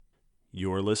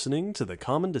You're listening to the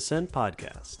Common Descent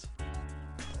Podcast.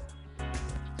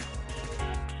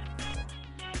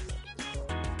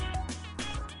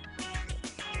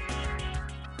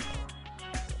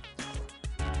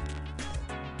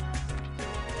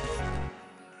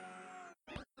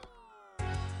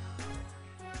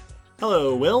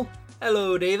 Hello, Will.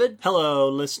 Hello, David. Hello,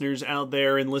 listeners out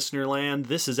there in listener land.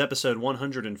 This is episode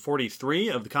 143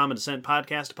 of the Common Descent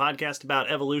Podcast, a podcast about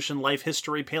evolution, life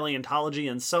history, paleontology,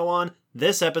 and so on.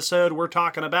 This episode, we're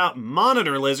talking about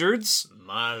monitor lizards.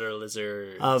 Monitor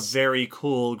lizards. A very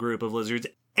cool group of lizards,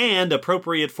 and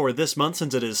appropriate for this month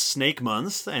since it is Snake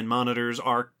Month, and monitors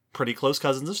are pretty close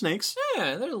cousins of snakes.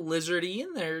 Yeah, they're lizardy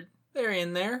and they're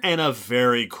in there. And a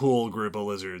very cool group of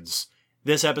lizards.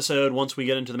 This episode, once we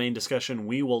get into the main discussion,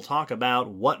 we will talk about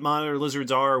what monitor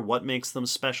lizards are, what makes them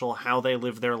special, how they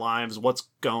live their lives, what's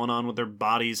going on with their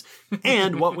bodies,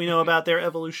 and what we know about their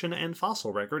evolution and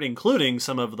fossil record, including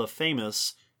some of the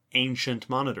famous ancient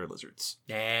monitor lizards.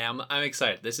 Yeah, I'm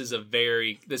excited. This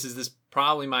is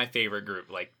probably my favorite group,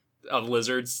 of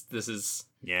lizards.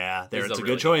 Yeah, it's a really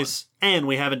good choice. And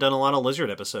we haven't done a lot of lizard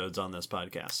episodes on this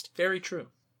podcast. Very true.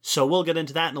 So we'll get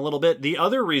into that in a little bit. The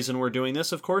other reason we're doing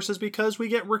this, of course, is because we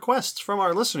get requests from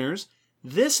our listeners.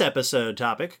 This episode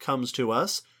topic comes to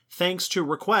us thanks to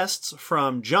requests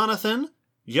from Jonathan,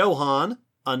 Johan,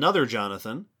 another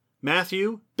Jonathan,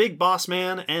 Matthew, Big Boss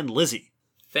Man, and Lizzie.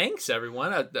 Thanks,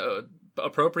 everyone.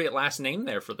 Appropriate last name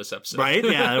there for this episode. Right?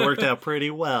 Yeah, it worked out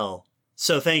pretty well.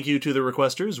 So thank you to the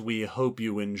requesters. We hope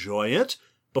you enjoy it.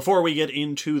 Before we get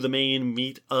into the main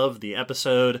meat of the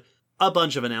episode, a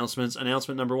bunch of announcements.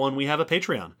 Announcement number one, we have a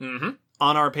Patreon. Mm-hmm.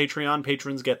 On our Patreon,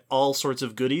 patrons get all sorts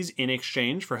of goodies in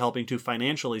exchange for helping to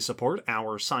financially support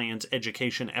our science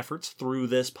education efforts through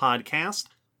this podcast.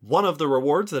 One of the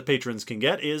rewards that patrons can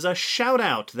get is a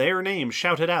shout-out, their name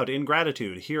shouted out in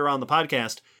gratitude here on the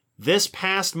podcast. This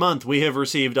past month, we have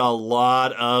received a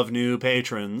lot of new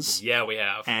patrons. Yeah, we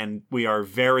have. And we are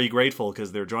very grateful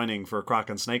because they're joining for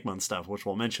Croc and Snake Month stuff, which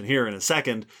we'll mention here in a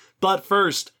second. But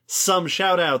first, some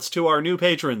shout-outs to our new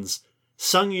patrons.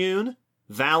 Sung Yoon,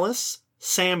 Valis,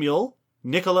 Samuel,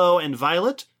 Nicolo and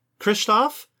Violet,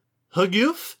 Christoph,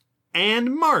 Hugyuf,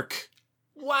 and Mark.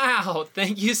 Wow,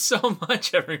 thank you so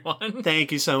much, everyone.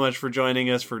 Thank you so much for joining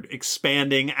us, for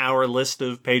expanding our list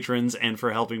of patrons, and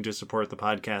for helping to support the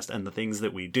podcast and the things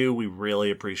that we do. We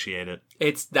really appreciate it.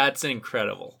 That's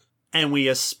incredible. And we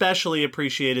especially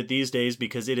appreciate it these days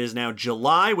because it is now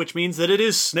July, which means that it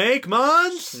is Snake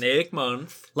Month! Snake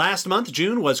Month. Last month,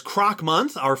 June, was Croc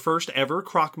Month, our first ever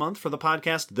Croc Month for the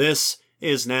podcast. This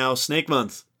is now Snake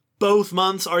Month. Both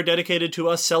months are dedicated to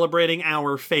us celebrating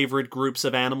our favorite groups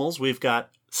of animals. We've got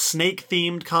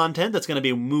snake-themed content that's going to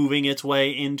be moving its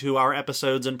way into our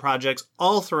episodes and projects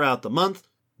all throughout the month.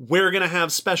 We're going to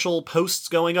have special posts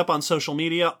going up on social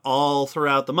media all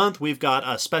throughout the month. We've got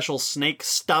a special snake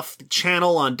stuff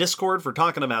channel on Discord for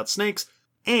talking about snakes.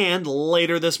 And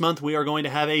later this month, we are going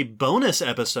to have a bonus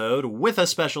episode with a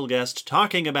special guest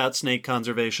talking about snake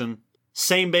conservation.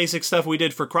 Same basic stuff we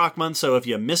did for Croc Month, so if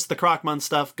you missed the Croc Month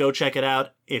stuff, go check it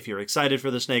out. If you're excited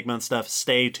for the Snake Month stuff,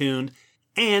 stay tuned.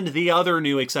 And the other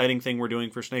new exciting thing we're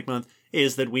doing for Snake Month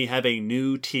is that we have a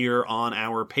new tier on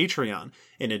our Patreon.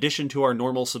 In addition to our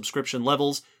normal subscription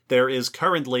levels, there is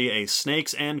currently a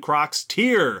Snakes and Crocs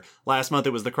tier. Last month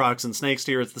it was the Crocs and Snakes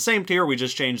tier. It's the same tier, we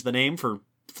just changed the name for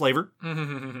flavor.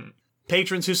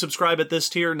 Patrons who subscribe at this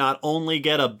tier not only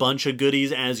get a bunch of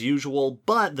goodies as usual,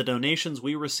 but the donations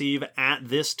we receive at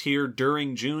this tier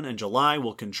during June and July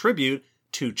will contribute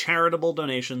to charitable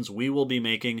donations we will be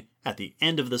making at the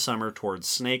end of the summer towards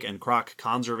snake and croc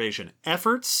conservation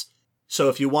efforts. So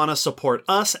if you want to support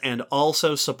us and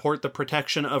also support the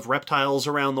protection of reptiles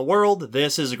around the world,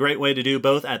 this is a great way to do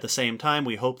both at the same time.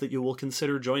 We hope that you will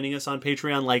consider joining us on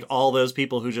Patreon like all those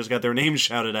people who just got their names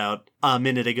shouted out a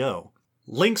minute ago.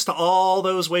 Links to all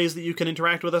those ways that you can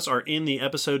interact with us are in the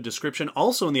episode description.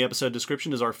 Also in the episode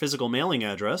description is our physical mailing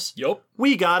address. Yup.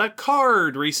 We got a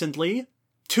card recently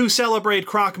to celebrate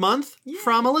Croc Month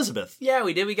from Elizabeth. Yeah,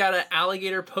 we did. We got an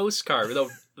alligator postcard with a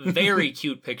very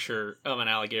cute picture of an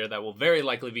alligator that will very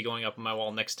likely be going up on my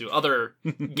wall next to other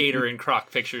gator and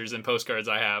croc pictures and postcards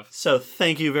I have. So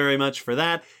thank you very much for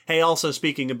that. Hey, also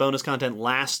speaking of bonus content,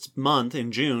 last month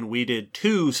in June, we did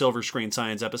 2 Silver Screen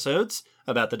Science episodes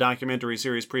about the documentary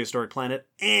series Prehistoric Planet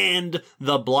and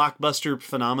the blockbuster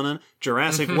phenomenon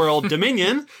Jurassic World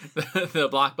Dominion. The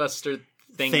blockbuster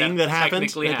thing that happened.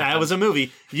 That was a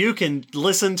movie. You can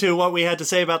listen to what we had to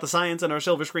say about the science in our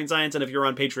Silver Screen Science, and if you're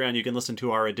on Patreon, you can listen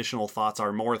to our additional thoughts,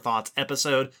 our More Thoughts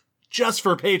episode, just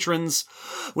for patrons.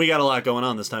 We got a lot going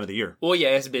on this time of the year. Oh yeah,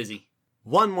 it's busy.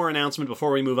 One more announcement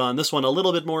before we move on. This one a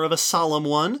little bit more of a solemn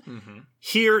one.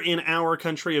 Here in our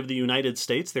country of the United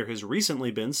States, there has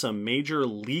recently been some major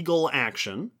legal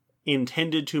action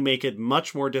intended to make it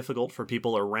much more difficult for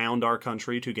people around our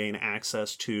country to gain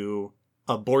access to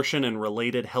abortion and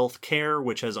related health care,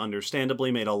 which has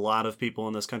understandably made a lot of people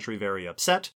in this country very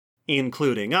upset,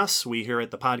 including us. We here at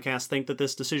the podcast think that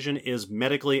this decision is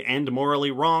medically and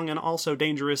morally wrong and also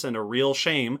dangerous and a real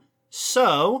shame.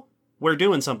 So, we're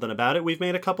doing something about it. We've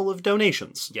made a couple of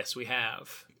donations. Yes, we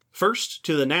have. First,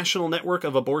 to the National Network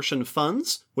of Abortion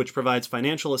Funds, which provides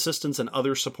financial assistance and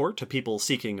other support to people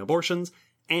seeking abortions.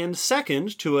 And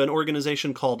second, to an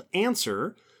organization called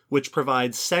Answer, which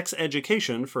provides sex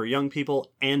education for young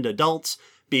people and adults,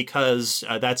 because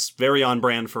that's very on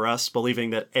brand for us,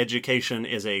 believing that education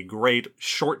is a great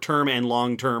short-term and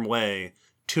long-term way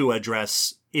to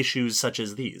address issues such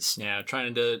as these. Yeah,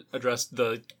 trying to address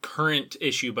the current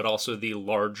issue, but also the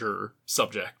larger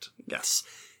subject. Yes.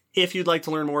 If you'd like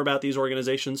to learn more about these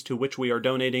organizations to which we are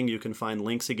donating, you can find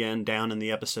links again down in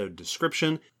the episode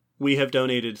description. We have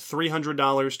donated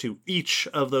 $300 to each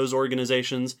of those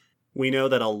organizations. We know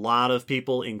that a lot of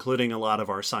people, including a lot of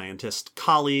our scientist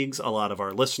colleagues, a lot of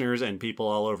our listeners, and people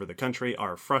all over the country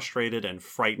are frustrated and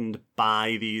frightened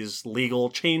by these legal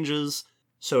changes.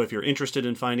 So if you're interested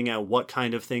in finding out what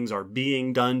kind of things are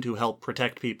being done to help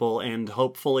protect people and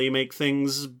hopefully make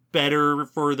things better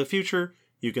for the future,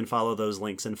 you can follow those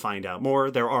links and find out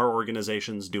more. There are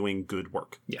organizations doing good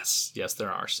work. Yes,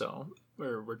 there are. So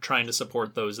we're trying to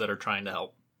support those that are trying to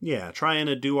help. Yeah, trying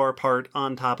to do our part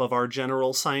on top of our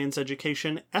general science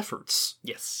education efforts.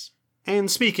 Yes.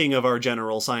 And speaking of our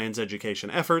general science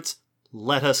education efforts,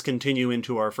 let us continue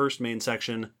into our first main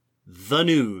section, the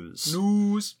news.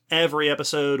 News. Every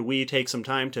episode, we take some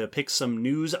time to pick some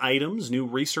news items, new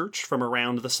research from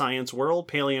around the science world,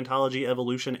 paleontology,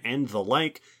 evolution, and the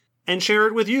like, and share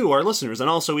it with you, our listeners,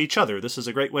 and also each other. This is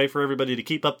a great way for everybody to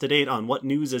keep up to date on what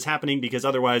news is happening, because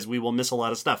otherwise we will miss a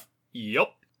lot of stuff.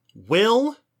 Yup.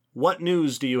 Will, what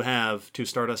news do you have to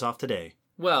start us off today?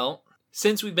 Well,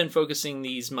 since we've been focusing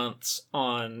these months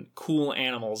on cool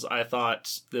animals, I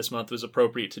thought this month was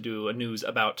appropriate to do a news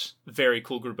about a very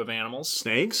cool group of animals.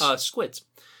 Snakes? Squids.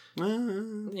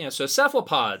 Yeah, so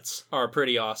cephalopods are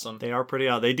pretty awesome. They are pretty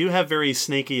odd. They do have very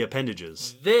snaky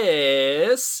appendages.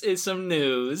 This is some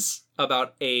news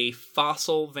about a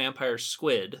fossil vampire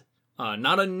squid.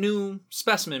 Not a new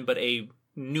specimen, but a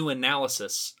new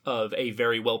analysis of a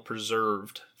very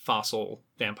well-preserved fossil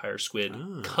vampire squid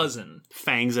cousin.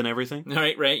 Fangs and everything?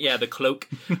 Right, yeah, the cloak.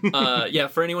 Yeah,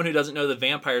 for anyone who doesn't know, the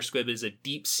vampire squid is a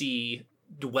deep-sea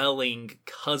dwelling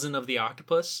cousin of the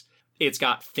octopus. It's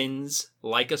got fins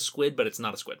like a squid, but it's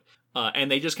not a squid.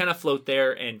 And they just kind of float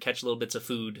there and catch little bits of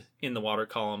food in the water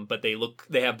column, but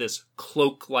they have this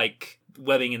cloak-like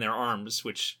webbing in their arms,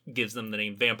 which gives them the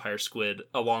name vampire squid,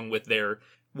 along with their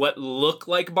what look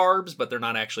like barbs, but they're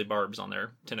not actually barbs on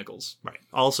their tentacles. Right.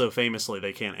 Also, famously,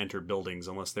 they can't enter buildings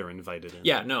unless they're invited in.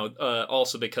 Yeah, no,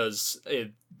 also because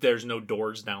there's no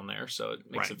doors down there, so it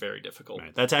makes it very difficult.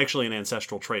 Right. That's actually an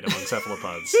ancestral trait among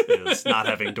cephalopods, is not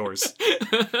having doors.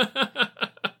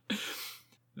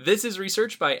 This is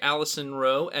research by Alison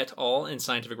Rowe et al. In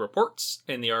Scientific Reports,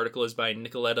 and the article is by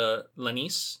Nicoletta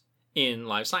Lanise in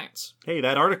Live Science. Hey,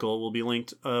 that article will be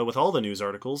linked with all the news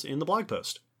articles in the blog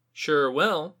post. Sure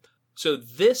will. So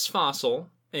this fossil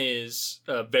is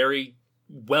a very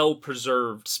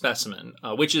well-preserved specimen,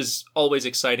 which is always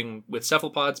exciting with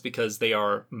cephalopods because they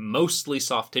are mostly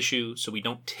soft tissue, so we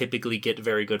don't typically get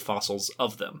very good fossils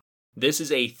of them. This is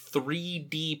a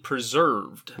 3D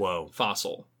preserved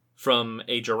fossil from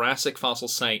a Jurassic fossil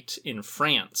site in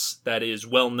France that is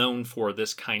well known for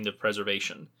this kind of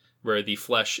preservation, where the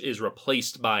flesh is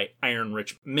replaced by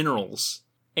iron-rich minerals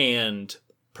and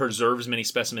preserves many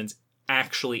specimens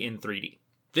actually in 3D.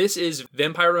 This is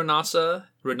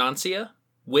Vampironausia,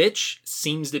 which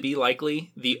seems to be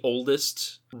likely the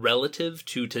oldest relative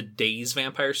to today's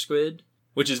vampire squid,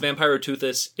 which is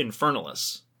Vampiroteuthis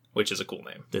infernalis, which is a cool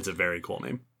name. It's a very cool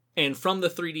name. And from the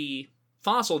 3D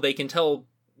fossil, they can tell,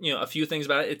 a few things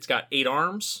about it. It's got 8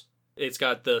 arms. It's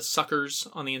got the suckers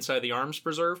on the inside of the arms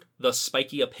preserved, the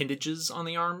spiky appendages on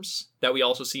the arms that we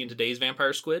also see in today's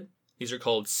vampire squid. These are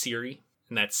called cirri.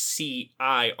 And that's Cirri.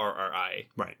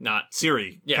 Right. Not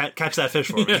Siri. Yeah. Catch that fish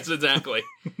for me. Yes, exactly.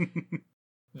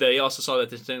 They also saw that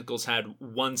the tentacles had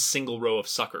one single row of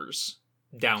suckers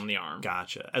down the arm.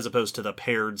 Gotcha. As opposed to the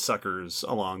paired suckers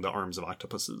along the arms of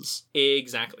octopuses.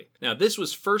 Exactly. Now, this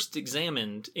was first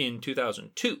examined in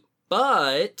 2002,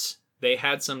 but they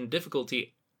had some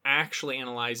difficulty actually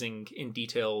analyzing in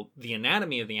detail the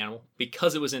anatomy of the animal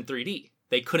because it was in 3D.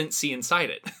 They couldn't see inside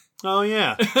it. Oh,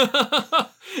 yeah.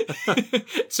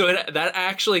 So that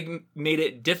actually made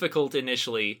it difficult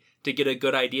initially to get a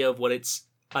good idea of what its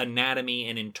anatomy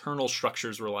and internal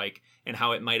structures were like and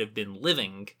how it might have been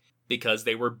living because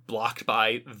they were blocked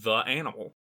by the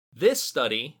animal. This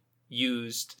study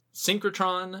used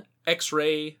synchrotron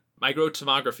X-ray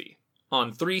microtomography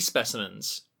on 3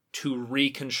 specimens to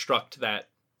reconstruct that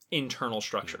internal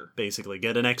structure. Basically,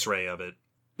 get an X-ray of it.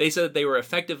 They said they were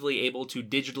effectively able to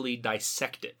digitally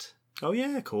dissect it. Oh,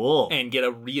 yeah, cool. And get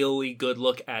a really good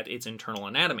look at its internal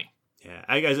anatomy. Yeah,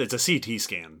 I guess it's a CT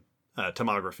scan.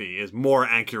 Tomography is more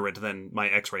accurate than my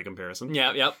X-ray comparison.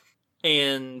 Yep.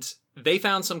 And they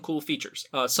found some cool features,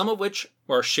 some of which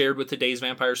are shared with today's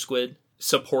vampire squid,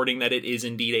 supporting that it is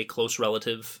indeed a close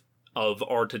relative of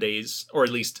our today's, or at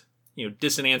least,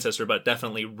 distant ancestor, but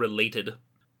definitely related.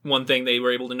 One thing they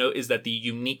were able to note is that the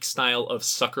unique style of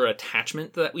sucker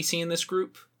attachment that we see in this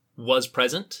group was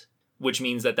present, which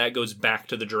means that goes back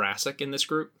to the Jurassic in this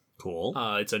group. Cool.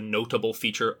 It's a notable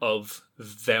feature of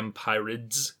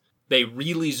vampirids. They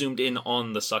really zoomed in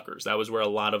on the suckers. That was where a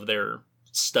lot of their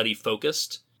study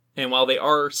focused. And while they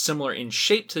are similar in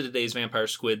shape to today's vampire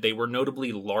squid, they were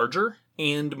notably larger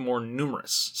and more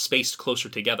numerous, spaced closer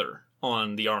together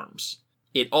on the arms.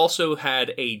 It also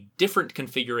had a different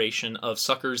configuration of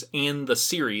suckers and the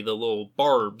cirri, the little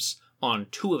barbs, on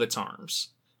 2 of its arms,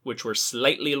 which were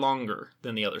slightly longer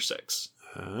than the other 6.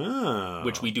 Oh.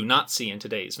 Which we do not see in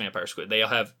today's vampire squid. They all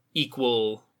have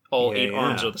equal... All 8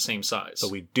 arms are the same size.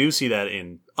 But we do see that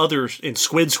in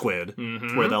Squid,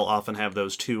 where they'll often have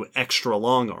those 2 extra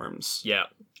long arms. Yeah.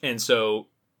 And so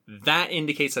that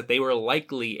indicates that they were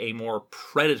likely a more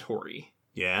predatory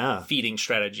feeding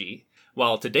strategy.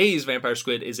 While today's vampire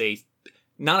squid is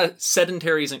not a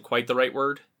sedentary isn't quite the right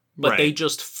word, but they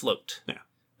just float. Yeah.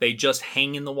 They just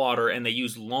hang in the water and they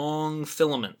use long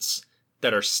filaments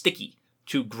that are sticky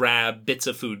to grab bits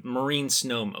of food, marine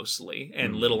snow mostly,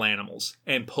 and little animals,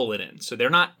 and pull it in. So they're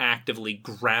not actively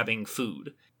grabbing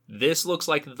food. This looks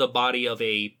like the body of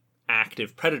a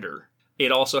active predator.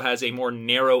 It also has a more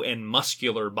narrow and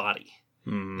muscular body,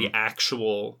 the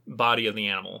actual body of the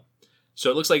animal. So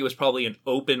it looks like it was probably an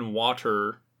open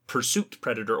water pursuit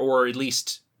predator, or at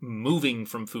least moving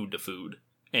from food to food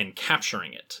and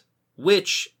capturing it,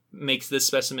 which makes this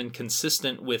specimen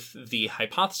consistent with the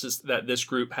hypothesis that this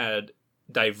group had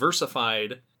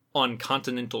diversified on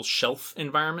continental shelf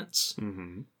environments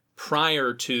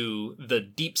prior to the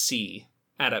deep sea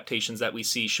adaptations that we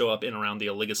see show up in around the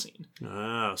Oligocene.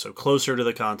 Ah, so closer to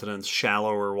the continents,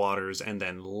 shallower waters, and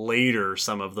then later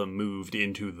some of them moved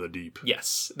into the deep.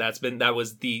 Yes, that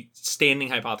was the standing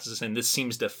hypothesis, and this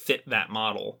seems to fit that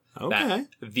model. Okay.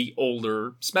 That the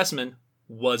older specimen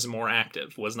was more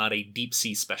active, was not a deep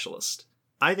sea specialist.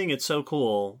 I think it's so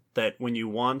cool that when you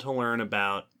want to learn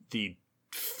about the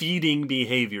feeding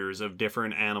behaviors of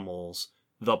different animals,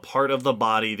 the part of the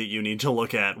body that you need to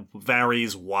look at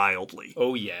varies wildly.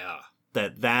 Oh, yeah.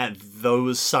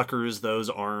 Those suckers, those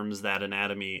arms, that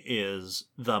anatomy is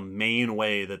the main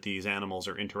way that these animals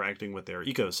are interacting with their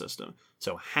ecosystem.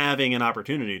 So having an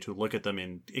opportunity to look at them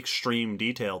in extreme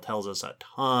detail tells us a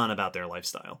ton about their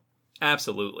lifestyle.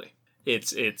 Absolutely.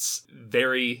 It's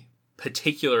very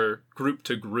particular group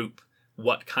to group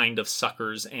what kind of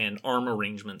suckers and arm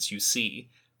arrangements you see.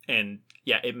 And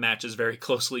yeah, it matches very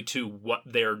closely to what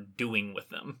they're doing with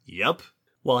them. Yep.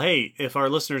 Well, hey, if our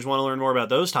listeners want to learn more about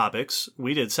those topics,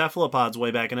 we did cephalopods way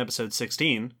back in episode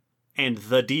 16, and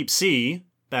the deep sea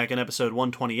back in episode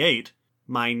 128.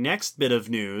 My next bit of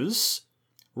news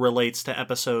relates to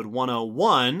episode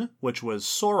 101, which was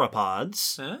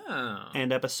sauropods,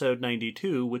 and episode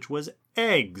 92, which was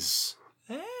eggs.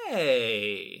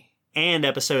 Hey! And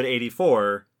episode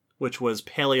 84, which was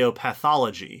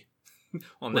paleopathology.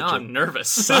 Well, now I'm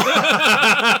nervous.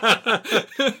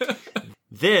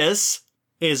 This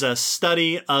is a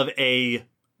study of a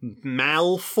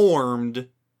malformed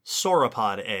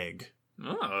sauropod egg.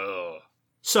 Oh.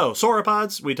 So,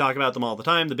 sauropods, we talk about them all the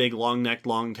time. The big long-necked,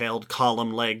 long-tailed,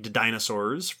 column-legged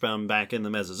dinosaurs from back in the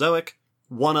Mesozoic.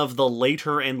 One of the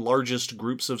later and largest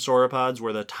groups of sauropods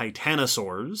were the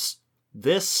titanosaurs.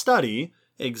 This study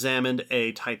examined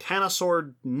a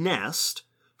titanosaur nest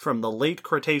from the late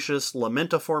Cretaceous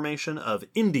Lamenta Formation of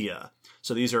India.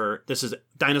 So this is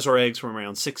dinosaur eggs from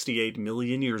around 68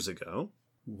 million years ago.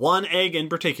 One egg in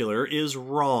particular is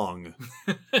wrong.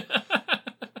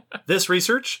 This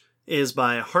research is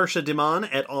by Harsha Diman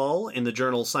et al. In the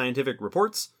journal Scientific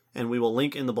Reports, and we will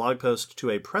link in the blog post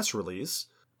to a press release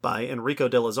by Enrico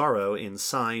De Lazzaro in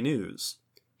Sci News.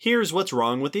 Here's what's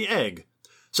wrong with the egg.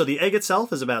 So the egg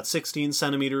itself is about 16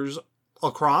 centimeters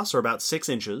across, or about 6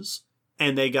 inches,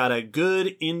 and they got a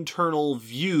good internal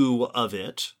view of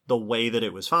it, the way that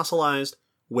it was fossilized,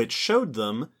 which showed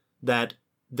them that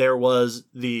there was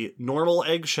the normal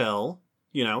eggshell,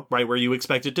 right where you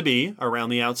expect it to be, around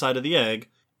the outside of the egg,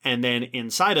 and then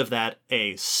inside of that,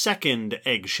 a second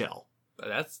eggshell.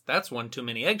 That's one too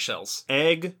many eggshells.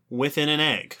 Egg within an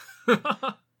egg.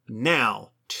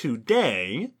 Now,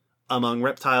 today, among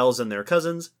reptiles and their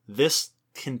cousins, this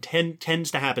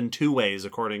tends to happen two ways,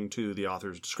 according to the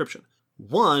author's description.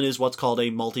 One is what's called a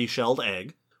multi-shelled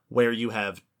egg, where you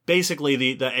have basically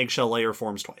the eggshell layer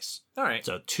forms twice. All right.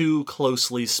 So two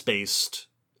closely spaced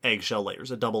eggshell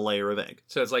layers, a double layer of egg.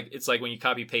 So it's like when you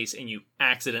copy paste and you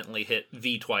accidentally hit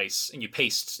V twice and you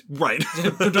paste. Right.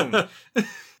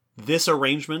 This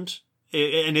arrangement,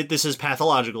 this is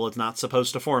pathological. It's not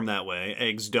supposed to form that way.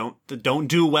 Eggs don't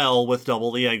do well with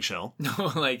double the eggshell.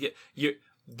 No, like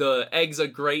the egg's a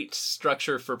great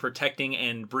structure for protecting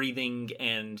and breathing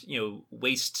and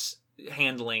waste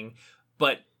handling,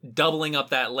 but doubling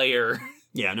up that layer.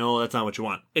 Yeah, no, that's not what you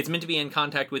want. It's meant to be in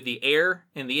contact with the air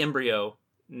and the embryo,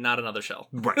 not another shell.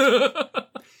 Right.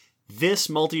 This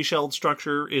multi-shelled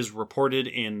structure is reported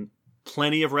in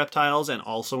plenty of reptiles and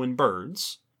also in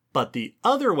birds. But the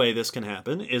other way this can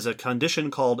happen is a condition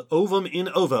called ovum in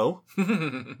ovo,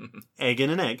 egg in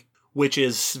an egg, which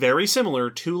is very similar,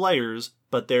 two layers,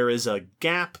 but there is a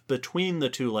gap between the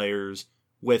two layers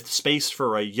with space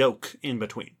for a yolk in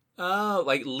between. Oh,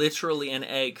 like literally an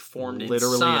egg formed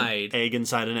inside. An egg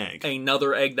inside an egg.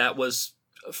 Another egg that was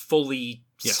fully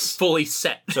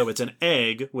set. So it's an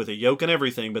egg with a yolk and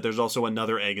everything, but there's also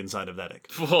another egg inside of that egg.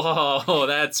 Whoa,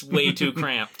 that's way too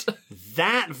cramped.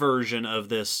 That version of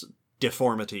this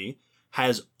deformity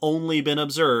has only been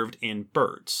observed in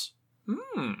birds.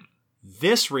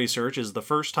 This research is the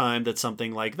first time that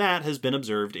something like that has been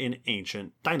observed in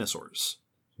ancient dinosaurs.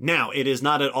 Now, it is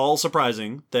not at all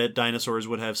surprising that dinosaurs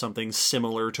would have something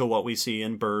similar to what we see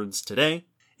in birds today.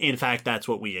 In fact, that's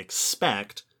what we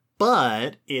expect.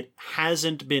 But it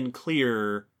hasn't been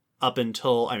clear up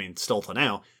until, still to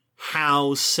now,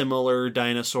 how similar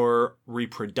dinosaur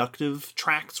reproductive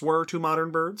tracts were to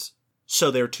modern birds. So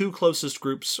their two closest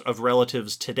groups of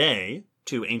relatives today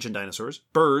to ancient dinosaurs,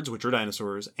 birds, which are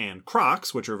dinosaurs, and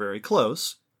crocs, which are very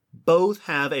close, both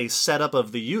have a setup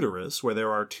of the uterus where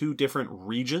there are two different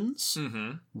regions,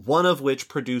 one of which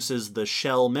produces the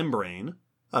shell membrane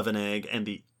of an egg, and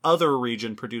the other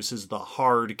region produces the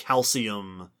hard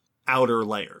calcium outer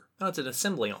layer. Oh, it's an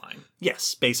assembly line.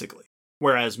 Yes, basically.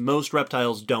 Whereas most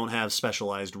reptiles don't have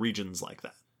specialized regions like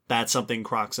that. That's something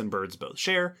crocs and birds both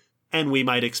share, and we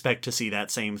might expect to see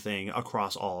that same thing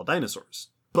across all dinosaurs.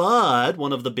 But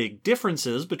one of the big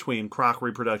differences between croc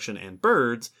reproduction and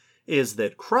birds is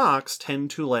that crocs tend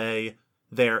to lay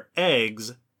their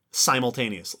eggs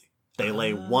simultaneously. They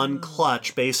lay one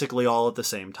clutch basically all at the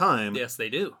same time. Yes, they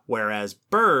do. Whereas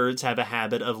birds have a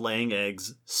habit of laying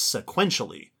eggs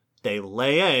sequentially. They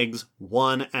lay eggs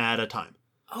one at a time.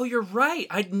 Oh, you're right.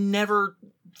 I'd never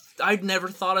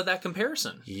thought of that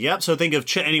comparison. Yep, so think of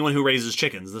anyone who raises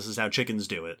chickens. This is how chickens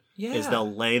do it. Yeah. Is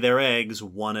they'll lay their eggs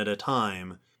one at a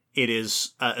time. It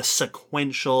is a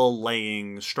sequential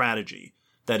laying strategy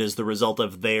that is the result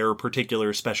of their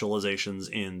particular specializations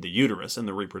in the uterus and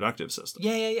the reproductive system.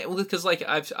 Yeah. Well, because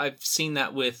I've seen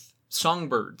that with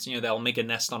songbirds. They'll make a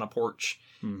nest on a porch,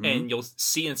 and you'll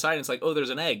see inside, and it's like, oh,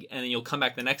 there's an egg, and then you'll come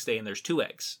back the next day, and there's 2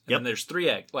 eggs, and then there's 3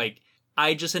 eggs. Like,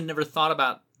 I just had never thought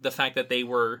about the fact that they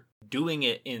were doing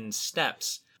it in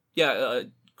steps. Yeah,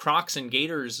 crocs and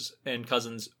gators and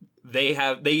cousins,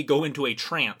 they go into a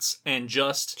trance and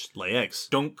just lay eggs.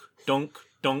 Dunk, dunk,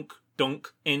 dunk, dunk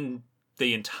in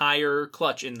the entire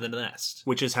clutch in the nest.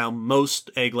 Which is how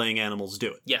most egg-laying animals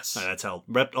do it. Yes. That's how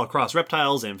across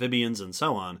reptiles, amphibians, and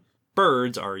so on.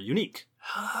 Birds are unique.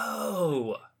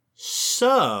 Oh.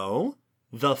 So,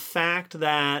 the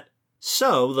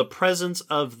presence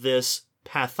of this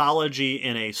pathology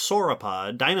in a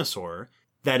sauropod, dinosaur,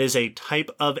 that is a type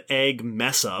of egg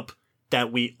mess-up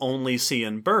that we only see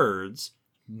in birds,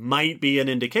 might be an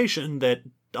indication that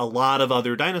a lot of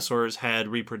other dinosaurs had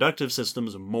reproductive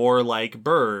systems more like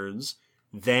birds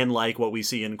than like what we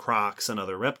see in crocs and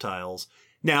other reptiles.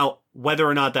 Now, whether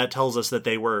or not that tells us that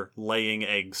they were laying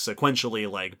eggs sequentially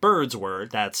like birds were,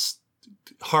 that's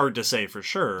hard to say for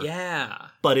sure. Yeah.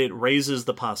 But it raises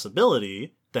the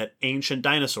possibility that ancient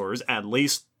dinosaurs, at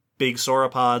least big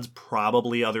sauropods,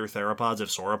 probably other theropods if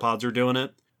sauropods are doing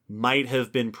it, might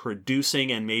have been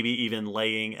producing and maybe even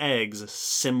laying eggs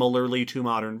similarly to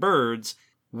modern birds,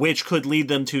 which could lead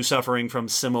them to suffering from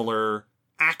similar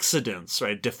accidents,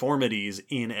 right? Deformities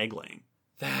in egg laying.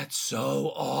 That's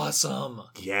so awesome.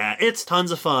 Yeah, it's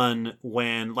tons of fun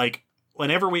when,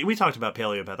 whenever we talked about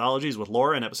paleopathologies with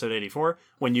Laura in episode 84,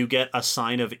 when you get a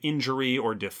sign of injury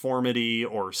or deformity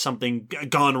or something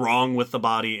gone wrong with the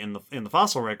body in the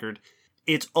fossil record,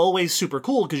 it's always super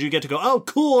cool because you get to go, oh,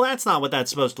 cool, that's not what that's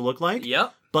supposed to look like.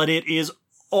 Yep. But it is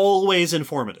always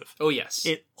informative. Oh, yes.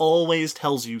 It always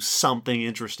tells you something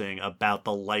interesting about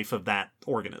the life of that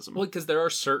organism. Well, because there are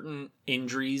certain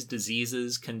injuries,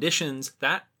 diseases, conditions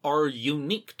that are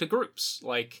unique to groups.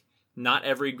 Like, not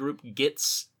every group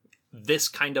gets this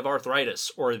kind of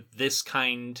arthritis or this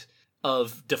kind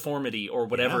of deformity or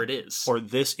whatever it is. Or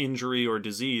this injury or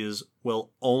disease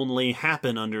will only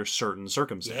happen under certain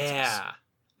circumstances. Yeah.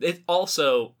 It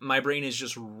also, my brain is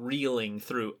just reeling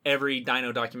through every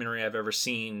dino documentary I've ever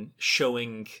seen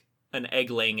showing an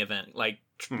egg-laying event. Like,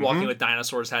 Walking with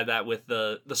Dinosaurs had that with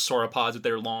the sauropods with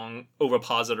their long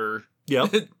ovipositor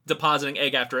depositing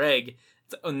egg after egg.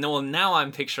 Well, now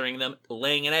I'm picturing them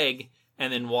laying an egg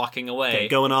and then walking away. Okay,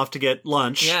 going off to get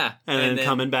lunch. Yeah. And then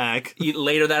coming back.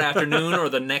 Later that afternoon or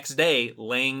the next day,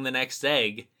 laying the next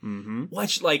egg. Mm-hmm.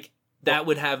 Which, that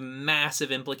would have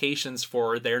massive implications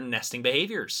for their nesting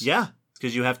behaviors. Yeah,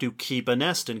 because you have to keep a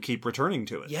nest and keep returning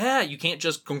to it. Yeah, you can't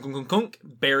just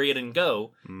bury it and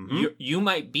go. Mm-hmm. You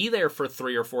might be there for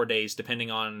 3 or 4 days,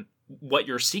 depending on what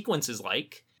your sequence is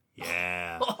like.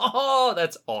 Yeah. Oh,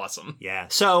 that's awesome. Yeah.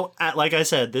 So, like I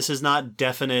said, this is not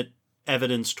definite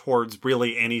evidence towards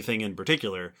really anything in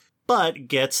particular, but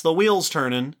gets the wheels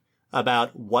turning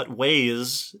about what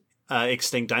ways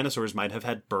extinct dinosaurs might have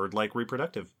had bird-like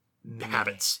reproductive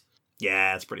habits.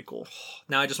 Yeah, it's pretty cool.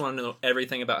 Now I just want to know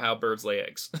everything about how birds lay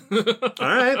eggs. All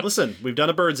right, listen, we've done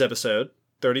a birds episode,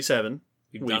 37.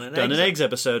 We've done an eggs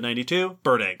episode, 92.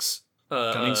 Bird eggs.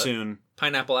 Coming soon.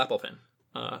 Pineapple apple pin.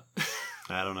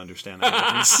 I don't understand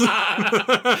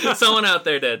that reference. Someone out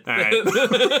there did. All right.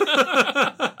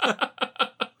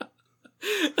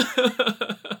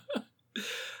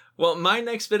 Well, my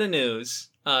next bit of news,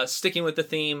 sticking with the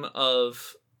theme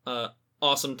of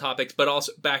awesome topics, but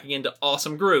also backing into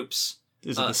awesome groups.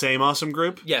 Is it the same awesome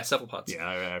group? Yeah, cephalopods.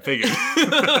 Yeah, I figured.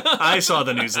 I saw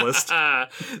the news list.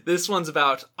 This one's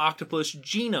about octopus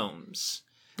genomes.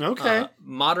 Okay.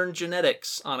 Modern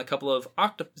genetics on a couple of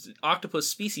octopus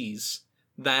species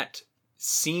that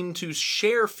seem to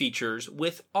share features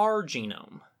with our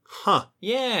genome. Huh.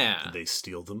 Yeah. Did they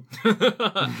steal them?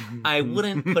 I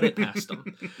wouldn't put it past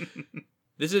them.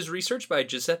 This is research by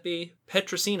Giuseppe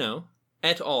Petrosino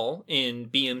et al. In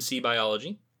BMC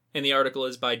Biology, and the article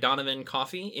is by Donovan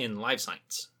Coffey in Live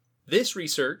Science. This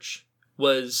research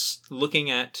was looking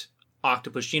at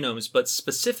octopus genomes, but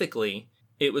specifically,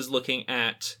 it was looking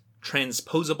at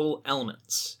transposable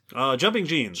elements. Jumping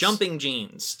genes. Jumping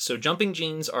genes. So jumping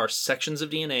genes are sections of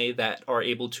DNA that are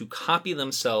able to copy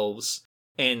themselves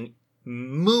and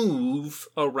move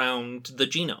around the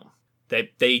genome.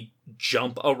 They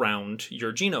jump around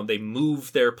your genome. They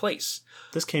move their place.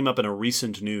 This came up in a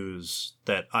recent news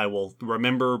that I will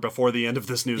remember before the end of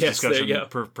this news discussion, there you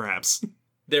go. Perhaps.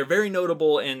 They're very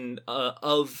notable and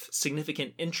of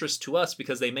significant interest to us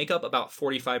because they make up about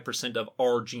 45% of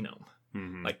our genome.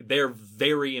 Mm-hmm. Like, they're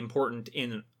very important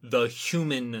in the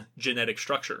human genetic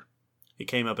structure. It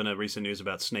came up in a recent news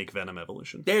about snake venom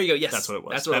evolution. There you go, yes. That's what it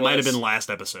was. That might have been last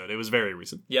episode. It was very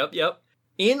recent. Yep.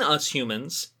 In us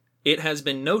humans, it has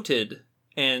been noted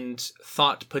and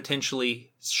thought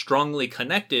potentially strongly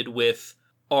connected with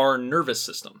our nervous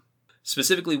system.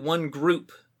 Specifically, one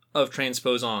group of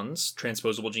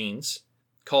transposable genes,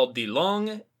 called the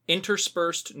long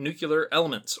interspersed nuclear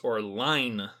elements, or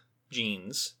LINE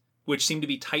genes, which seem to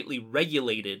be tightly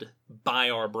regulated by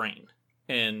our brain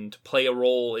and play a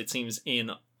role, it seems,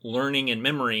 in learning and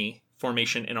memory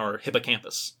formation in our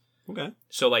hippocampus. Okay.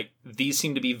 So, these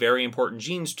seem to be very important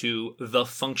genes to the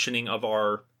functioning of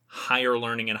our higher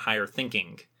learning and higher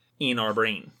thinking in our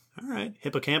brain. All right.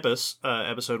 Hippocampus,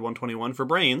 episode 121 for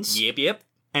brains. Yep.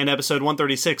 And episode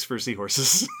 136 for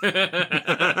seahorses.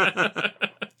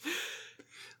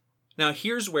 Now,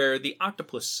 here's where the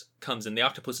octopus comes in. The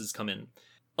octopuses come in.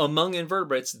 Among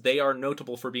invertebrates, they are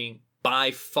notable for being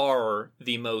by far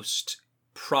the most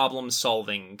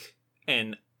problem-solving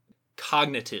and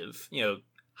cognitive,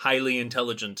 highly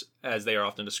intelligent, as they are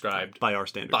often described. By our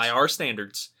standards. By our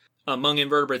standards. Among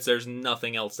invertebrates, there's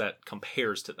nothing else that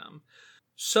compares to them.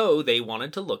 So they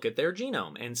wanted to look at their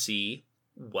genome and see,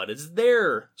 what does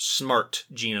their smart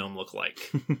genome look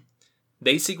like?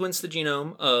 They sequenced the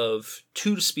genome of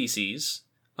 2 species.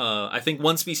 I think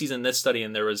one species in this study,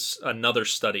 and there was another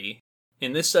study.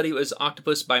 In this study, it was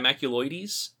Octopus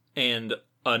bimaculoides, and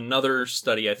another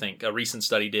study, I think, a recent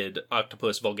study, did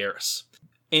Octopus vulgaris.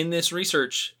 In this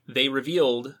research, they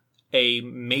revealed a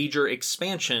major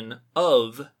expansion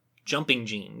of jumping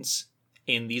genes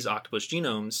in these octopus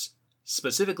genomes.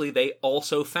 Specifically, they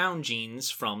also found genes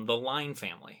from the line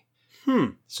family.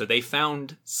 So they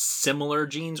found similar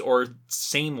genes, or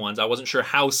same ones. I wasn't sure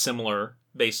how similar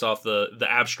based off the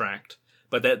abstract,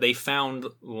 but that they found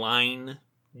line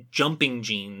jumping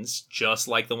genes just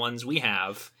like the ones we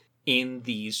have in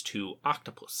these two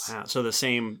octopus. Wow. So the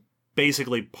same,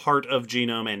 basically, part of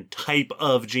genome and type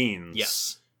of genes.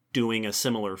 Yes. Doing a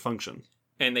similar function.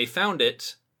 And they found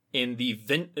it in the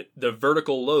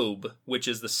vertical lobe, which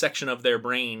is the section of their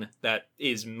brain that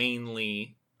is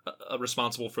mainly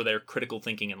responsible for their critical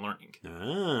thinking and learning.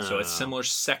 So a similar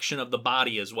section of the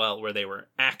body as well, where they were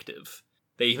active.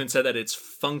 They even said that it's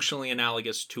functionally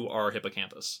analogous to our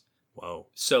hippocampus. Whoa.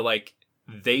 So, like,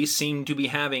 they seem to be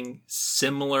having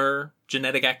similar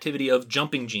genetic activity of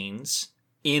jumping genes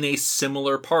in a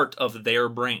similar part of their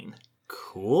brain.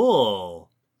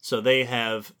 Cool. So they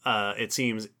have, it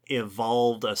seems,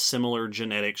 evolved a similar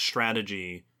genetic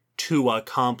strategy to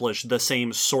accomplish the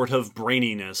same sort of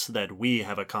braininess that we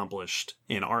have accomplished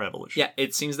in our evolution. Yeah,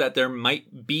 it seems that there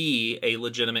might be a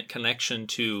legitimate connection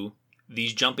to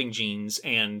these jumping genes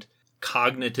and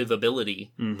cognitive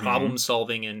ability, problem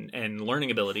solving and learning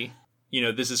ability. You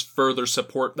know, this is further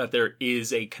support that there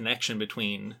is a connection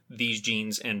between these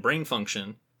genes and brain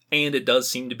function. And it does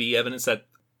seem to be evidence that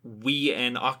we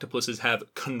and octopuses have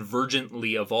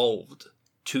convergently evolved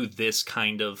to this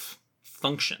kind of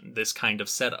function, this kind of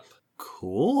setup.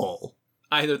 Cool.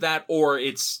 Either that, or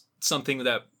it's something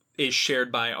that is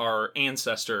shared by our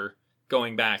ancestor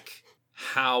going back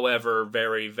however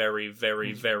very, very,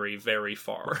 very, very, very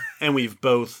far. And we've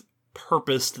both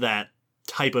purposed that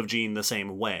type of gene the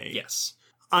same way. Yes.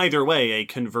 Either way, a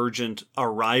convergent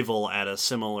arrival at a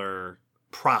similar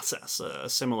process, a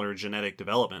similar genetic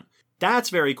development.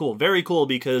 That's very cool. Very cool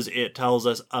because it tells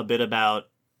us a bit about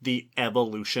the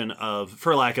evolution of,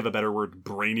 for lack of a better word,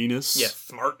 braininess. Yeah,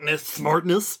 smartness.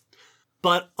 Smartness.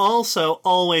 But also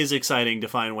always exciting to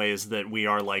find ways that we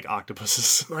are like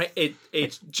octopuses. Right.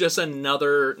 It's just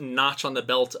another notch on the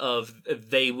belt of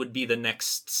they would be the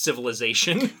next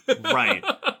civilization. Right.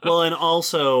 Well, and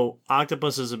also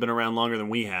octopuses have been around longer than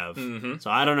we have.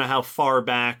 So I don't know how far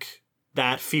back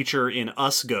that feature in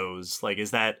us goes. Like,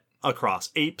 is that across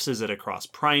apes? Is it across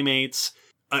primates?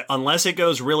 Unless it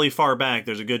goes really far back,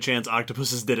 there's a good chance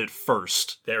octopuses did it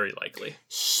first. Very likely.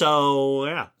 So,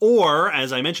 yeah. Or,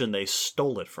 as I mentioned, they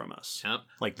stole it from us. Yep.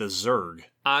 Like the Zerg.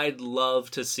 I'd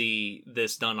love to see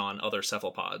this done on other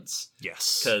cephalopods.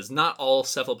 Yes. Because not all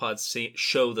cephalopods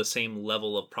show the same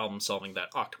level of problem solving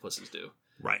that octopuses do.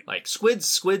 Right. Like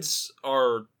squids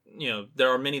are, there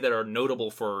are many that are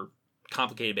notable for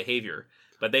complicated behavior,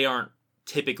 but they aren't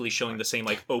typically showing the same,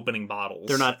 like, opening bottles.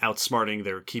 They're not outsmarting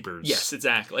their keepers. Yes,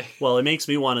 exactly. Well, it makes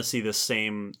me want to see the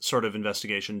same sort of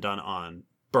investigation done on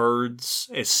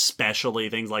birds, especially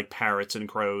things like parrots and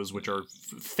crows, which are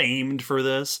famed for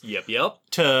this. Yep.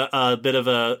 To a bit of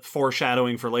a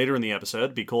foreshadowing for later in the episode,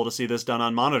 it'd be cool to see this done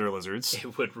on monitor lizards.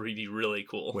 It would be really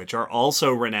cool. Which are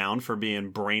also renowned for being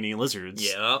brainy lizards.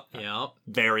 Yep.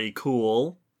 Very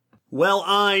cool. Well,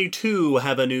 I, too,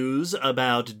 have a news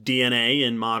about DNA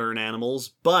in modern animals,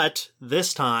 but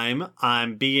this time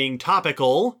I'm being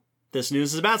topical. This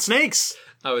news is about snakes.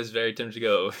 I was very tempted to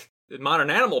go, modern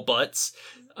animal butts.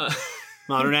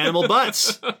 Modern animal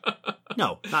butts.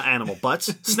 No, not animal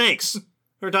butts. Snakes.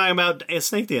 We're talking about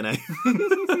snake DNA.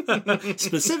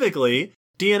 Specifically,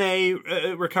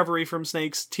 DNA recovery from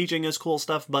snakes, teaching us cool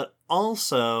stuff, but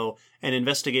also an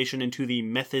investigation into the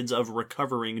methods of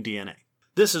recovering DNA.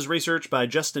 This is research by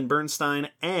Justin Bernstein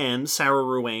and Sarah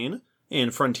Ruane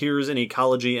in Frontiers in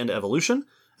Ecology and Evolution,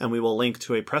 and we will link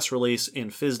to a press release in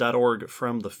phys.org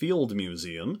from the Field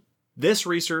Museum. This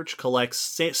research collects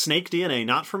snake DNA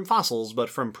not from fossils, but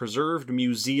from preserved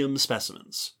museum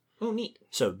specimens. Oh, neat.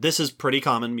 So this is pretty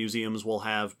common. Museums will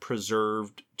have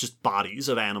preserved just bodies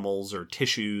of animals or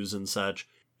tissues and such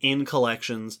in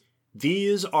collections.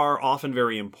 These are often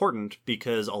very important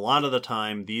because a lot of the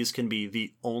time these can be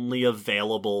the only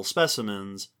available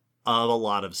specimens of a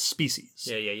lot of species.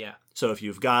 Yeah. So if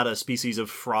you've got a species of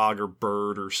frog or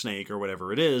bird or snake or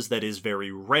whatever it is that is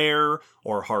very rare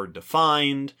or hard to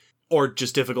find or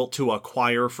just difficult to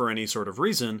acquire for any sort of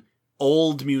reason,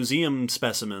 old museum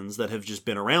specimens that have just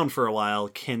been around for a while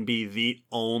can be the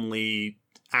only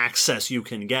access you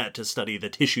can get to study the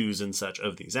tissues and such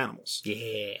of these animals.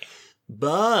 Yeah.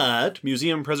 But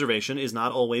museum preservation is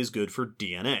not always good for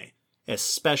DNA,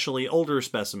 especially older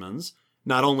specimens,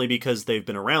 Not only because they've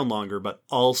been around longer, but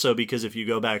also because if you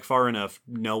go back far enough,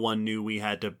 no one knew we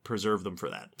had to preserve them for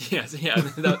that. Yes, yeah.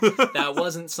 That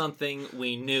wasn't something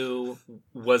we knew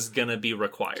was going to be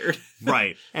required.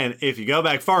 Right. And if you go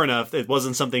back far enough, it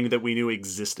wasn't something that we knew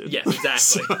existed. Yes,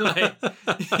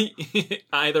 exactly.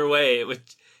 Either way,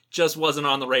 it just wasn't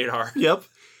on the radar. Yep.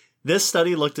 This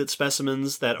study looked at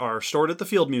specimens that are stored at the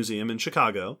Field Museum in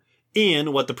Chicago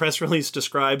in what the press release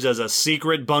describes as a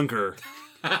secret bunker.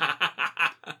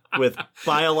 With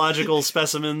biological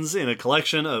specimens in a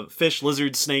collection of fish,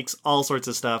 lizards, snakes, all sorts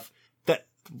of stuff, that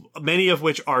many of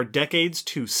which are decades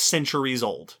to centuries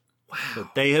old. Wow.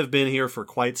 But they have been here for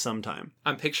quite some time.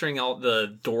 I'm picturing all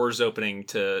the doors opening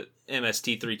to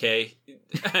MST3K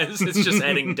as it's just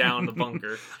heading down the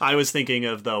bunker. I was thinking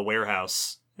of the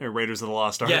warehouse, or Raiders of the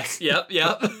Lost Ark. Yes, yep.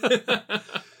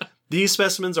 These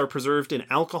specimens are preserved in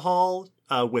alcohol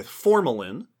with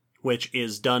formalin, which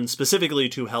is done specifically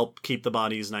to help keep the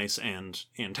bodies nice and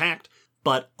intact,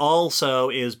 but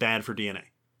also is bad for DNA.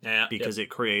 Yeah, because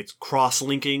it creates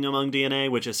cross-linking among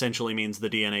DNA, which essentially means the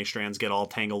DNA strands get all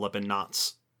tangled up in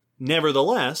knots.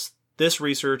 Nevertheless, this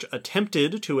research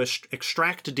attempted to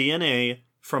extract DNA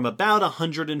from about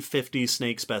 150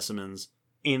 snake specimens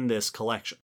in this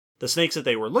collection. The snakes that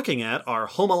they were looking at are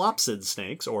homolopsid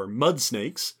snakes, or mud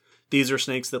snakes. These are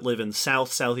snakes that live in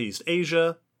Southeast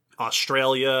Asia,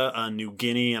 Australia, New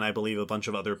Guinea, and I believe a bunch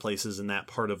of other places in that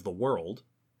part of the world.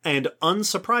 And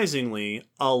unsurprisingly,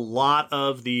 a lot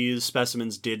of these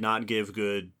specimens did not give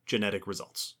good genetic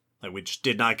results, which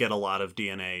did not get a lot of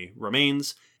DNA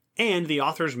remains. And the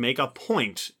authors make a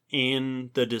point in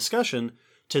the discussion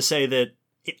to say that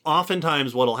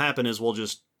oftentimes what will happen is we'll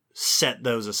just set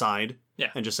those aside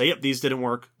and just say, yep, these didn't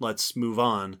work, let's move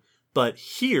on. But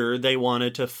here they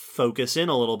wanted to focus in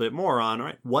a little bit more on,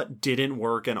 right, what didn't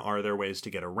work and are there ways to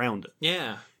get around it?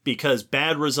 Yeah. Because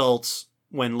bad results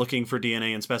when looking for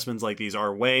DNA in specimens like these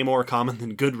are way more common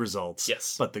than good results.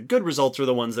 Yes. But the good results are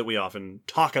the ones that we often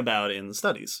talk about in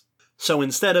studies. So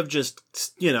instead of just,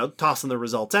 tossing the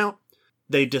results out,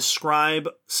 they describe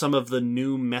some of the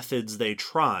new methods they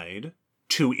tried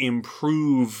to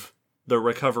improve the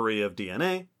recovery of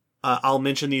DNA. I'll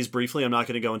mention these briefly. I'm not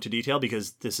going to go into detail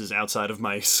because this is outside of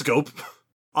my scope.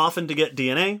 Often to get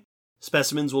DNA,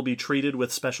 specimens will be treated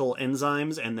with special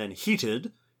enzymes and then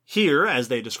heated. Here, as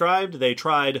they described, they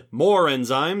tried more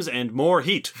enzymes and more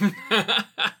heat.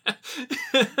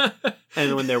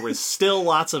 And when there was still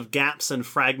lots of gaps and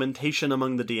fragmentation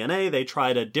among the DNA, they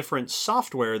tried a different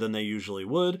software than they usually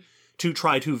would to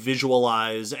try to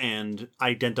visualize and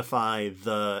identify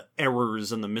the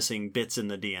errors and the missing bits in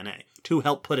the DNA to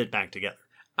help put it back together.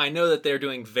 I know that they're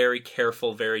doing very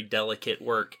careful, very delicate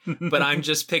work, but I'm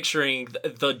just picturing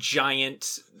the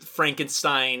giant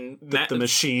Frankenstein... The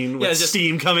machine with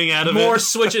steam coming out of more it.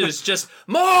 switches, just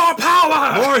more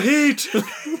power! More heat!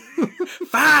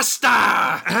 Faster!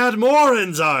 Add more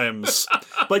enzymes!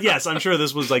 But yes, I'm sure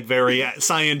this was very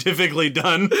scientifically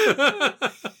done.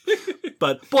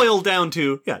 But boiled down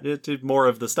to more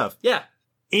of the stuff. Yeah.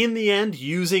 In the end,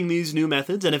 using these new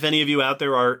methods, and if any of you out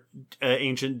there are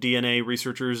ancient DNA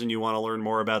researchers and you want to learn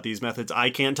more about these methods, I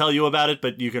can't tell you about it,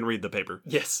 but you can read the paper.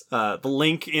 Yes. The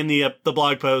link in the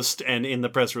blog post and in the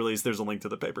press release, there's a link to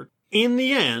the paper. In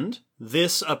the end,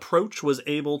 this approach was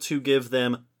able to give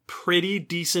them pretty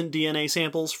decent DNA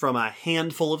samples from a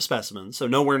handful of specimens, so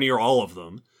nowhere near all of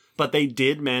them, but they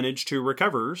did manage to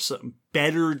recover some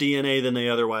better DNA than they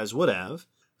otherwise would have,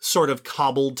 sort of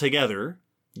cobbled together,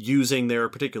 using their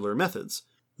particular methods.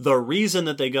 The reason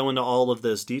that they go into all of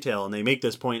this detail, and they make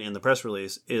this point in the press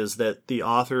release, is that the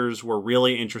authors were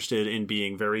really interested in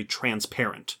being very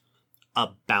transparent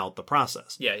about the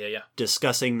process. Yeah.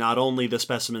 Discussing not only the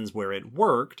specimens where it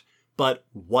worked, but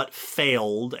what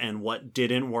failed and what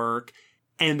didn't work,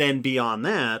 and then beyond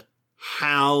that,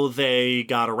 how they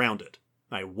got around it.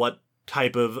 Right? What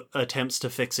type of attempts to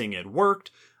fixing it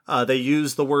worked. They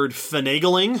used the word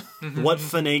finagling, what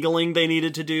finagling they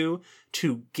needed to do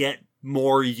to get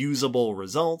more usable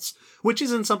results, which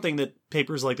isn't something that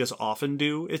papers like this often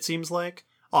do, it seems like.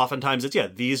 Oftentimes it's,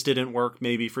 these didn't work,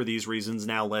 maybe for these reasons,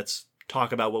 now let's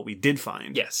talk about what we did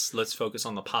find. Yes, let's focus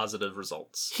on the positive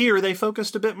results. Here, they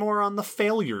focused a bit more on the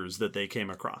failures that they came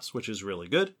across, which is really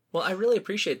good. Well, I really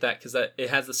appreciate that, because it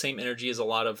has the same energy as a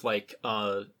lot of,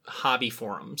 hobby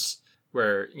forums,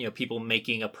 where, people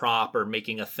making a prop or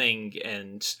making a thing,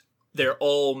 and they're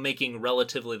all making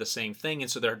relatively the same thing,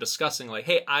 and so they're discussing,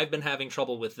 hey, I've been having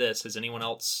trouble with this. Has anyone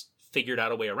else figured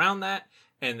out a way around that?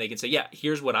 And they can say,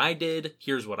 here's what I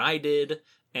did,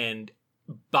 and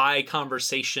by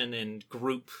conversation and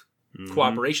group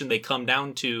cooperation, they come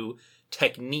down to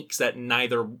techniques that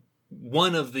neither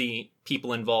one of the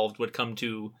people involved would come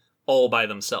to all by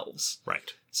themselves.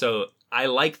 Right. So I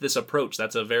like this approach.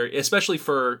 That's especially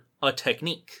for a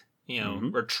technique,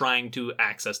 we're trying to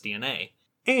access DNA.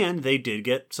 And they did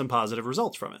get some positive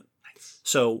results from it. Nice.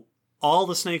 So all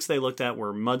the snakes they looked at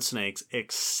were mud snakes,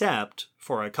 except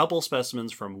for a couple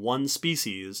specimens from one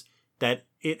species that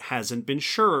it hasn't been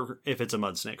sure if it's a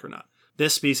mud snake or not.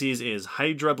 This species is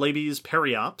Hydroblabes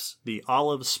periops, the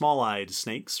olive small-eyed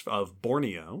snakes of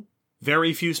Borneo.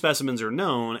 Very few specimens are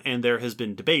known, and there has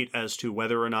been debate as to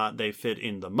whether or not they fit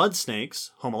in the mud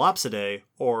snakes, Homolopsidae,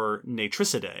 or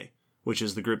Natricidae, which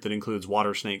is the group that includes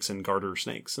water snakes and garter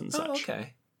snakes and such. Oh,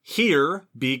 okay. Here,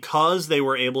 because they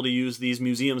were able to use these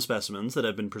museum specimens that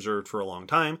have been preserved for a long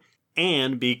time,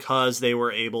 and because they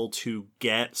were able to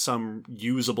get some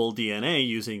usable DNA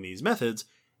using these methods,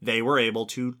 they were able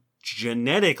to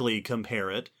genetically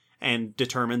compare it and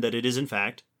determine that it is in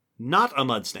fact not a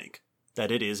mud snake,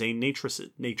 that it is a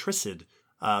natricid,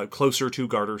 closer to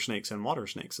garter snakes and water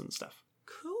snakes and stuff.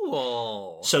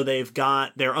 Cool. So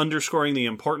they're underscoring the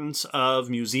importance of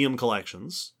museum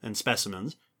collections and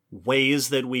specimens, ways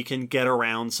that we can get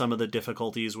around some of the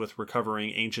difficulties with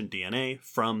recovering ancient DNA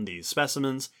from these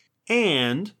specimens,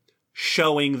 and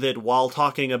showing that while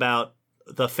talking about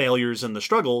the failures and the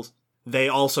struggles, they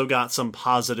also got some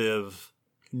positive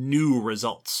new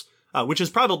results, which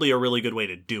is probably a really good way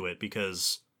to do it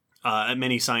because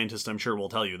many scientists, I'm sure, will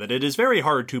tell you that it is very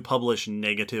hard to publish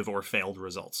negative or failed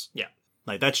results. Yeah.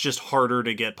 Like, that's just harder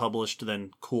to get published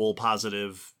than cool,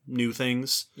 positive, new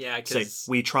things. Yeah, because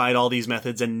we tried all these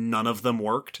methods and none of them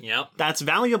worked. Yep. That's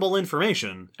valuable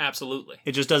information. Absolutely.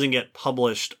 It just doesn't get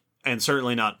published and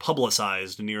certainly not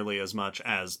publicized nearly as much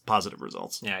as positive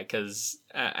results. Yeah, because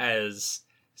as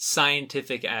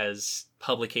scientific as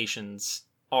publications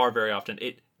are very often,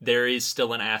 there is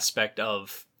still an aspect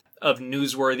of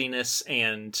newsworthiness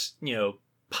and,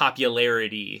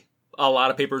 popularity. A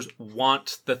lot of papers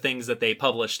want the things that they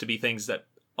publish to be things that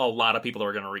a lot of people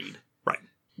are going to read. Right.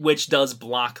 Which does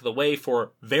block the way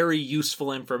for very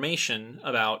useful information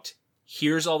about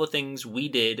here's all the things we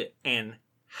did and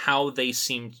how they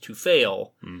seemed to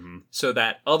fail, so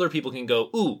that other people can go,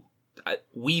 ooh,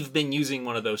 we've been using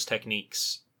one of those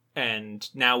techniques, and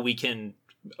now we can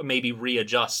maybe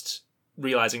readjust,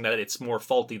 realizing that it's more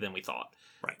faulty than we thought.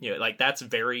 Right. That's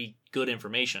very good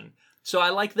information. So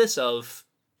I like this of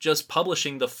just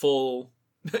publishing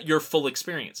your full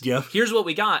experience. Yeah. Here's what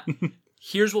we got.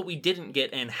 Here's what we didn't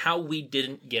get and how we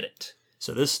didn't get it.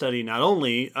 So this study not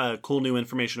only cool new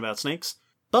information about snakes,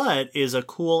 but is a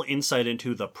cool insight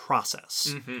into the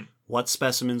process. What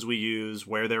specimens we use,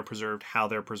 where they're preserved, how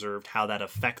that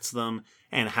affects them,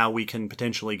 and how we can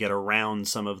potentially get around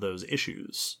some of those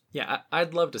issues. Yeah,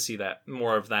 I'd love to see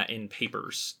more of that in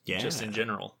papers, Yeah. just in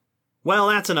general. Well,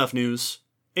 that's enough news.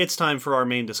 It's time for our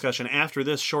main discussion. After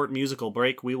this short musical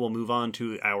break, we will move on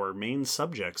to our main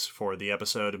subjects for the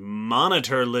episode,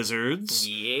 monitor lizards.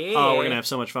 Yeah. Oh, we're going to have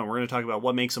so much fun. We're going to talk about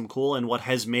what makes them cool and what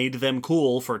has made them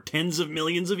cool for tens of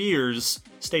millions of years.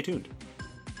 Stay tuned.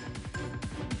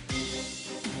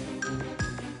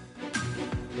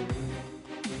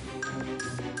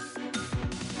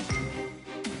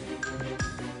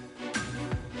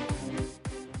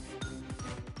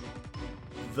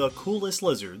 The coolest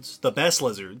lizards, the best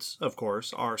lizards, of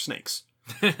course, are snakes.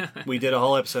 We did a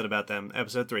whole episode about them,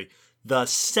 episode 3. The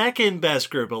second best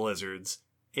group of lizards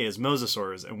is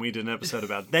mosasaurs, and we did an episode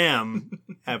about them,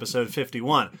 episode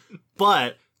 51.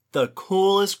 But the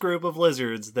coolest group of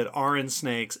lizards that aren't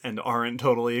snakes and aren't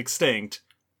totally extinct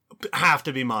have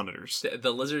to be monitors.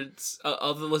 The lizards,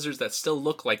 of the lizards that still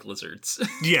look like lizards.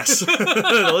 Yes,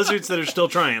 the lizards that are still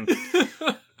trying.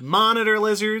 Monitor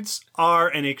lizards are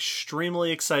an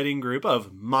extremely exciting group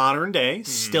of modern day,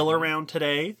 still around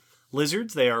today,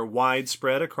 lizards. They are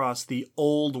widespread across the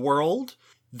old world.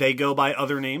 They go by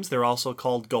other names. They're also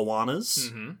called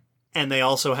goannas. And they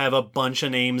also have a bunch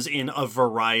of names in a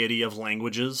variety of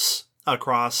languages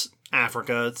across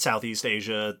Africa, Southeast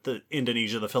Asia,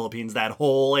 Indonesia, the Philippines, that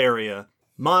whole area.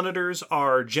 Monitors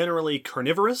are generally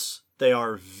carnivorous. They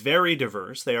are very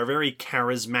diverse. They are very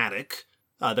charismatic.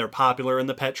 They're popular in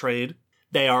the pet trade.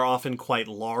 They are often quite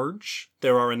large.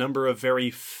 There are a number of very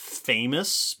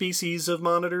famous species of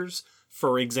monitors.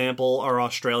 For example, our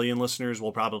Australian listeners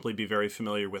will probably be very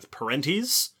familiar with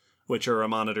Parentes, which are a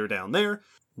monitor down there.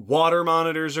 Water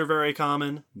monitors are very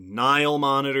common. Nile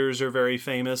monitors are very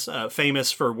famous.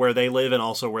 Famous for where they live and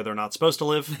also where they're not supposed to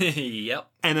live. Yep.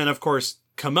 And then, of course,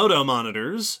 Komodo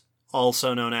monitors,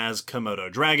 also known as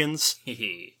Komodo dragons,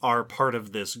 are part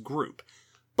of this group.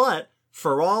 But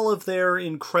for all of their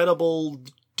incredible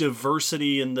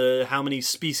diversity in how many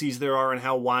species there are and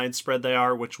how widespread they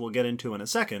are, which we'll get into in a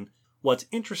second, What's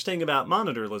interesting about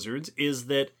monitor lizards is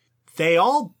that they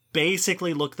all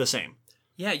basically look the same.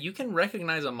 Yeah, you can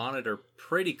recognize a monitor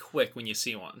pretty quick when you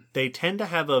see one. They tend to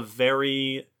have a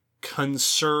very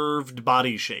conserved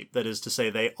body shape. That is to say,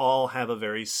 they all have a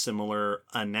very similar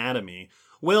anatomy.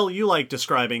 Will, you like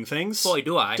describing things. Boy,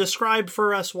 do I. Describe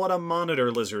for us what a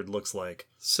monitor lizard looks like.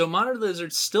 So monitor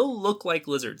lizards still look like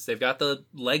lizards. They've got the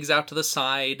legs out to the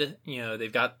side.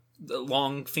 They've got the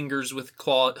long fingers with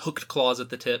hooked claws at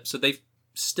the tip. So they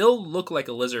still look like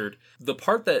a lizard. The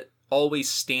part that always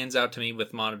stands out to me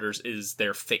with monitors is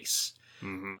their face.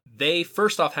 Mm-hmm. They,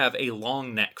 first off, have a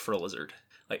long neck for a lizard.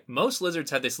 Like, most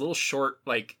lizards have this little short,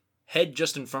 head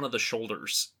just in front of the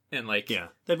shoulders. And, yeah,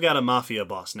 they've got a mafia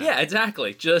boss neck. Yeah,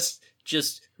 exactly. Just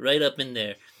right up in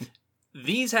there.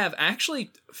 These have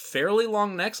actually fairly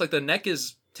long necks. Like, the neck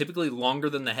is typically longer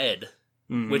than the head,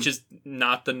 which is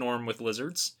not the norm with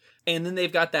lizards. And then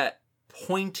they've got that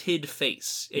pointed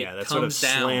face. That sort of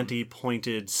slanty,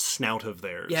 pointed snout of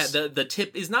theirs. Yeah, the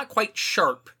tip is not quite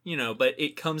sharp, but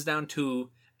it comes down to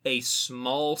a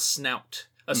small snout,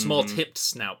 a small tipped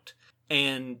snout,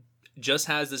 and just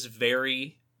has this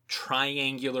very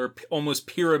triangular, almost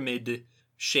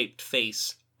pyramid-shaped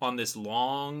face on this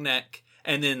long neck,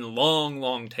 and then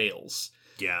long tails.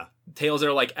 Yeah. Tails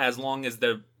are as long as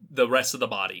the rest of the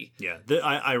body. Yeah,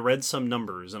 I read some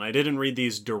numbers, and I didn't read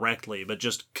these directly, but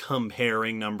just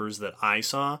comparing numbers that I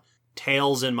saw,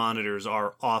 tails in monitors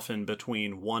are often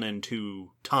between 1 and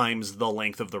 2 times the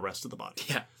length of the rest of the body.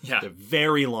 Yeah. They're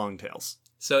very long tails.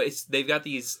 So they've got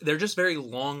these, they're just very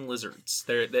long lizards.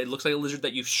 It looks like a lizard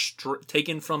that you've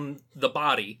taken from the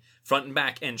body, front and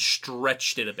back, and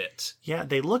stretched it a bit. Yeah,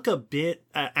 they look a bit,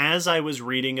 as I was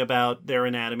reading about their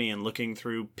anatomy and looking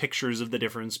through pictures of the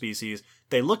different species,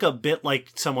 they look a bit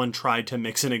like someone tried to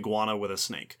mix an iguana with a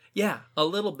snake. Yeah, a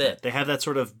little bit. They have that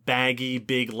sort of baggy,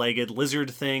 big-legged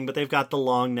lizard thing, but they've got the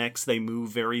long necks. They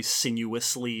move very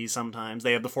sinuously sometimes.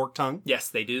 They have the forked tongue. Yes,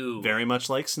 they do. Very much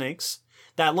like snakes.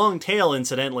 That long tail,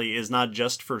 incidentally, is not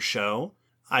just for show.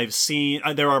 I've seen,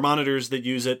 there are monitors that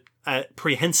use it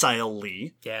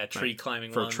prehensilely. Yeah, tree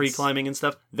climbing for ones. tree climbing and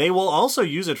stuff. They will also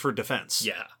use it for defense.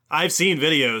 Yeah. I've seen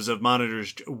videos of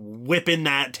monitors whipping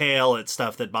that tail at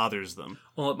stuff that bothers them.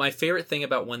 Well, my favorite thing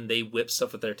about when they whip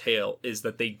stuff with their tail is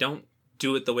that they don't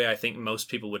do it the way I think most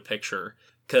people would picture.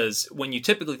 Because when you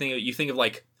typically think of it, you think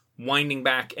of winding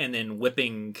back and then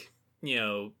whipping,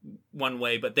 one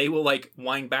way, but they will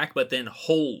wind back but then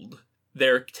hold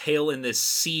their tail in this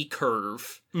C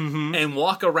curve and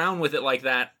walk around with it like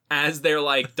that as they're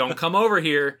don't come over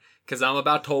here because I'm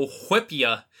about to whip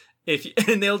you.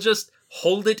 And they'll just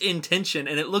hold it in tension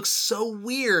and it looks so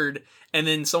weird, and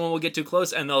then someone will get too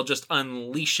close and they'll just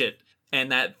unleash it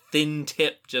and that thin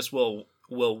tip just will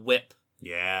whip.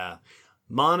 Yeah.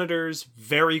 Monitors,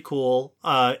 very cool.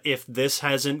 If this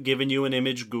hasn't given you an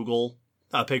image, Google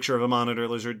a picture of a monitor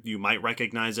lizard. You might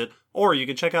recognize it. Or you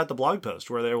can check out the blog post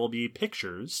where there will be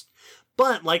pictures.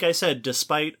 But like I said,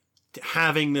 despite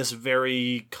having this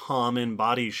very common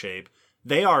body shape,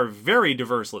 they are very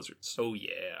diverse lizards. Oh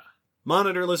yeah.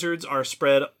 Monitor lizards are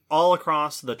spread all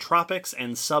across the tropics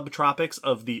and subtropics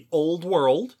of the Old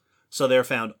World. So they're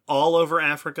found all over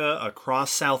Africa,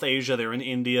 across South Asia. They're in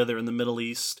India, they're in the Middle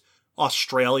East.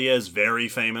 Australia is very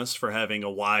famous for having a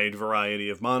wide variety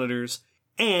of monitors.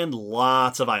 And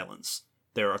lots of islands.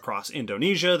 They're across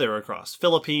Indonesia, they're across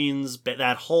Philippines, but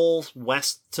that whole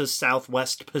west to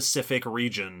southwest Pacific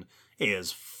region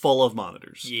is full of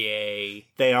monitors. Yay.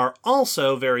 They are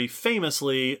also very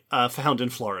famously found in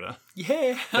Florida.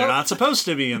 Yeah. They're not supposed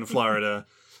to be in Florida,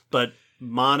 but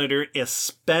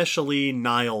especially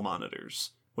Nile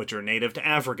monitors, which are native to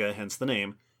Africa, hence the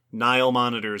name. Nile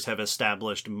monitors have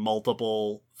established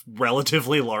multiple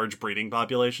relatively large breeding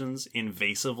populations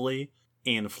invasively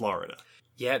in Florida.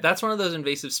 Yeah, that's one of those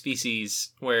invasive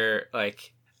species where,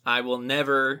 I will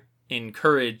never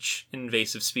encourage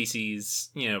invasive species,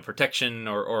 protection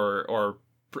or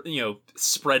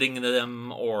spreading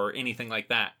them or anything like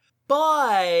that.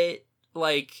 But,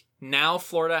 now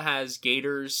Florida has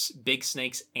gators, big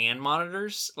snakes, and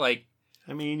monitors.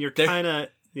 You're kind of,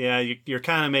 you're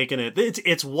kind of making it,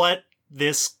 it's what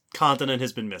this continent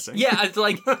has been missing. Yeah,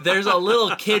 it's there's a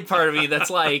little kid part of me that's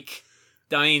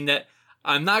that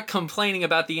I'm not complaining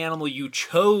about the animal you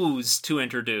chose to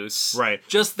introduce. Right.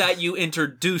 Just that you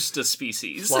introduced a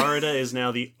species. Florida is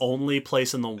now the only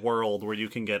place in the world where you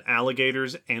can get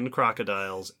alligators and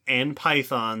crocodiles and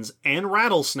pythons and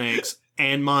rattlesnakes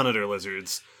and monitor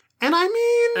lizards. And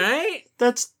right?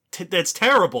 That's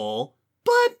terrible,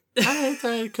 but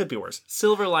it could be worse.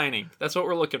 Silver lining. That's what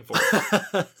we're looking for.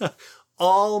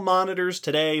 All monitors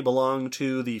today belong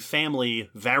to the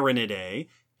family Varanidae,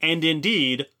 And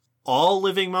indeed, all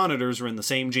living monitors are in the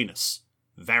same genus,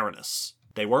 Varanus.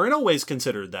 They weren't always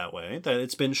considered that way, that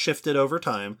it's been shifted over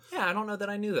time. Yeah, I don't know that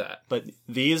I knew that. But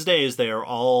these days, they are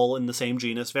all in the same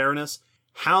genus, Varanus.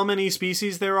 How many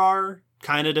species there are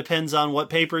kind of depends on what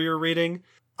paper you're reading.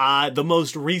 The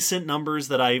most recent numbers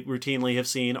that I routinely have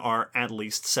seen are at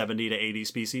least 70 to 80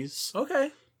 species.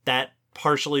 Okay. That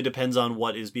partially depends on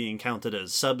what is being counted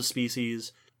as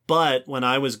subspecies. But when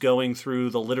I was going through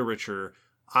the literature,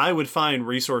 I would find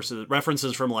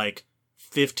references from like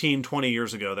 15, 20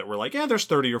 years ago that were like, yeah, there's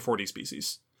 30 or 40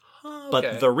 species. Okay.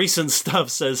 But the recent stuff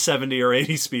says 70 or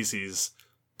 80 species.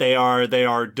 They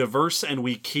are diverse, and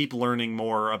we keep learning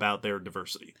more about their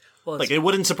diversity. Well, like, it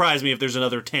wouldn't surprise me if there's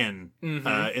another 10 in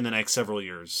the next several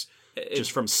years.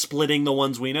 Just from splitting the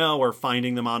ones we know or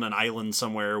finding them on an island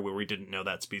somewhere where we didn't know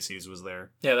that species was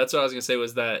there. Yeah, that's what I was going to say,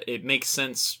 was that it makes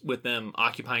sense with them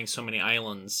occupying so many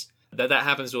islands. That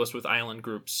happens to us with island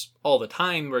groups all the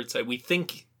time, where it's like we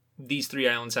think these 3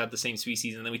 islands have the same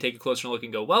species, and then we take a closer look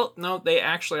and go, well, no, they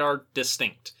actually are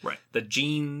distinct. Right. The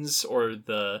genes or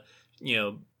the,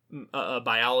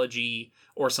 biology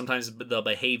or sometimes the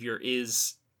behavior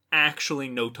is actually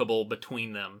notable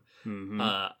between them. Mm-hmm.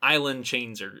 Island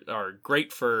chains are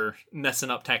great for messing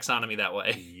up taxonomy that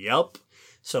way. Yep.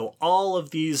 So all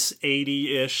of these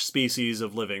 80-ish species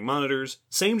of living monitors,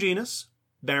 same genus,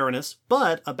 Varanus,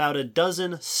 but about a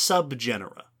dozen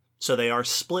subgenera. So they are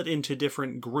split into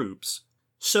different groups.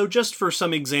 So just for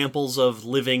some examples of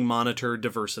living monitor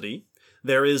diversity,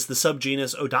 there is the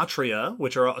subgenus Odatria,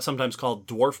 which are sometimes called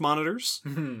dwarf monitors.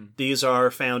 These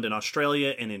are found in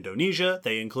Australia and Indonesia.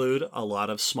 They include a lot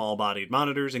of small-bodied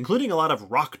monitors, including a lot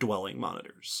of rock-dwelling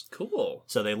monitors. Cool.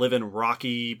 So they live in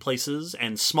rocky places,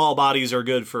 and small bodies are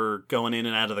good for going in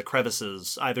and out of the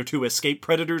crevices, either to escape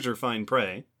predators or find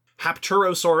prey.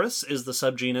 Hapturosaurus is the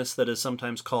subgenus that is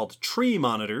sometimes called tree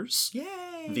monitors.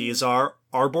 Yay! These are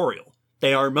arboreal.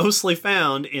 They are mostly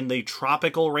found in the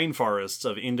tropical rainforests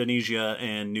of Indonesia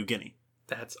and New Guinea.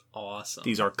 That's awesome.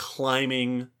 These are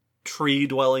climbing,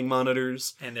 tree-dwelling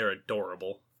monitors. And they're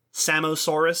adorable.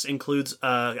 Samosaurus includes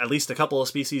at least a couple of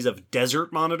species of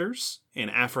desert monitors in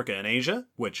Africa and Asia,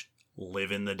 which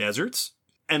live in the deserts.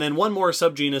 And then one more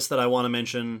subgenus that I want to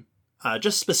mention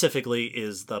just specifically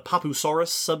is the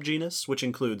Papusaurus subgenus, which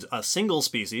includes a single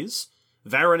species,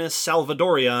 Varanus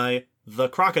salvadorii, the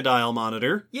crocodile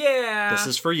monitor. Yeah! This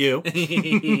is for you.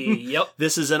 Yep.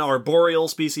 This is an arboreal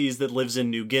species that lives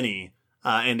in New Guinea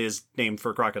and is named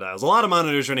for crocodiles. A lot of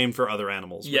monitors are named for other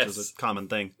animals, which is a common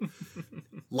thing.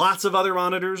 Lots of other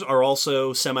monitors are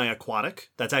also semi-aquatic.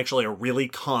 That's actually a really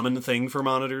common thing for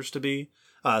monitors to be.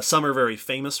 Some are very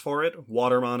famous for it.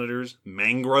 Water monitors,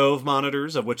 mangrove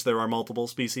monitors, of which there are multiple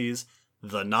species,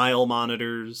 the Nile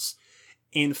monitors.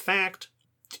 In fact,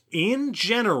 in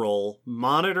general,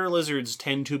 monitor lizards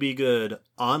tend to be good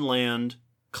on land,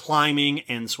 climbing,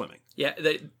 and swimming. Yeah,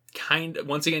 they kind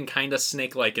of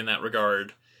snake-like in that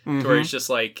regard. To where it's just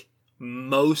like,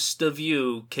 most of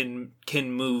you can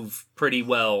move pretty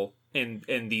well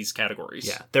in these categories.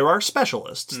 Yeah, there are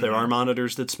specialists. There are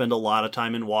monitors that spend a lot of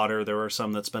time in water. There are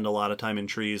some that spend a lot of time in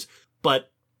trees.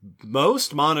 But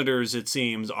most monitors, it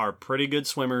seems, are pretty good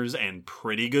swimmers and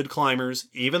pretty good climbers.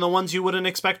 Even the ones you wouldn't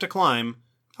expect to climb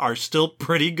are still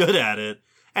pretty good at it.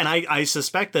 And I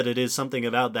suspect that it is something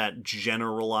about that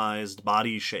generalized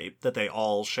body shape that they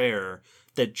all share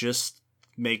that just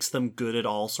makes them good at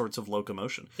all sorts of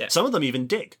locomotion. Yeah. Some of them even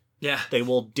dig. Yeah. They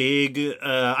will dig,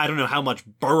 I don't know how much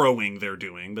burrowing they're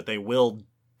doing, but they will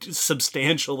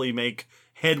substantially make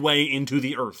headway into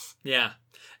the earth. Yeah.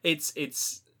 It's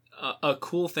a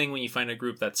cool thing when you find a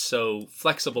group that's so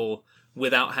flexible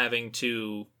without having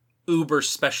to uber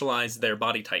specialize their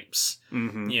body types.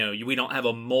 Mm-hmm. We don't have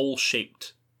a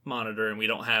mole-shaped monitor, and we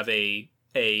don't have a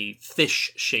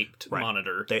fish-shaped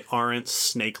monitor. They aren't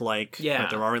snake-like. Yeah.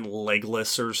 There aren't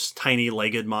legless or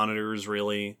tiny-legged monitors,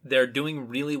 really. They're doing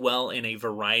really well in a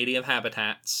variety of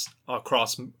habitats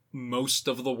across most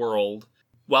of the world,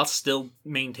 while still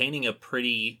maintaining a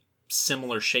pretty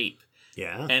similar shape.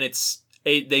 Yeah. And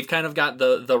they've kind of got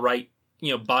the right,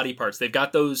 body parts. They've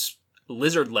got those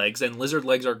lizard legs, and lizard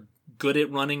legs are good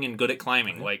at running and good at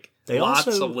climbing. Like, lots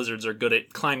of lizards are good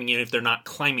at climbing, even if they're not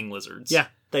climbing lizards. Yeah.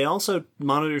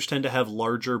 Monitors tend to have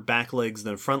larger back legs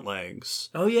than front legs.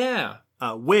 Oh, yeah.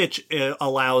 Which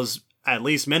allows at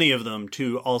least many of them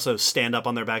to also stand up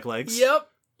on their back legs. Yep.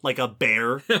 Like a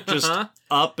bear. Just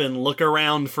up and look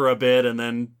around for a bit and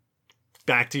then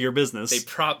back to your business. They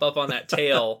prop up on that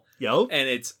tail. Yep. And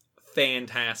it's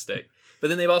fantastic. But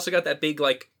then they've also got that big,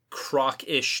 like,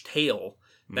 croc-ish tail.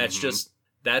 That's just...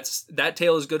 that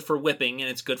tail is good for whipping, and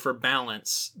it's good for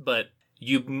balance, but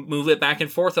You move it back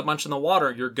and forth a bunch in the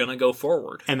water, you're gonna go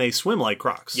forward. And they swim like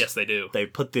crocs. Yes, they do. They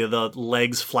put the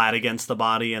legs flat against the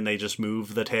body, and they just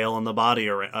move the tail and the body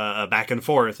back and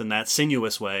forth in that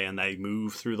sinuous way, and they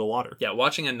move through the water. Yeah,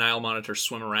 watching a Nile monitor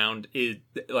swim around is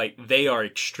like they are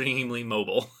extremely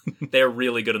mobile. They're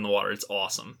really good in the water. It's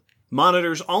awesome.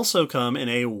 Monitors also come in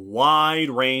a wide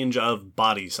range of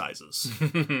body sizes.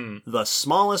 The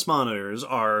smallest monitors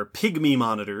are pygmy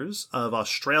monitors of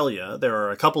Australia. There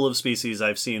are a couple of species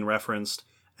I've seen referenced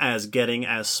as getting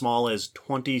as small as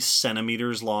 20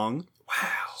 centimeters long. Wow.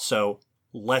 So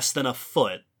less than a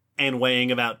foot and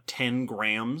weighing about 10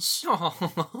 grams.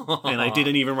 And I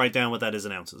didn't even write down what that is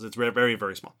in ounces. It's very,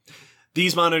 very small.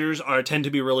 These monitors tend to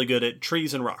be really good at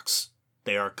trees and rocks.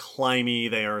 They are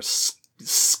climby, they are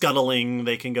scuttling,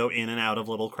 they can go in and out of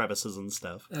little crevices and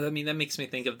stuff. I mean, that makes me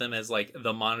think of them as like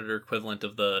the monitor equivalent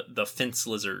of the fence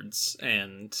lizards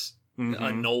and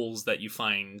gnolls that you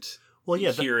find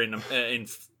here in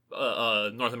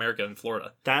North America and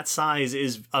Florida. That size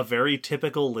is a very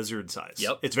typical lizard size.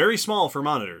 Yep. It's very small for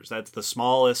monitors. That's the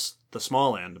small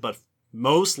end, but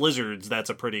most lizards, that's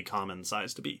a pretty common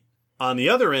size to be. On the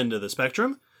other end of the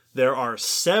spectrum, there are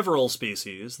several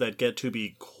species that get to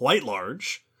be quite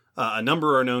large. A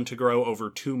number are known to grow over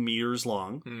 2 meters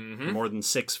long, more than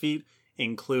 6 feet,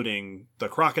 including the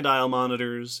crocodile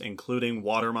monitors, including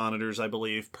water monitors, I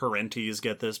believe. Parentes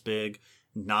get this big.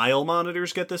 Nile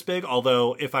monitors get this big,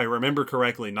 although, if I remember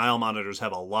correctly, Nile monitors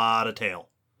have a lot of tail.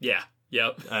 Yeah,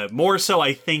 yep. More so,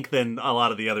 I think, than a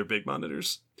lot of the other big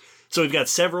monitors. So we've got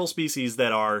several species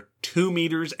that are 2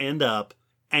 meters and up.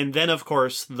 And then, of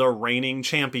course, the reigning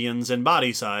champions in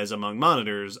body size among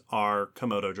monitors are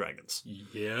Komodo dragons.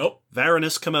 Yep.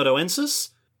 Varanus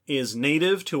komodoensis is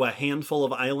native to a handful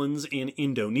of islands in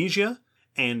Indonesia,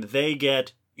 and they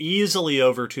get easily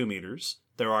over 2 meters.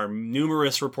 There are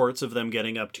numerous reports of them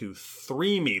getting up to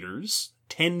 3 meters,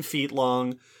 10 feet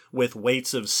long, with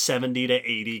weights of 70 to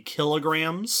 80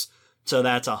 kilograms. So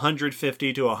that's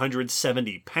 150 to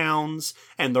 170 pounds,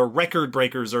 and the record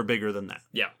breakers are bigger than that.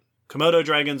 Yeah. Komodo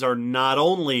dragons are not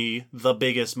only the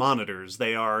biggest monitors,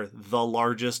 they are the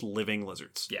largest living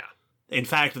lizards. Yeah. In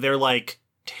fact, they're like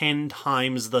 10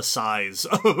 times the size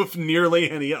of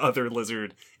nearly any other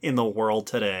lizard in the world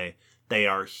today. They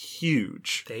are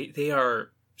huge. They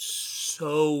are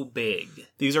so big.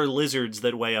 These are lizards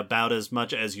that weigh about as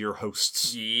much as your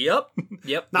hosts. Yep.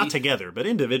 Not together, but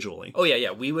individually. Oh,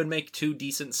 yeah. We would make 2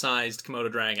 decent-sized Komodo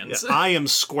dragons. Yeah, I am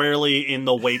squarely in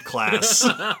the weight class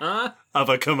of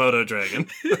a Komodo dragon.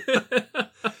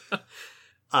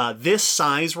 This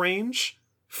size range,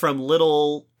 from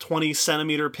little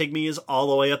 20-centimeter pygmies all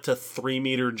the way up to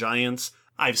 3-meter giants,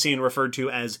 I've seen referred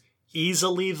to as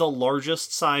easily the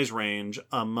largest size range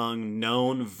among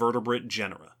known vertebrate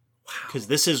genera. Because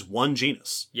this is one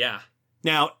genus. Yeah.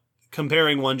 Now,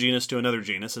 comparing one genus to another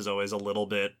genus is always a little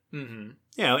bit,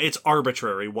 it's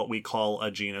arbitrary what we call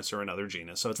a genus or another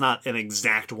genus. So it's not an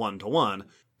exact one-to-one.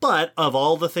 But of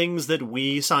all the things that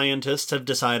we scientists have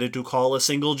decided to call a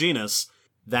single genus,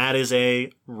 that is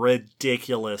a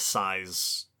ridiculous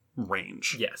size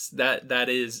range. Yes, that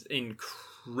is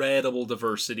incredible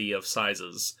diversity of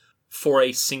sizes for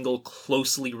a single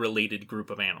closely related group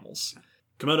of animals.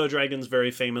 Komodo dragons, very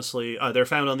famously, they're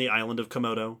found on the island of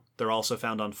Komodo. They're also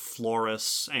found on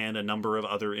Flores and a number of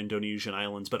other Indonesian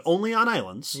islands, but only on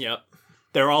islands. Yep.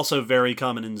 They're also very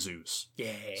common in zoos.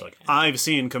 Yeah. So, I've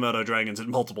seen Komodo dragons in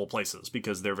multiple places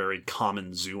because they're very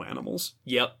common zoo animals.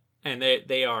 Yep. And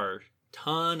they are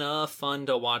ton of fun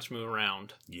to watch move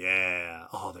around. Yeah.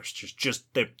 Oh, there's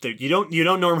you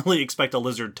don't normally expect a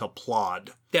lizard to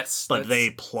plod. Yes. But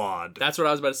they plod. That's what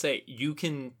I was about to say. You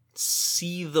can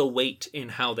see the weight in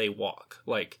how they walk.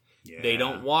 Like, they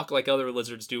don't walk like other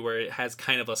lizards do where it has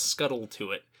kind of a scuttle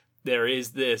to it. There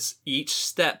is this, each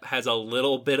step has a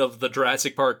little bit of the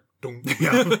Jurassic Park.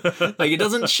 Like, it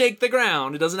doesn't shake the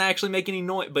ground. It doesn't actually make any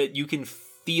noise, but you can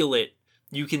feel it.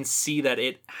 You can see that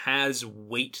it has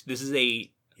weight. This is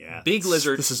a big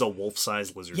lizard. This is a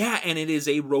wolf-sized lizard. Yeah, and it is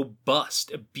a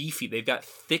robust, a beefy. They've got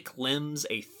thick limbs,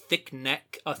 a thick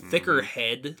neck, a thicker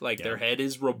head. Like, their head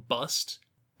is robust.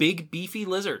 Big, beefy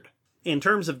lizard. In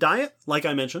terms of diet, like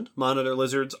I mentioned, monitor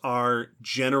lizards are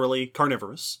generally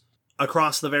carnivorous.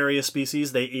 Across the various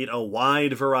species, they eat a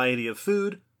wide variety of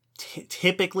food.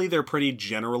 Typically, they're pretty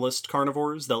generalist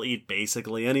carnivores. They'll eat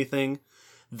basically anything.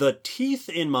 The teeth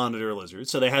in monitor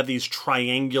lizards, so they have these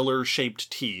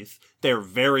triangular-shaped teeth. They're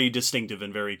very distinctive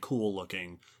and very cool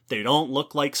looking. They don't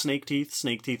look like snake teeth.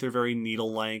 Snake teeth are very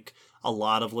needle-like. A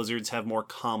lot of lizards have more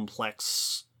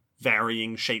complex,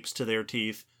 varying shapes to their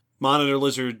teeth. Monitor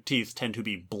lizard teeth tend to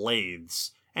be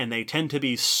blades, and they tend to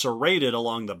be serrated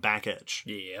along the back edge.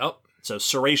 Yep. So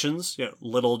serrations,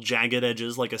 little jagged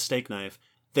edges like a steak knife,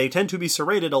 they tend to be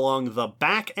serrated along the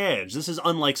back edge. This is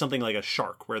unlike something like a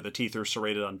shark, where the teeth are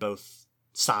serrated on both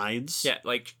sides. Yeah,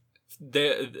 like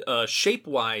the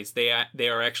shape-wise, they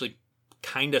are actually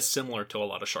kind of similar to a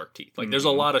lot of shark teeth. Like there's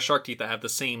a lot of shark teeth that have the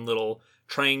same little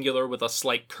triangular with a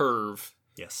slight curve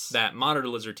that monitor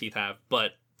lizard teeth have,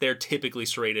 but they're typically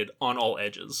serrated on all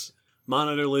edges.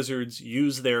 Monitor lizards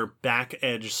use their back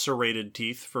edge serrated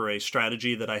teeth for a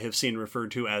strategy that I have seen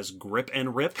referred to as grip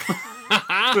and rip,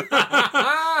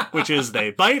 which is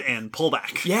they bite and pull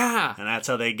back. Yeah. And that's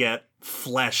how they get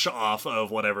flesh off of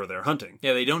whatever they're hunting.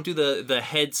 Yeah, they don't do the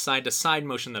head side to side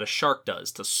motion that a shark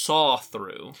does to saw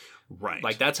through. Right.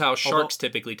 Like that's how sharks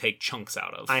typically take chunks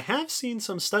out of. I have seen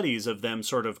some studies of them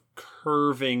sort of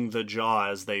curving the jaw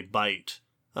as they bite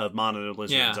of monitor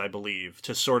lizards, I believe,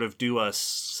 to sort of do a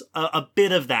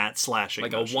bit of that slashing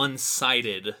like motion. A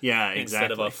one-sided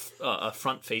instead of a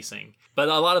front-facing. But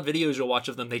a lot of videos you'll watch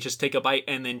of them, they just take a bite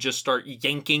and then just start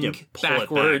yanking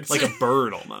backwards. Like a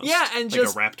bird almost. Yeah, and like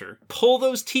just a raptor. Pull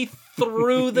those teeth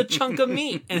through the chunk of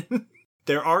meat.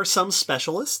 There are some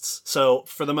specialists, so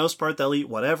for the most part they'll eat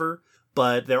whatever,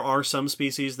 but there are some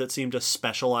species that seem to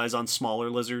specialize on smaller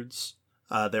lizards.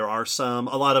 There are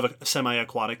a lot of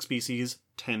semi-aquatic species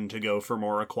tend to go for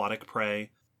more aquatic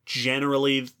prey.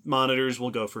 Generally, monitors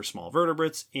will go for small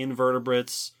vertebrates,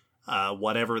 invertebrates,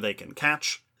 whatever they can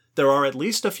catch. There are at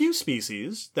least a few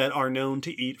species that are known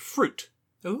to eat fruit.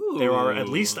 Ooh. There are at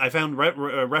least, I found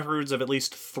records of at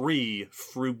least 3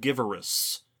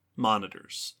 frugivorous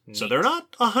monitors. Neat. So they're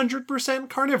not 100%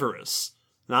 carnivorous.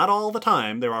 Not all the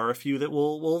time. There are a few that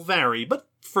will vary, but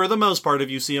for the most part, if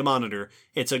you see a monitor,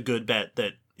 it's a good bet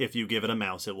that if you give it a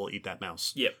mouse, it will eat that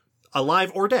mouse. Yep.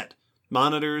 Alive or dead.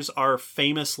 Monitors are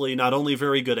famously not only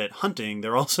very good at hunting,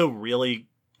 they're also really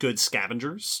good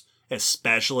scavengers,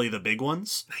 especially the big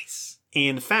ones. Nice.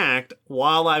 In fact,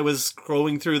 while I was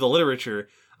scrolling through the literature,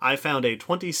 I found a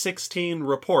 2016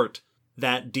 report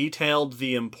that detailed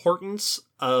the importance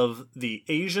of the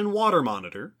Asian water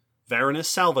monitor, Varanus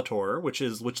salvator, which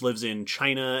lives in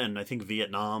China and I think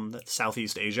Vietnam, that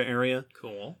Southeast Asia area.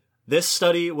 Cool. This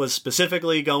study was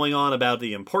specifically going on about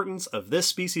the importance of this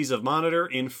species of monitor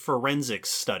in forensics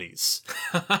studies.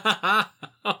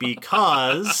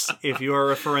 Because if you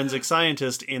are a forensic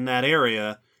scientist in that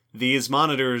area, these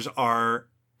monitors are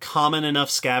common enough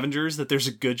scavengers that there's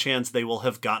a good chance they will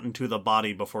have gotten to the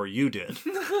body before you did.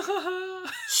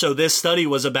 So this study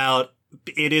was about,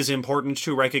 it is important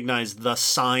to recognize the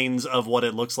signs of what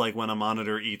it looks like when a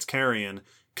monitor eats carrion,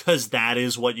 because that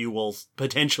is what you will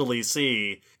potentially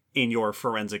see in your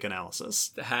forensic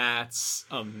analysis. That's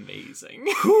amazing.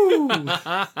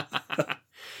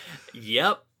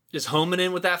 Yep. Just homing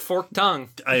in with that forked tongue.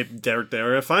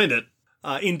 There I find it.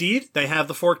 Indeed, they have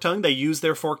the forked tongue. They use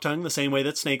their forked tongue the same way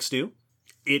that snakes do.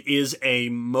 It is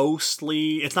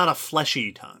it's not a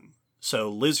fleshy tongue. So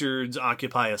lizards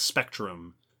occupy a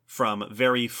spectrum from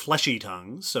very fleshy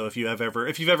tongues. So if you've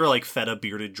ever like fed a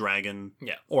bearded dragon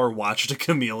or watched a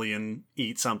chameleon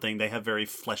eat something, they have very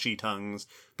fleshy tongues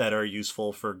that are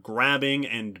useful for grabbing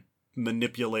and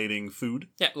manipulating food.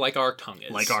 Yeah, like our tongue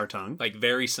is. Like our tongue. Like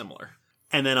very similar.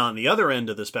 And then on the other end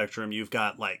of the spectrum, you've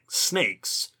got like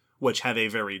snakes, which have a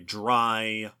very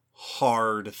dry,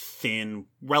 hard, thin,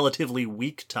 relatively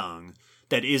weak tongue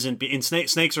that isn't...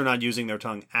 Snakes are not using their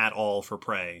tongue at all for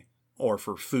prey or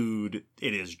for food.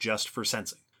 It is just for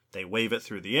sensing. They wave it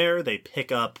through the air, they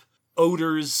pick up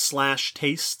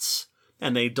odors/tastes,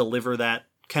 and they deliver that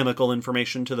chemical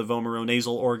information to the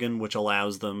vomeronasal organ, which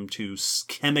allows them to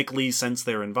chemically sense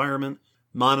their environment.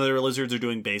 Monitor lizards are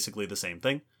doing basically the same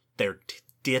thing.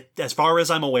 As far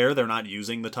as I'm aware, they're not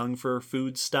using the tongue for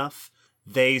food stuff.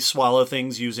 They swallow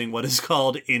things using what is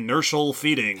called inertial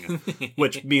feeding,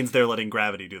 which means they're letting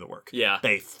gravity do the work. Yeah.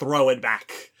 They throw it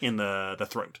back in the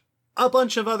throat. A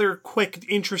bunch of other quick,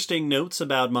 interesting notes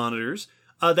about monitors.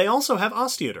 They also have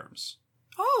osteoderms.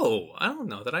 Oh, I don't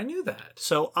know that I knew that.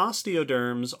 So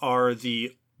osteoderms are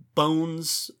the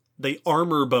bones, the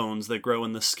armor bones that grow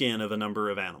in the skin of a number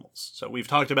of animals. So we've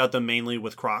talked about them mainly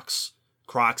with crocs.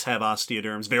 Crocs have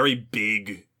osteoderms, very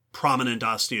big, prominent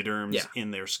osteoderms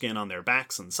in their skin on their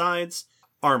backs and sides.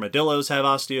 Armadillos have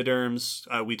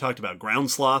osteoderms. We talked about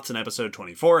ground sloths in episode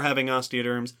 24 having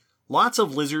osteoderms. Lots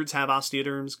of lizards have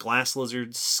osteoderms. Glass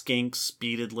lizards, skinks,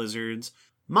 beaded lizards.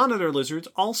 Monitor lizards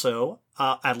also,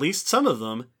 at least some of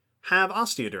them, have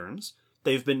osteoderms.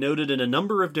 They've been noted in a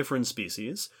number of different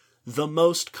species. The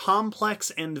most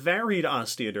complex and varied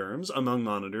osteoderms among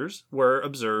monitors were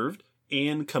observed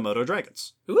in Komodo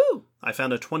dragons. Ooh! I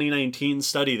found a 2019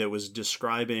 study that was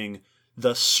describing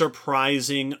the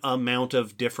surprising amount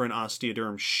of different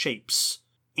osteoderm shapes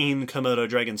in Komodo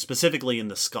dragons, specifically in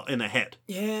the skull, in the head.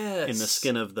 Yes. In the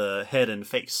skin of the head and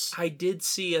face. I did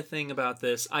see a thing about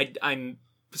this.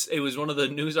 It was one of the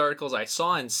news articles I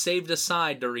saw and saved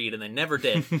aside to read, and I never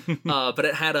did. But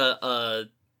it had a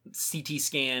CT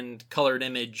scanned colored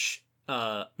image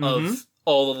of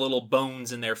all the little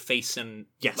bones in their face and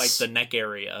like the neck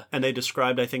area. And they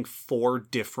described, I think, 4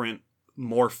 different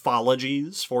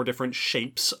morphologies, 4 different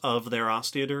shapes of their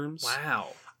osteoderms. Wow.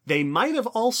 They might have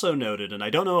also noted, and I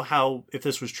don't know if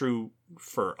this was true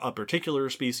for a particular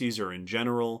species or in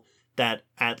general, that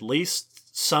at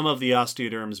least some of the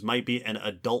osteoderms might be an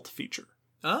adult feature.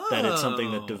 Oh. That it's something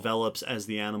that develops as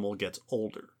the animal gets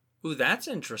older. Ooh, that's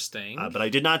interesting. But I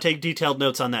did not take detailed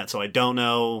notes on that, so I don't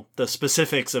know the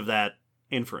specifics of that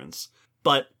inference.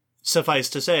 But suffice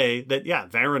to say that,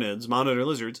 varanids, monitor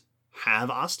lizards, have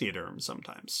osteoderms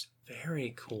sometimes.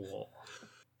 Very cool.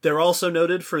 They're also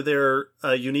noted for their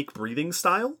unique breathing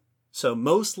style. So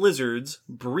most lizards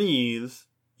breathe.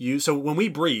 So when we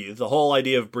breathe, the whole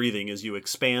idea of breathing is you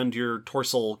expand your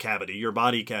dorsal cavity, your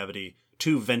body cavity,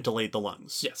 to ventilate the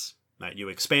lungs. Yes. Right, you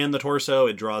expand the torso,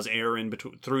 it draws air in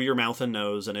through your mouth and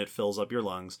nose, and it fills up your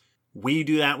lungs. We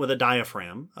do that with a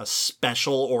diaphragm, a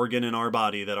special organ in our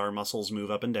body that our muscles move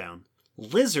up and down.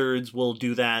 Lizards will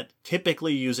do that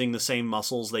typically using the same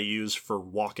muscles they use for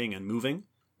walking and moving,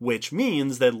 which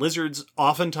means that lizards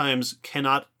oftentimes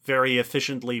cannot very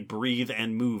efficiently breathe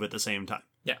and move at the same time.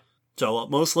 Yeah. So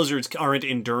most lizards aren't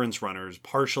endurance runners,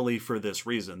 partially for this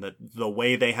reason, that the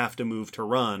way they have to move to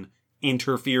run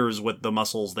interferes with the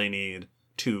muscles they need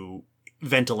to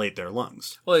ventilate their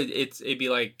lungs. Well, it'd be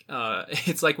like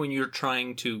it's like when you're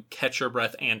trying to catch your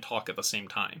breath and talk at the same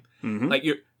time. Mm-hmm. Like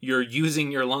you're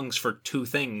using your lungs for 2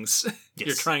 things. Yes.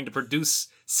 You're trying to produce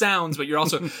sounds, but you're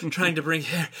also trying to bring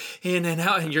air in and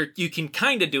out, and you can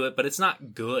kind of do it, but it's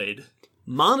not good.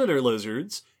 Monitor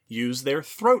lizards use their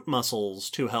throat muscles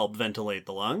to help ventilate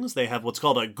the lungs. They have what's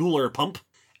called a gular pump,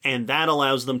 and that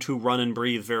allows them to run and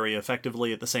breathe very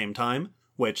effectively at the same time,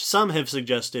 which some have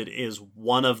suggested is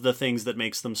one of the things that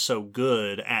makes them so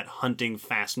good at hunting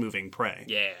fast-moving prey.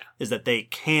 Yeah. Is that they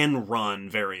can run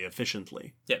very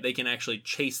efficiently. Yeah, they can actually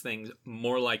chase things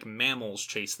more like mammals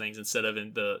chase things instead of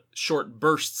in the short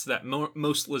bursts that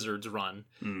most lizards run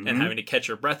and having to catch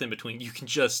your breath in between. You can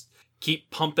just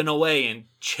keep pumping away and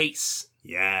chase.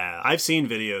 Yeah, I've seen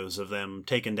videos of them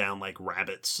taking down like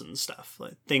rabbits and stuff,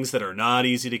 like things that are not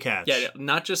easy to catch. Yeah,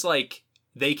 not just like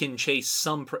they can chase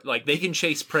they can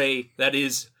chase prey that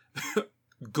is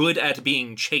good at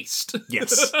being chased.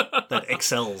 Yes, that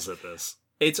excels at this.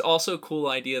 It's also a cool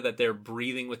idea that they're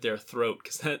breathing with their throat,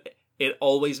 because it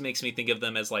always makes me think of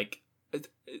them as like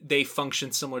they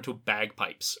function similar to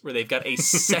bagpipes, where they've got a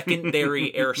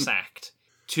secondary air sac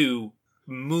to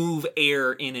move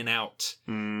air in and out.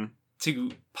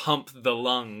 To pump the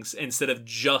lungs instead of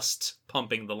just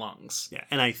pumping the lungs. Yeah,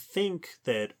 and I think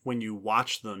that when you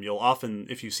watch them, you'll often,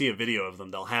 if you see a video of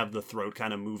them, they'll have the throat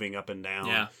kind of moving up and down.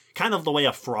 Yeah. Kind of the way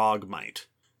a frog might.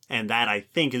 And that, I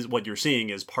think, is what you're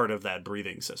seeing is part of that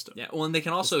breathing system. Yeah, well, and they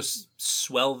can also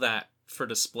swell that for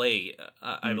display,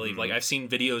 I believe. Like, I've seen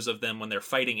videos of them when they're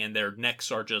fighting and their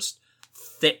necks are just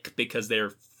thick because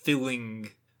they're filling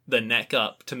the neck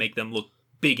up to make them look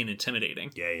big and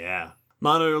intimidating. Yeah.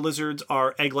 Monitor lizards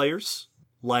are egg layers,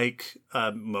 like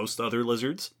most other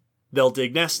lizards. They'll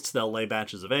dig nests, they'll lay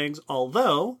batches of eggs,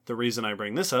 although the reason I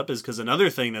bring this up is because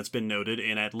another thing that's been noted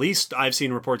in I've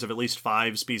seen reports of at least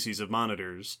 5 species of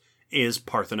monitors, is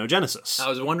parthenogenesis. I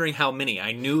was wondering how many.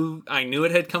 I knew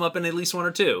it had come up in at least 1 or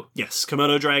 2. Yes,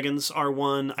 Komodo dragons are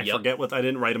one. I forget what, I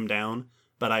didn't write them down,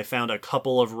 but I found a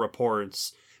couple of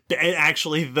reports.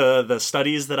 Actually, the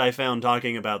studies that I found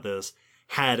talking about this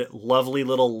had lovely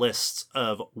little lists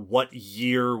of what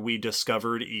year we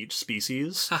discovered each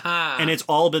species. And it's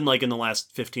all been like in the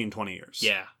last 15, 20 years.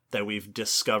 Yeah. That we've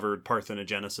discovered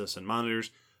parthenogenesis in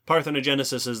monitors.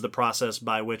 Parthenogenesis is the process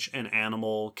by which an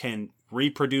animal can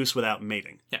reproduce without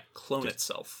mating. Yeah, clone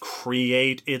itself.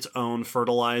 Create its own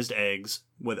fertilized eggs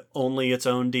with only its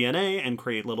own DNA and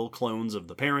create little clones of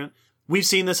the parent. We've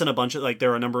seen this in a bunch of,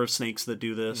 there are a number of snakes that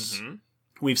do this. Mm-hmm.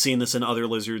 We've seen this in other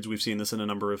lizards. We've seen this in a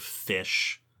number of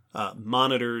fish.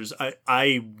 Monitors,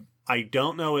 I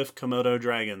don't know if Komodo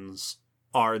dragons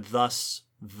are thus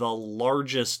the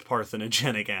largest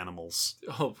parthenogenic animals.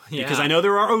 Oh, yeah. Because I know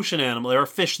there are ocean animals, there are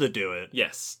fish that do it.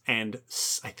 Yes. And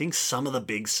I think some of the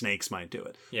big snakes might do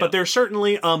it. Yep. But they're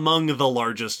certainly among the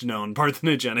largest known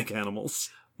parthenogenic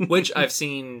animals. Which I've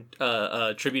seen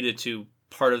attributed to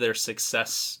part of their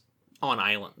success on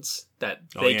islands. That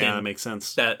that makes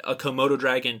sense. That a Komodo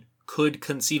dragon could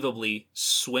conceivably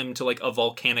swim to like a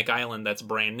volcanic island that's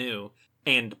brand new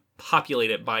and populate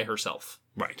it by herself.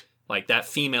 Right. Like that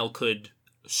female could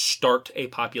start a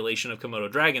population of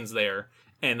Komodo dragons there,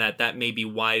 and that may be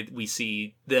why we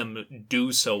see them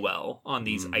do so well on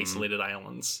these isolated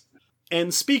islands.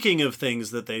 And speaking of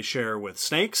things that they share with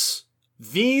snakes,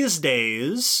 these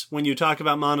days, when you talk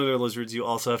about monitor lizards, you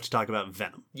also have to talk about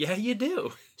venom. Yeah, you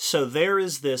do. So there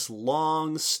is this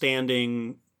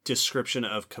long-standing description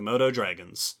of Komodo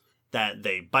dragons that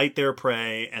they bite their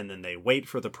prey and then they wait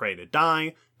for the prey to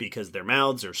die because their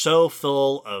mouths are so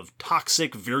full of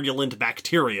toxic, virulent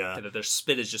bacteria That their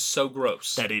spit is just so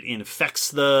gross. that it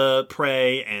infects the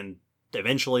prey and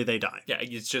eventually they die. Yeah,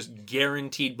 it's just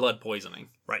guaranteed blood poisoning.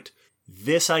 Right.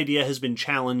 This idea has been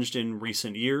challenged in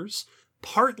recent years.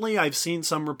 Partly, I've seen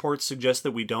some reports suggest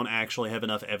that we don't actually have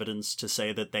enough evidence to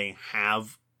say that they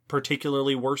have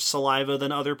particularly worse saliva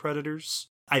than other predators.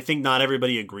 I think not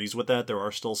everybody agrees with that. There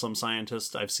are still some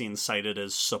scientists I've seen cited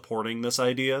as supporting this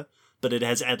idea, but it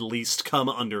has at least come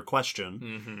under question.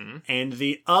 Mm-hmm. And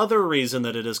the other reason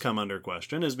that it has come under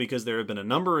question is because there have been a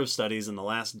number of studies in the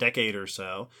last decade or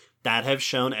so that have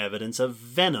shown evidence of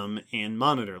venom in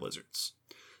monitor lizards.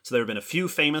 So there have been a few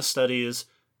famous studies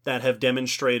that have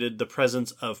demonstrated the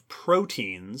presence of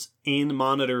proteins in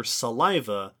monitor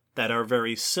saliva that are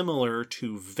very similar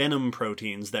to venom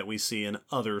proteins that we see in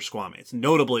other squamates,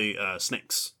 notably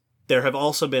snakes. There have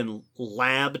also been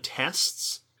lab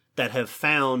tests that have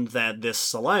found that this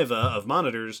saliva of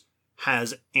monitors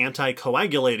has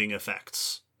anticoagulating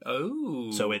effects.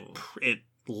 Oh. So it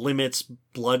limits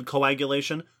blood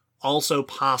coagulation, also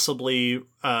possibly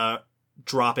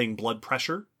dropping blood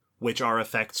pressure, which are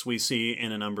effects we see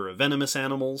in a number of venomous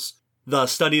animals. The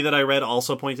study that I read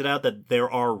also pointed out that there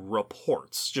are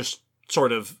reports, just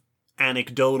sort of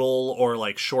anecdotal or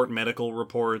like short medical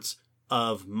reports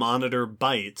of monitor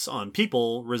bites on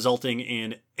people resulting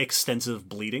in extensive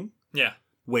bleeding. Yeah.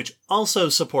 Which also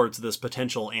supports this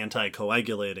potential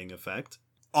anticoagulating effect.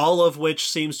 All of which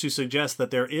seems to suggest that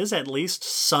there is at least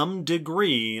some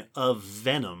degree of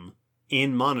venom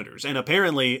in monitors. And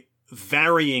apparently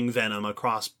varying venom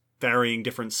across varying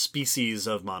different species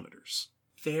of monitors.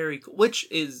 Very cool.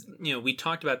 Which is, we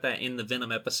talked about that in the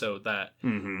venom episode, that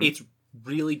it's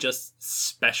really just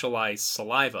specialized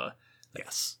saliva.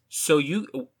 Yes. So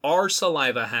our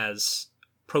saliva has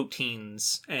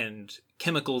proteins and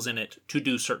chemicals in it to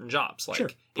do certain jobs. Like sure.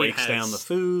 Breaks it has down the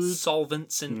food.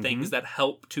 Solvents and things that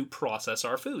help to process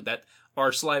our food. That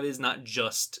our saliva is not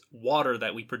just water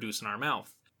that we produce in our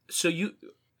mouth. So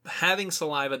having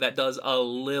saliva that does a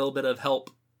little bit of help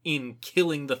in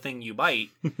killing the thing you bite,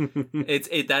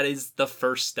 that is the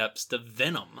first steps to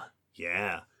venom.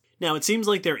 Yeah. Now, it seems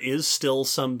like there is still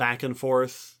some back and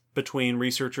forth between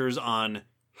researchers on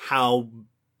how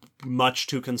much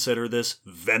to consider this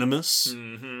venomous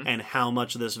and how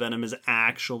much this venom is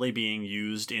actually being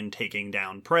used in taking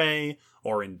down prey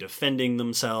or in defending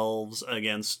themselves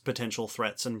against potential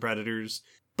threats and predators.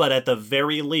 But at the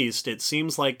very least, it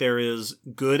seems like there is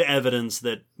good evidence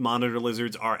that monitor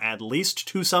lizards are, at least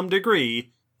to some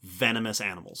degree, venomous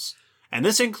animals. And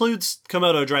this includes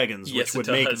Komodo dragons, which would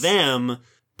make them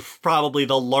probably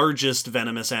the largest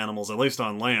venomous animals, at least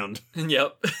on land,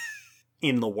 Yep.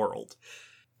 in the world.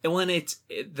 And when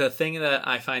the thing that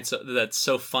I find that's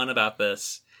so fun about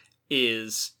this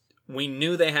is we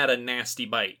knew they had a nasty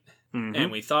bite.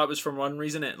 And we thought it was for one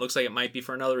reason, and it looks like it might be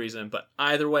for another reason. But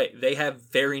either way, they have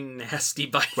very nasty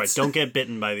bites. Right, don't get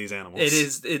bitten by these animals.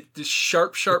 It's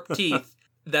sharp, sharp teeth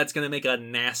that's going to make a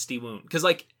nasty wound. Because,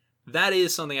 that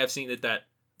is something I've seen that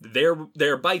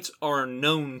their bites are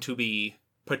known to be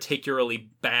particularly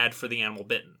bad for the animal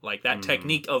bitten. Like, that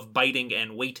technique of biting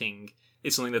and waiting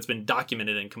is something that's been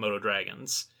documented in Komodo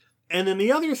dragons. And then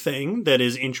the other thing that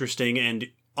is interesting and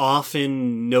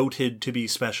often noted to be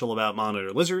special about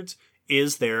monitor lizards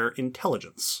is their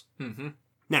intelligence.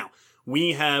 Now,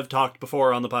 we have talked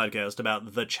before on the podcast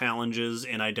about the challenges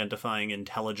in identifying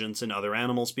intelligence in other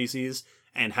animal species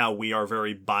and how we are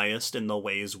very biased in the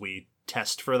ways we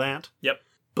test for that. Yep.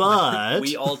 But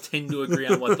we all tend to agree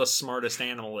on what the smartest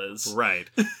animal is. Right.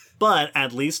 But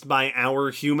at least by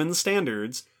our human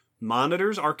standards,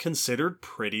 monitors are considered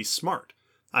pretty smart.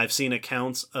 I've seen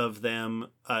accounts of them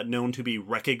known to be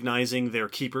recognizing their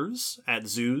keepers at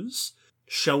zoos,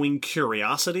 showing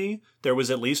curiosity. There was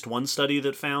at least one study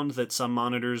that found that some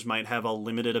monitors might have a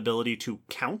limited ability to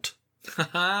count.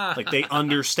 Like they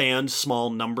understand small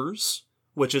numbers,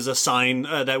 which is a sign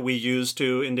that we use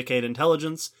to indicate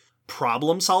intelligence.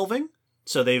 Problem solving.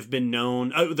 So they've been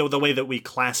known, the way that we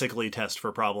classically test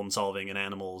for problem solving in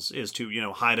animals is to,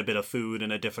 hide a bit of food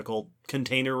in a difficult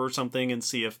container or something and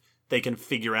see if they can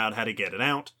figure out how to get it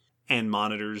out, and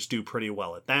monitors do pretty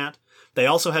well at that. They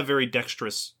also have very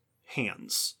dexterous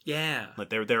hands. Yeah. Like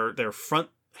their front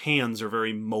hands are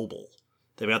very mobile.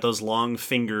 They've got those long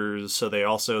fingers, so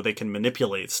they can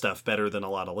manipulate stuff better than a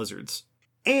lot of lizards.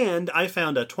 And I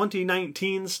found a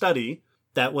 2019 study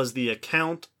that was the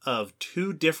account of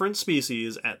 2 different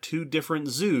species at 2 different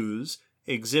zoos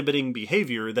exhibiting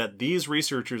behavior that these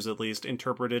researchers at least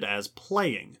interpreted as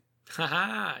playing.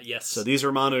 Haha, yes. So these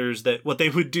are monitors that what they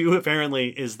would do apparently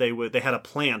is they had a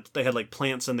plant, they had like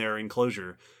plants in their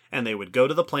enclosure, and they would go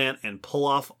to the plant and pull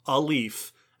off a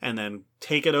leaf and then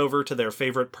take it over to their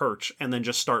favorite perch and then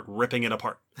just start ripping it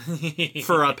apart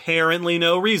for apparently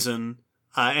no reason.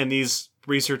 And these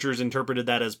researchers interpreted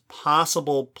that as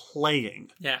possible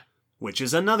playing. Yeah. Which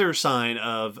is another sign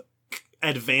of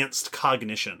advanced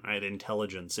cognition, right?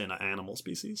 Intelligence in an animal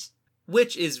species.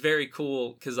 Which is very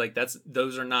cool because like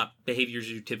those are not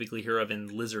behaviors you typically hear of in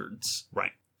lizards.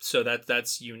 Right. So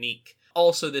that's unique.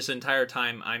 Also, this entire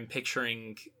time I'm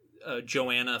picturing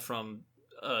Joanna from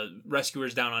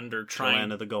Rescuers Down Under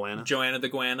Joanna the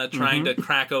Goanna trying to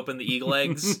crack open the eagle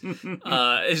eggs.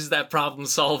 Is that problem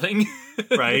solving?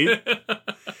 Right.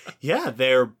 Yeah,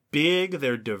 they're big,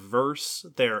 they're diverse,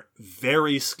 they're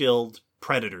very skilled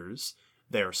predators.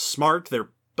 They're smart, they're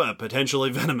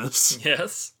potentially venomous.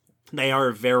 Yes. They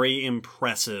are very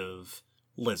impressive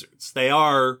lizards. They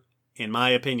are, in my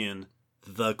opinion,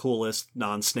 the coolest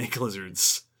non-snake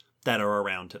lizards that are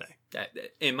around today.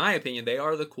 In my opinion, they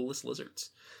are the coolest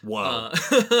lizards. Whoa.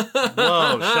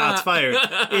 Whoa, shots fired.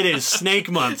 It is Snake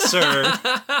Month, sir.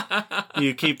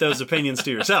 You keep those opinions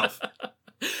to yourself.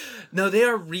 No, they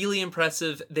are really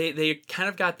impressive. They kind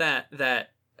of got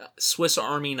that Swiss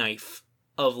Army knife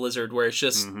of lizard where it's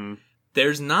just... Mm-hmm.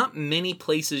 There's not many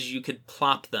places you could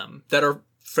plop them that are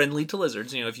friendly to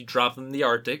lizards. You know, if you drop them in the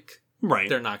Arctic, right,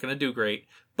 they're not going to do great.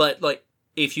 But, like,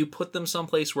 if you put them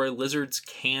someplace where lizards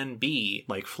can be...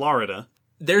 Like Florida.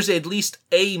 There's at least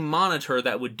a monitor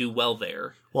that would do well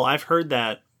there. Well, I've heard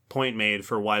that point made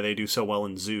for why they do so well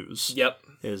in zoos. Yep.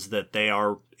 Is that they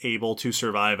are able to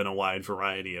survive in a wide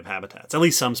variety of habitats. At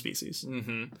least some species.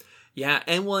 Mm-hmm. Yeah,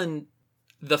 and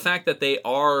the fact that they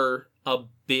are a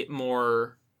bit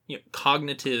more...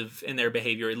 cognitive in their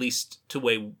behavior, at least to the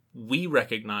way we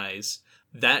recognize,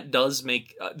 that does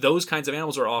make those kinds of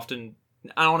animals are often,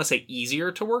 I don't want to say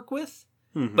easier to work with,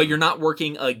 but you're not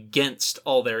working against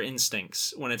all their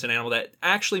instincts when it's an animal that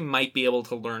actually might be able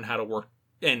to learn how to work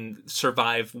and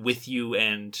survive with you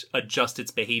and adjust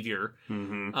its behavior.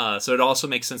 So it also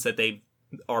makes sense that they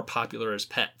are popular as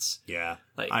pets. Yeah.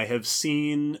 Like, I have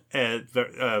seen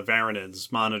varanids,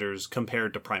 monitors,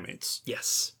 compared to primates.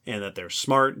 Yes. And that they're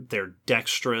smart, they're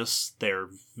dexterous, they're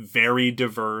very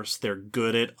diverse, they're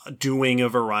good at doing a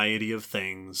variety of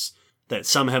things. That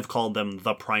some have called them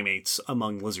the primates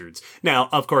among lizards. Now,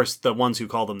 of course, the ones who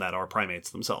call them that are primates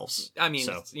themselves. I mean,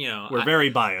 so we're very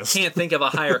biased. Can't think of a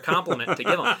higher compliment to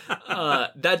give them.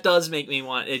 That does make me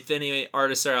want, if any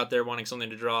artists are out there wanting something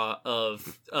to draw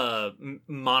of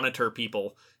monitor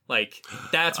people, like,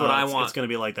 that's what I want. It's going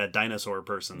to be like that dinosaur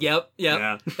person. Yep.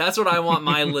 Yeah. That's what I want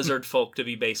my lizard folk to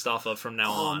be based off of from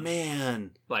now on. Oh,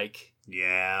 man. Like...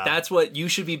 Yeah. That's what you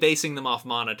should be basing them off,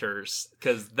 monitors,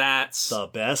 because that's the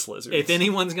best lizards. If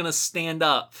anyone's going to stand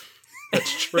up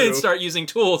that's true. and start using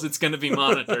tools, it's going to be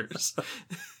monitors.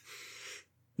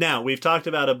 Now, we've talked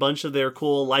about a bunch of their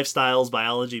cool lifestyles,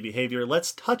 biology, behavior.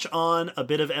 Let's touch on a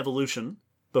bit of evolution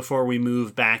before we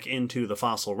move back into the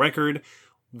fossil record,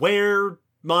 where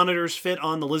monitors fit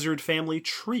on the lizard family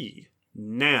tree.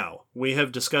 Now, we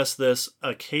have discussed this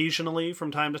occasionally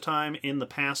from time to time in the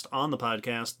past on the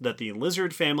podcast, that the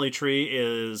lizard family tree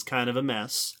is kind of a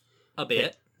mess. A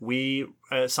bit. We,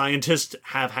 scientists,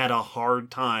 have had a hard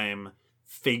time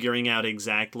figuring out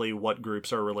exactly what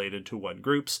groups are related to what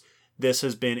groups. This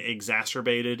has been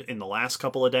exacerbated in the last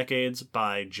couple of decades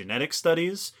by genetic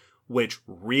studies, which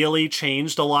really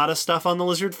changed a lot of stuff on the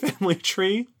lizard family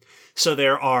tree. So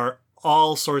there are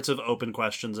all sorts of open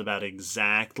questions about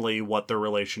exactly what the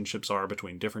relationships are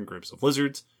between different groups of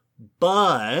lizards.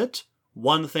 But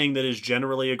one thing that is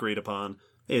generally agreed upon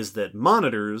is that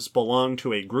monitors belong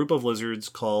to a group of lizards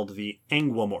called the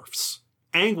anguimorphs.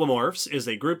 Anguimorphs is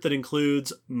a group that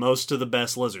includes most of the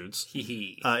best lizards.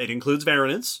 It includes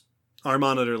varanids, our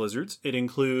monitor lizards. It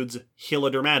includes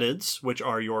helodermatids, which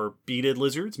are your beaded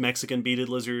lizards, Mexican beaded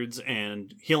lizards,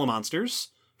 and Gila monsters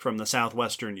from the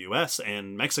southwestern U.S.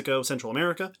 and Mexico, Central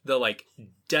America. The, like,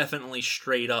 definitely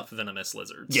straight up venomous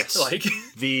lizards. Yes. Like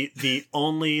the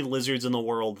only lizards in the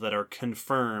world that are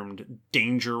confirmed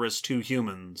dangerous to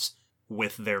humans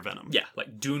with their venom. Yeah,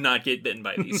 like, do not get bitten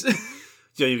by these.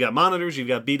 So you've got monitors, you've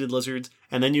got beaded lizards,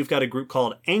 and then you've got a group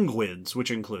called anguids,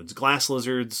 which includes glass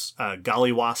lizards,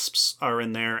 gollywasps are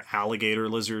in there, alligator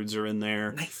lizards are in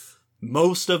there. Nice.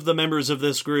 Most of the members of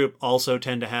this group also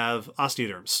tend to have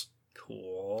osteoderms.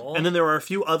 Cool. And then there are a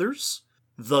few others.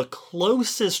 The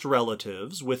closest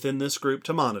relatives within this group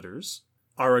to monitors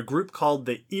are a group called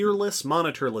the earless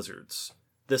monitor lizards.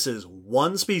 This is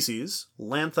one species,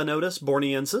 Lanthanotus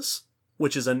borneensis,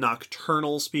 which is a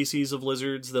nocturnal species of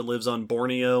lizards that lives on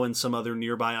Borneo and some other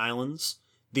nearby islands.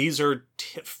 These are,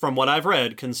 from what I've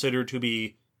read, considered to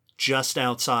be just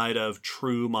outside of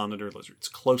true monitor lizards,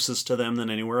 closest to them than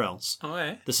anywhere else.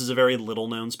 Okay. This is a very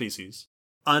little-known species.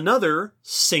 Another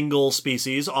single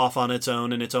species off on its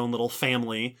own in its own little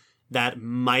family that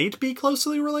might be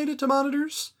closely related to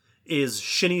monitors is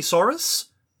Shinisaurus,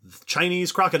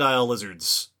 Chinese crocodile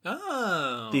lizards.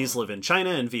 Oh. These live in China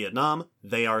and Vietnam.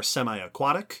 They are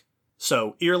semi-aquatic.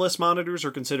 So earless monitors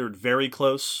are considered very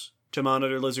close to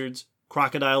monitor lizards.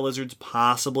 Crocodile lizards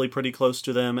possibly pretty close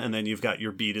to them. And then you've got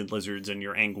your beaded lizards and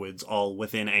your anguids all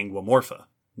within Anguimorpha.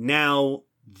 Now,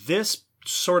 this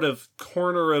sort of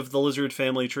corner of the lizard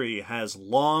family tree has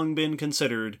long been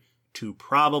considered to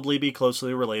probably be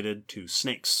closely related to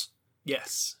snakes.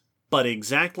 Yes. But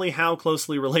exactly how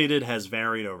closely related has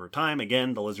varied over time.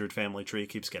 Again, the lizard family tree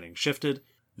keeps getting shifted.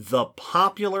 The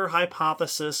popular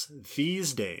hypothesis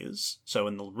these days, so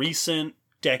in the recent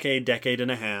decade and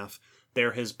a half,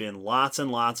 there has been lots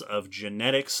and lots of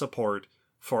genetic support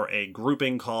for a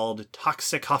grouping called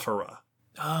Toxicophora.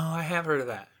 Oh, I have heard of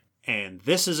that. And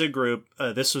this is a group,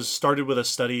 this was started with a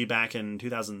study back in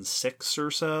 2006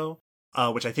 or so,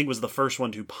 which I think was the first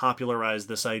one to popularize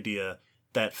this idea,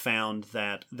 that found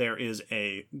that there is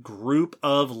a group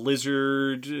of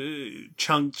lizard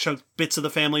chunk bits of the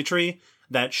family tree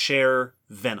that share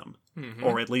venom,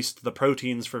 or at least the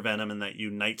proteins for venom, and that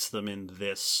unites them in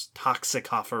this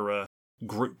Toxicophora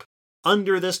group.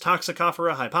 Under this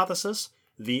Toxicophora hypothesis,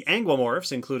 the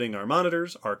anguimorphs, including our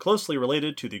monitors, are closely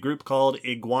related to the group called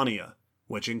Iguania,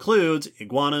 which includes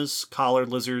iguanas, collared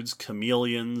lizards,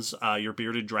 chameleons, your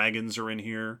bearded dragons are in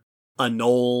here,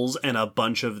 anoles, and a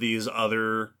bunch of these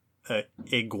other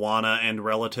iguana and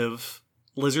relative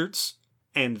lizards.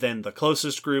 And then the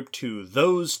closest group to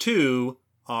those two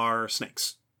are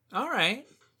snakes. All right.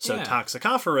 So Yeah.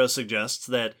 Toxicophora suggests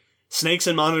that snakes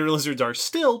and monitor lizards are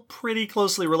still pretty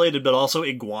closely related, but also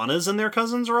iguanas and their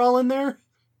cousins are all in there,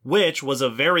 which was a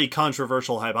very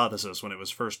controversial hypothesis when it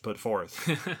was first put forth.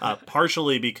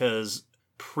 Partially because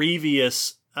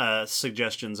previous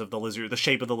suggestions of the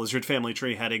shape of the lizard family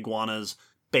tree had iguanas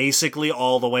basically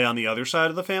all the way on the other side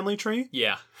of the family tree.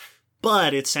 Yeah.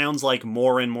 But it sounds like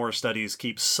more and more studies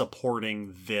keep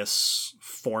supporting this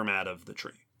format of the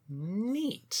tree.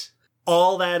 Neat.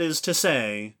 All that is to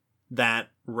say that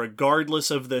regardless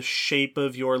of the shape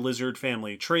of your lizard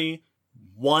family tree,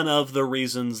 one of the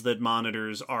reasons that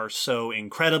monitors are so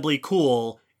incredibly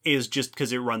cool is just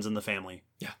because it runs in the family.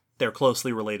 Yeah. They're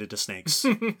closely related to snakes.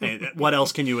 And what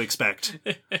else can you expect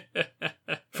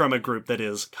from a group that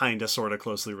is kind of sort of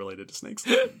closely related to snakes?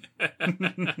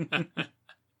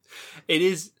 It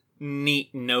is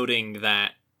neat noting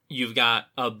that you've got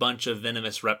a bunch of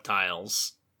venomous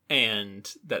reptiles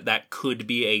and that could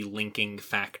be a linking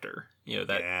factor. You know,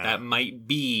 that might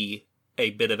be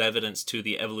a bit of evidence to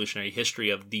the evolutionary history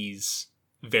of these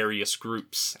various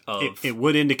groups of... It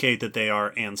would indicate that they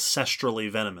are ancestrally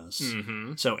venomous.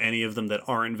 Mm-hmm. So any of them that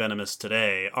aren't venomous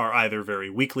today are either very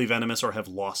weakly venomous or have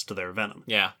lost their venom.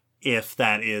 Yeah. If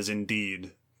that is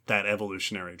indeed that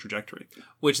evolutionary trajectory.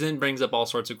 Which then brings up all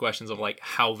sorts of questions of like,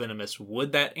 how venomous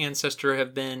would that ancestor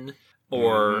have been?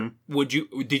 Or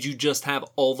did you just have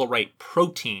all the right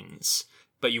proteins,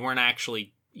 but you weren't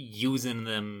actually using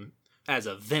them as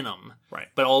a venom? Right.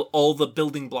 But all the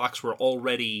building blocks were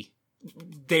already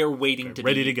there waiting to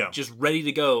ready be to go. Just ready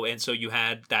to go. And so you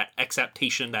had that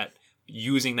exaptation, that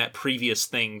using that previous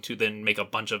thing to then make a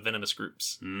bunch of venomous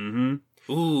groups.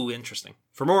 Mm-hmm. Ooh, interesting.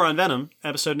 For more on Venom,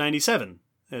 episode 97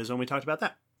 is when we talked about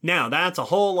that. Now, that's a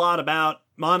whole lot about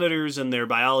monitors and their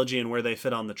biology and where they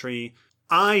fit on the tree.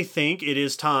 I think it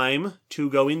is time to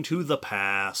go into the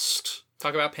past.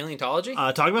 Talk about paleontology?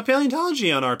 Talk about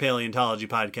paleontology on our paleontology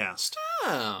podcast.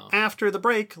 Oh. After the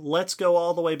break, let's go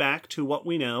all the way back to what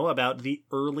we know about the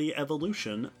early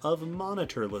evolution of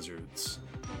monitor lizards.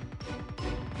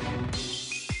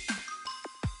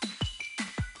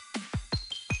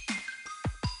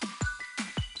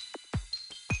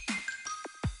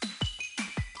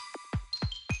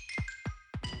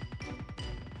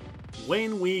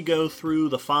 When we go through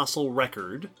the fossil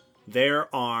record,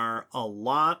 there are a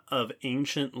lot of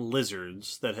ancient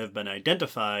lizards that have been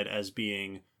identified as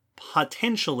being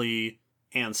potentially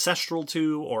ancestral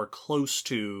to or close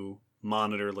to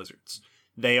monitor lizards.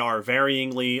 They are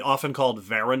varyingly often called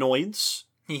varanoids.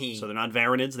 So they're not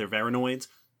varanids, they're varanoids.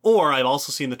 Or I've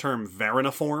also seen the term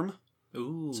varaniform.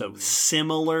 Ooh. So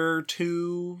similar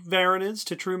to varanids,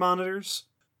 to true monitors.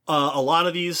 A lot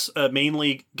of these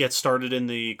mainly get started in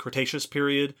the Cretaceous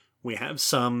period. We have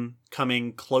some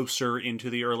coming closer into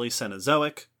the early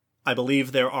Cenozoic. I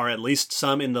believe there are at least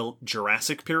some in the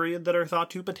Jurassic period that are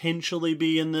thought to potentially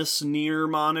be in this near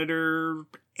monitor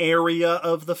area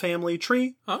of the family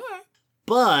tree. Okay.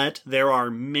 But there are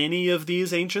many of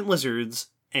these ancient lizards,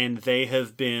 and they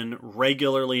have been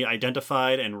regularly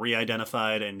identified and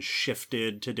re-identified and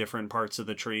shifted to different parts of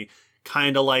the tree,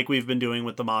 kind of like we've been doing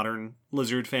with the modern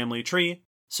lizard family tree.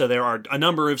 So there are a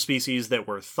number of species that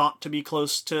were thought to be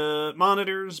close to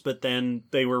monitors, but then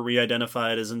they were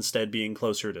re-identified as instead being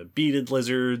closer to beaded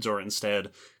lizards or instead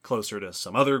closer to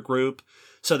some other group.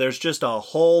 So there's just a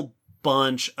whole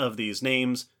bunch of these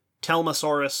names: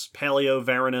 Telmosaurus,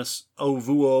 Paleovaranus,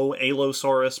 Ovuo,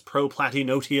 Alosaurus,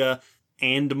 Proplatynotia,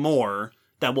 and more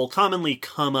that will commonly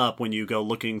come up when you go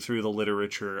looking through the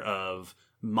literature of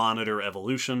monitor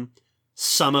evolution.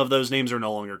 Some of those names are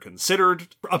no longer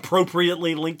considered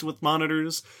appropriately linked with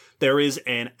monitors. There is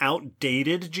an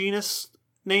outdated genus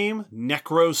name,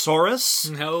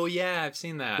 Necrosaurus. Oh, yeah, I've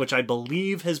seen that. Which I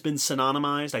believe has been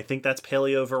synonymized. I think that's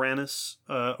Paleovaranus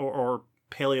or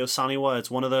Paleosaniwa. It's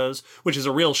one of those, which is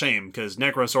a real shame because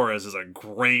Necrosaurus is a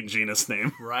great genus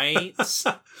name. Right?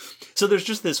 So there's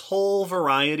just this whole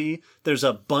variety. There's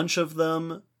a bunch of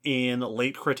them in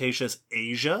late Cretaceous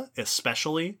Asia,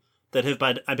 especially, that have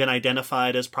been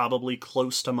identified as probably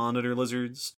close to monitor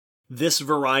lizards. This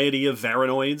variety of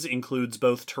varanoids includes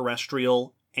both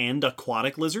terrestrial and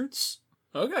aquatic lizards.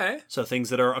 Okay. So things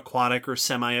that are aquatic or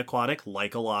semi-aquatic,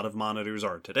 like a lot of monitors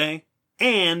are today.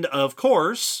 And, of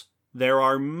course, there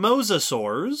are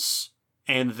mosasaurs,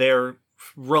 and they're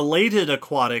related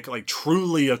aquatic, like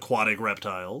truly aquatic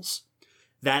reptiles,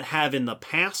 that have in the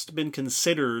past been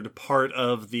considered part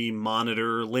of the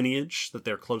monitor lineage, that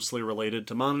they're closely related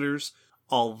to monitors,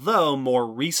 although more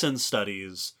recent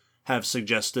studies have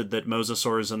suggested that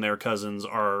mosasaurs and their cousins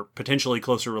are potentially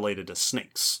closer related to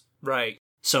snakes. Right.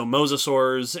 So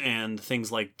mosasaurs and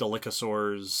things like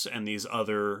dolichosaurs and these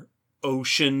other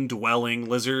ocean-dwelling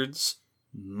lizards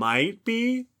might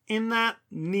be in that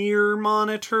near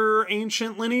monitor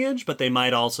ancient lineage, but they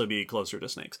might also be closer to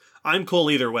snakes. I'm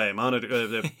cool either way.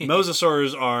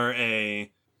 Mosasaurs are an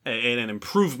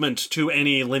improvement to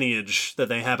any lineage that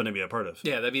they happen to be a part of.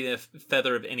 Yeah, that'd be the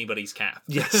feather of anybody's cap.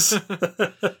 Yes.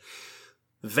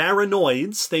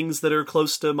 Varanoids, things that are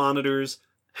close to monitors,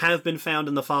 have been found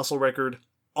in the fossil record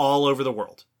all over the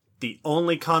world. The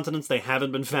only continents they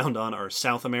haven't been found on are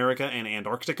South America and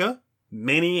Antarctica.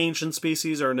 Many ancient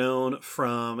species are known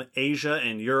from Asia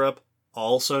and Europe,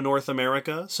 also North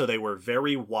America, so they were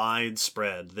very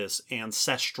widespread, this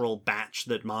ancestral batch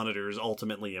that monitors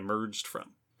ultimately emerged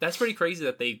from. That's pretty crazy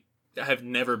that they have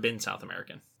never been South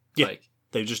American. Yeah,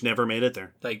 they've just never made it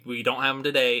there. Like, we don't have them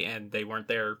today, and they weren't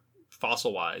there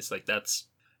fossil-wise. Like,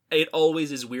 it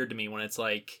always is weird to me when it's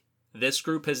like, this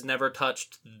group has never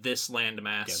touched this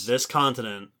landmass. Yeah, this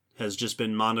continent has just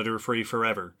been monitor-free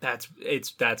forever. That's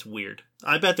weird.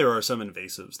 I bet there are some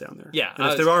invasives down there. Yeah. And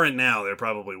if there aren't now, there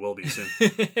probably will be soon.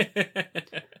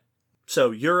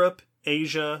 So Europe,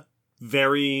 Asia,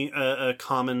 very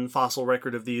common fossil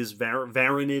record of these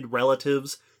varanid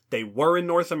relatives. They were in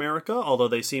North America, although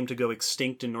they seem to go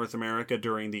extinct in North America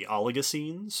during the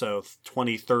Oligocene, so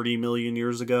 20, 30 million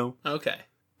years ago. Okay.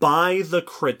 By the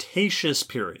Cretaceous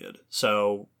period,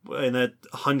 so in that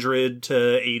 100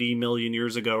 to 80 million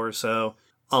years ago or so,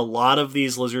 a lot of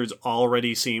these lizards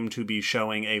already seem to be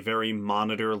showing a very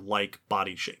monitor-like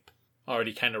body shape.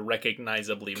 Already kind of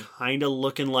recognizably. Kind of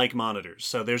looking like monitors.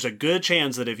 So there's a good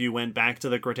chance that if you went back to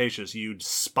the Cretaceous, you'd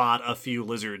spot a few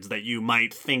lizards that you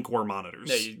might think were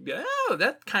monitors. Oh,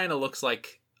 that kind of looks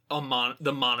like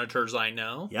the monitors I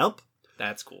know. Yep.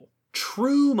 That's cool.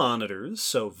 True monitors,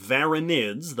 so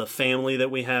varanids, the family that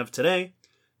we have today,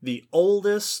 the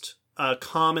oldest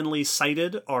commonly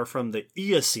cited are from the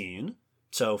Eocene,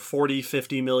 so 40,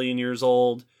 50 million years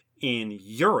old in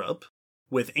Europe,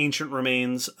 with ancient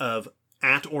remains of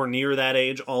at or near that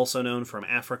age, also known from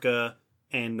Africa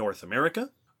and North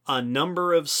America. A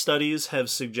number of studies have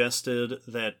suggested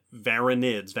that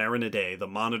Varanidae, the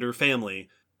monitor family,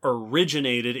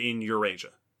 originated in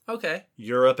Eurasia. Okay.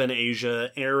 Europe and Asia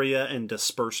area and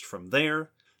dispersed from there.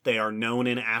 They are known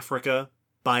in Africa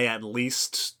by at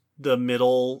least the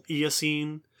Middle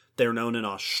Eocene. They're known in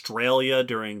Australia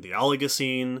during the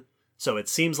Oligocene. So it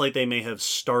seems like they may have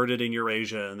started in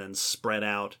Eurasia and then spread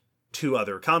out to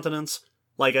other continents.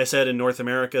 Like I said, in North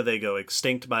America, they go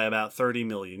extinct by about 30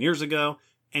 million years ago.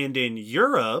 And in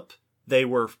Europe, they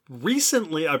were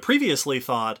previously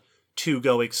thought to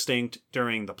go extinct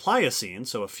during the Pliocene,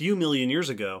 so a few million years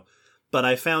ago. But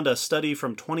I found a study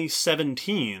from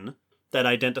 2017 that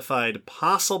identified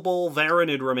possible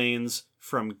varanid remains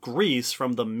from Greece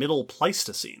from the Middle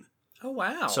Pleistocene. Oh,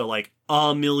 wow. So like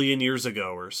a million years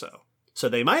ago or so. So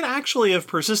they might actually have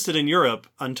persisted in Europe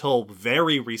until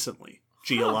very recently,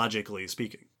 geologically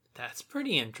speaking. That's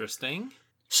pretty interesting.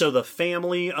 So the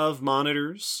family of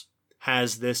monitors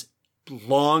has this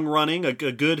long-running, a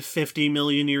good 50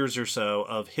 million years or so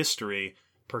of history,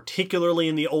 particularly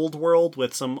in the Old World,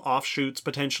 with some offshoots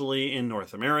potentially in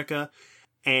North America.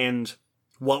 And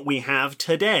what we have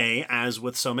today, as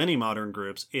with so many modern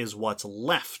groups, is what's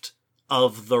left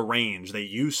of the range. They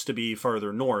used to be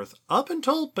further north, up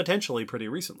until potentially pretty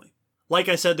recently. Like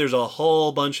I said, there's a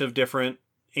whole bunch of different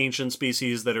ancient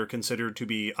species that are considered to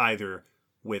be either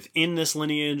within this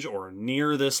lineage or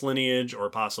near this lineage or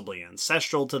possibly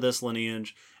ancestral to this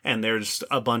lineage, and there's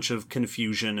a bunch of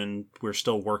confusion and we're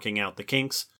still working out the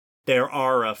kinks. There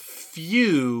are a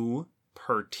few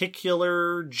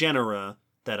particular genera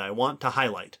that I want to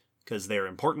highlight because they're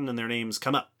important and their names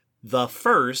come up. The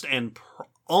first and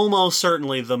almost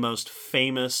certainly the most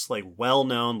famous,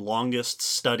 well-known, longest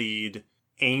studied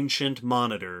ancient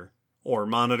monitor or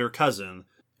monitor cousin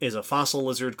is a fossil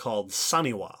lizard called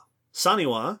Saniwa.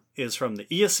 Saniwa is from the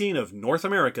Eocene of North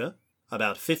America,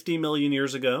 about 50 million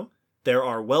years ago. There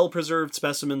are well-preserved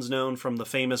specimens known from the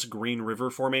famous Green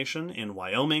River Formation in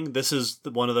Wyoming. This is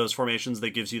one of those formations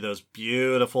that gives you those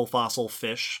beautiful fossil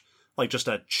fish, like just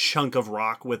a chunk of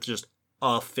rock with just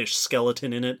a fish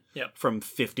skeleton in it from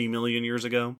 50 million years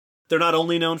ago. They're not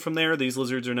only known from there, these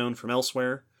lizards are known from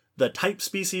elsewhere. The type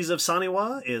species of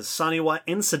Saniwa is Saniwa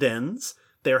incidens.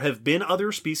 There have been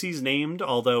other species named,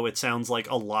 although it sounds like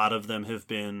a lot of them have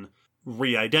been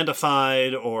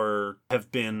re-identified or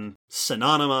have been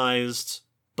synonymized.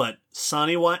 But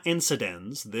Saniwa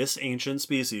incidens, this ancient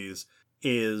species,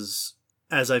 is,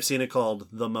 as I've seen it called,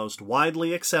 the most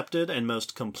widely accepted and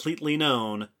most completely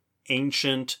known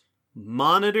ancient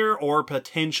monitor or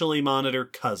potentially monitor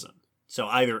cousin. So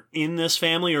either in this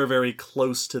family or very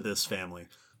close to this family.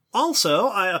 Also,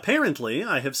 I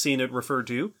have seen it referred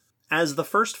to as the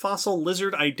first fossil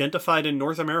lizard identified in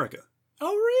North America.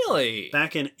 Oh, really?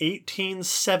 Back in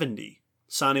 1870,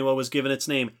 Saniwa was given its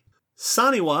name.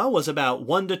 Saniwa was about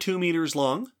 1 to 2 meters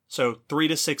long, so 3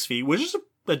 to 6 feet, which is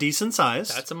a decent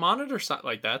size. That's a monitor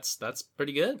size. That's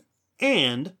pretty good.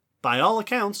 And, by all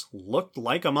accounts, looked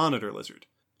like a monitor lizard.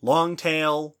 Long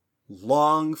tail,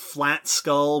 long flat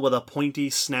skull with a pointy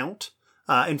snout.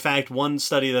 In fact, one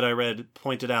study that I read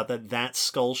pointed out that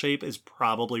skull shape is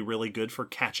probably really good for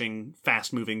catching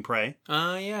fast-moving prey.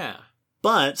 Yeah.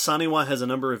 But Saniwa has a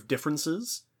number of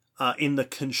differences in the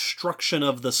construction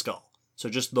of the skull. So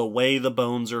just the way the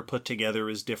bones are put together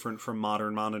is different from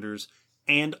modern monitors.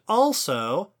 And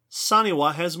also,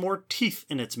 Saniwa has more teeth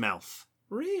in its mouth.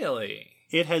 Really?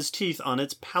 It has teeth on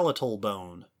its palatal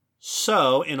bone.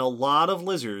 So, in a lot of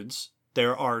lizards,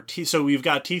 there are teeth. So we've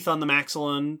got teeth on the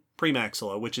maxilla and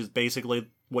premaxilla, which is basically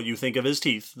what you think of as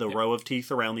teeth, the row of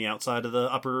teeth around the outside of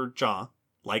the upper jaw,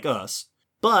 like us.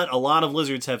 But a lot of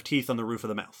lizards have teeth on the roof of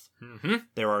the mouth. Mm-hmm.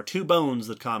 There are two bones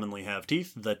that commonly have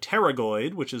teeth, the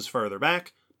pterygoid, which is further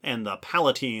back, and the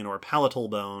palatine or palatal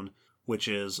bone, which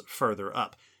is further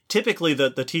up. Typically, the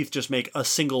teeth just make a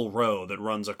single row that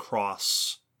runs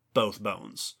across both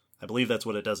bones. I believe that's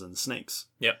what it does in snakes.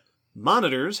 Yep.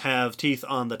 Monitors have teeth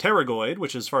on the pterygoid,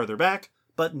 which is farther back,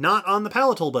 but not on the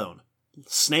palatal bone.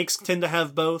 Snakes tend to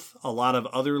have both. A lot of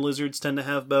other lizards tend to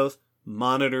have both.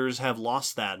 Monitors have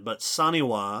lost that, but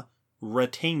Saniwa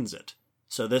retains it.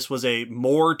 So this was a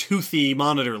more toothy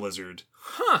monitor lizard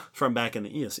from back in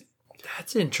the Eocene.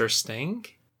 That's interesting.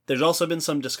 There's also been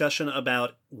some discussion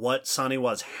about what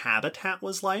Saniwa's habitat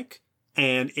was like,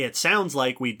 and it sounds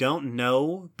like we don't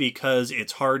know because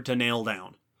it's hard to nail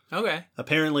down. Okay.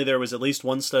 Apparently there was at least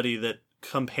one study that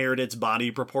compared its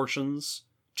body proportions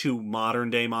to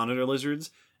modern-day monitor lizards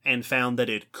and found that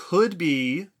it could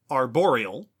be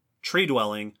arboreal,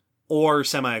 tree-dwelling, or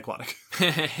semi-aquatic.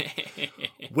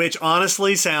 Which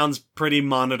honestly sounds pretty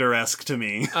monitor-esque to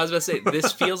me. I was about to say,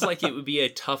 this feels like it would be a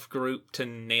tough group to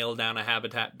nail down a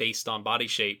habitat based on body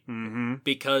shape. Mm-hmm.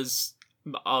 Because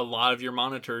a lot of your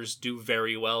monitors do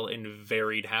very well in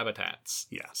varied habitats.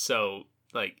 Yeah. So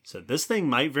this thing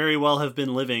might very well have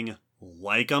been living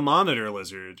like a monitor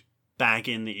lizard back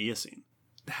in the Eocene.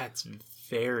 That's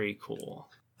very cool.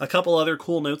 A couple other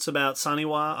cool notes about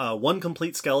Saniwa. One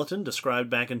complete skeleton described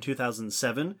back in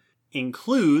 2007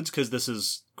 includes, because this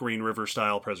is Green River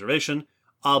style preservation,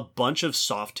 a bunch of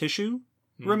soft tissue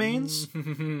remains,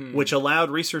 which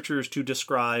allowed researchers to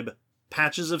describe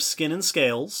patches of skin and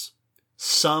scales,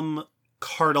 some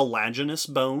cartilaginous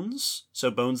bones, so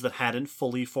bones that hadn't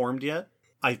fully formed yet.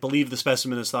 I believe the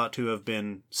specimen is thought to have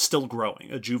been still growing,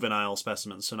 a juvenile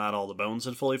specimen, so not all the bones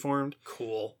had fully formed.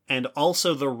 Cool. And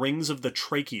also the rings of the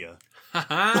trachea,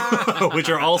 which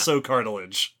are also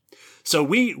cartilage. So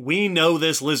we know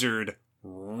this lizard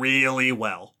really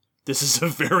well. This is a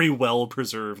very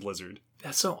well-preserved lizard.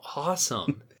 That's so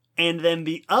awesome. And then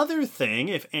the other thing,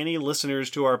 if any listeners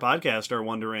to our podcast are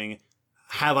wondering,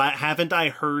 haven't I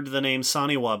heard the name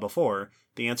Saniwa before?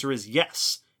 The answer is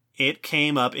yes. It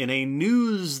came up in a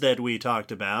news that we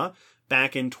talked about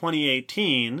back in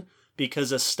 2018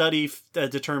 because a study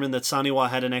determined that Saniwa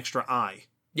had an extra eye.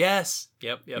 Yes.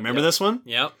 Yep. Remember this one?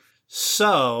 Yep.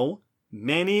 So,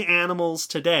 many animals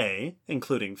today,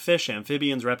 including fish,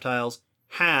 amphibians, reptiles,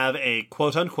 have a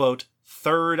quote-unquote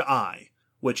third eye,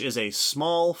 which is a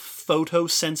small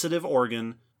photosensitive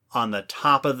organ on the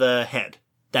top of the head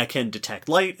that can detect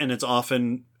light, and it's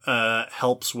often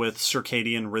helps with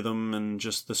circadian rhythm and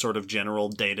just the sort of general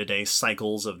day-to-day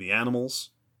cycles of the animals.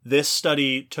 This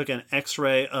study took an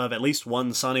X-ray of at least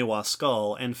one Saniwa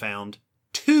skull and found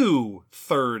 2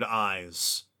 third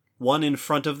eyes, one in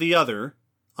front of the other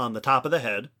on the top of the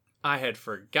head. I had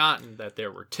forgotten that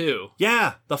there were 2.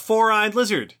 Yeah, the 4-eyed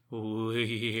lizard.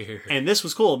 Weird. And this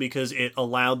was cool because it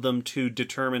allowed them to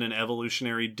determine an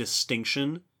evolutionary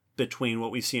distinction between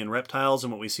what we see in reptiles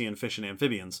and what we see in fish and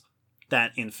amphibians.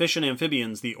 That in fish and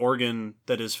amphibians, the organ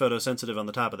that is photosensitive on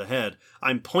the top of the head,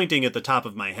 I'm pointing at the top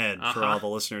of my head for all the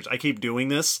listeners. I keep doing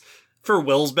this for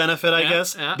Will's benefit, I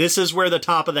guess. Yeah. This is where the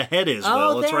top of the head is,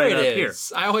 Will. It's right up here.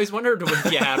 I always wondered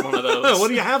if you had one of those. What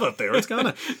do you have up there? It's kind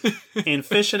of... In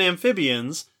fish and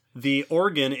amphibians, the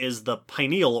organ is the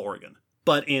pineal organ.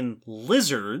 But in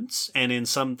lizards, and in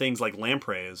some things like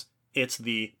lampreys, it's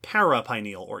the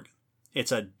parapineal organ.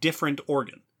 It's a different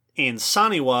organ. In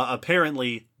Saniwa,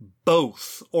 apparently,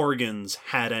 both organs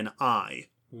had an eye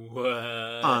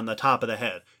on the top of the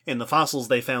head. In the fossils,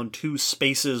 they found 2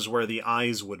 spaces where the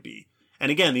eyes would be. And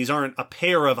again, these aren't a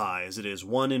pair of eyes. It is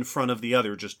one in front of the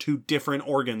other, just 2 different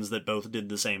organs that both did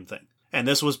the same thing. And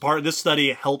this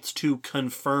study helped to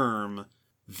confirm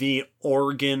the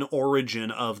organ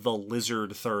origin of the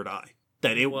lizard third eye.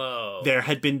 There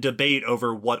had been debate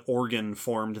over what organ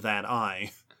formed that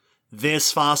eye.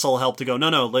 This fossil helped to go,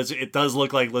 no, it does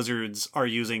look like lizards are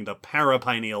using the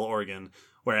parapineal organ,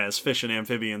 whereas fish and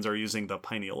amphibians are using the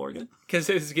pineal organ. Because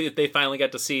they finally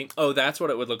got to see, that's what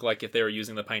it would look like if they were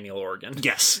using the pineal organ.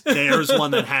 Yes, there's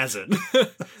one that has it.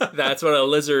 That's what a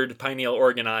lizard pineal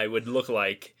organ eye would look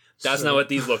like. That's not what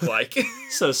these look like.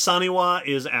 So Saniwa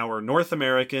is our North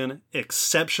American,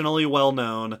 exceptionally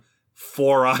well-known,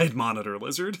 4-eyed monitor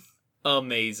lizard.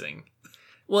 Amazing.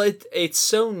 Well, it's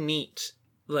so neat.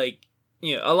 Like,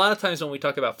 a lot of times when we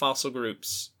talk about fossil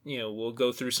groups, we'll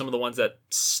go through some of the ones that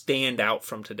stand out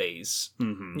from today's,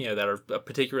 that are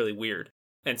particularly weird.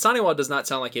 And Saniwa does not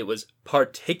sound like it was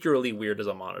particularly weird as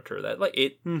a monitor. That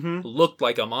it looked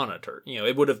like a monitor.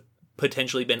 It would have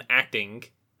potentially been acting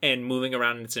and moving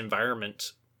around in its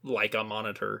environment like a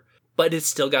monitor, but it's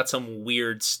still got some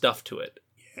weird stuff to it.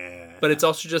 Yeah. But it's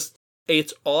also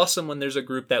it's awesome when there's a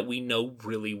group that we know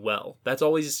really well. That's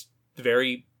always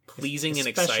very pleasing and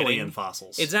exciting. Especially in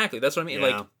fossils. Exactly. That's what I mean.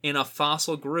 Yeah. Like, in a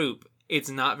fossil group, it's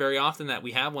not very often that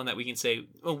we have one that we can say,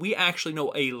 we actually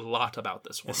know a lot about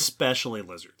this one. Especially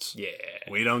lizards. Yeah.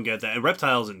 We don't get that. And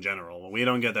reptiles in general. We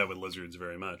don't get that with lizards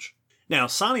very much. Now,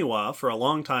 Saniwa, for a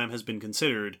long time, has been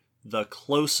considered the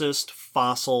closest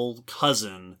fossil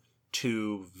cousin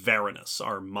to Varanus,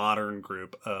 our modern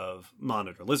group of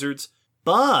monitor lizards.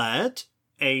 But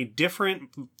a different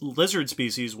lizard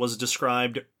species was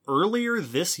described earlier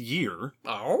this year,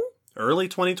 early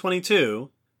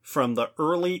 2022, from the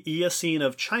early Eocene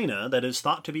of China that is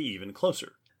thought to be even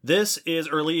closer. This is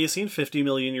early Eocene, 50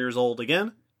 million years old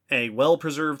again, a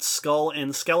well-preserved skull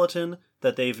and skeleton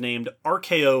that they've named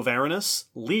Archaeovaranus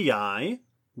leei,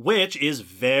 which is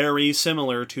very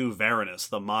similar to Varanus,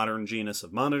 the modern genus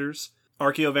of monitors.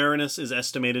 Archaeovaranus is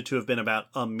estimated to have been about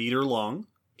a meter long,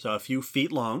 so a few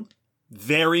feet long.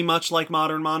 Very much like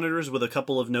modern monitors, with a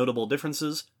couple of notable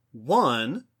differences.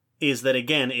 One is that,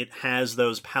 again, it has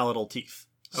those palatal teeth.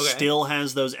 Okay. Still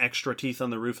has those extra teeth on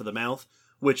the roof of the mouth,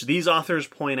 which these authors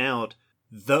point out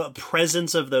the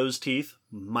presence of those teeth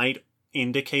might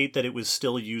indicate that it was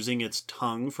still using its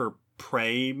tongue for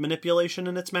prey manipulation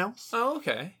in its mouth. Oh,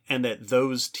 okay. And that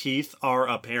those teeth are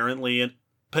apparently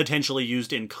potentially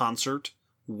used in concert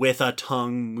with a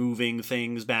tongue moving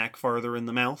things back farther in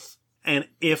the mouth. And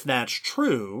if that's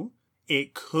true,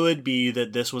 it could be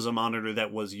that this was a monitor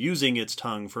that was using its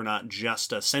tongue for not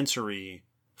just a sensory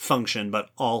function,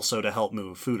 but also to help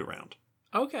move food around.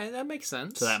 Okay, that makes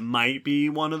sense. So that might be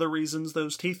one of the reasons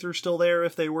those teeth are still there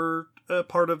if they were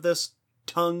part of this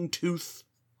tongue-tooth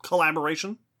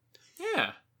collaboration.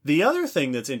 Yeah. The other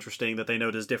thing that's interesting that they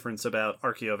note as difference about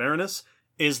Archaeoverinus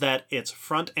is that its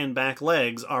front and back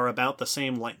legs are about the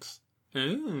same length.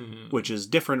 Ooh. Which is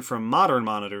different from modern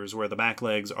monitors where the back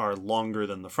legs are longer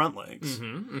than the front legs.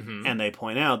 And they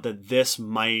point out that this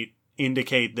might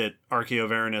indicate that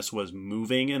Archaeoverinus was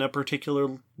moving in a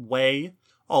particular way,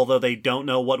 although they don't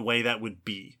know what way that would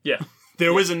be. Yeah.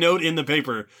 There was a note in the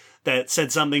paper that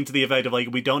said something to the effect of,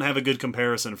 like, we don't have a good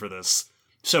comparison for this,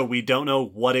 so we don't know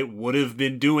what it would have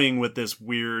been doing with this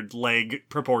weird leg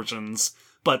proportions,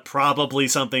 but probably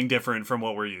something different from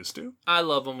what we're used to. I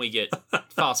love when we get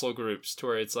fossil groups to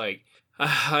where it's like,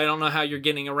 I don't know how you're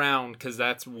getting around because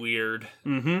that's weird.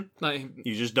 Like,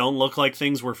 You just don't look like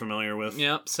things we're familiar with.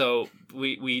 yep. So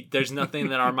we there's nothing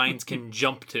that our minds can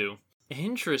jump to.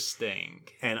 Interesting.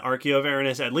 And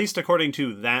Archaeoverinus, at least according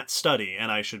to that study,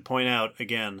 and I should point out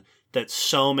again that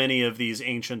so many of these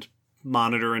ancient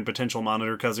monitor and potential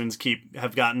monitor cousins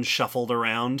have gotten shuffled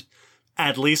around.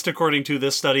 At least according to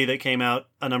this study that came out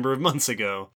a number of months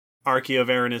ago,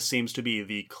 Archaeoverinus seems to be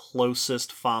the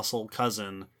closest fossil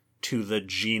cousin to the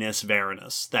genus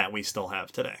Varanus that we still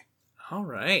have today. All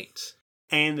right.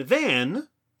 And then,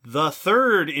 the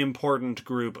third important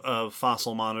group of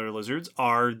fossil monitor lizards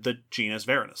are the genus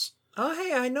Varanus. Oh,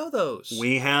 hey, I know those.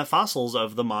 We have fossils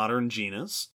of the modern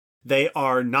genus. They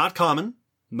are not common.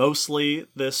 Mostly,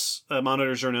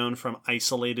 monitors are known from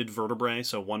isolated vertebrae,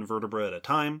 so one vertebra at a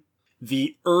time.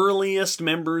 The earliest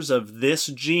members of this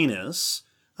genus,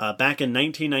 back in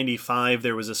 1995,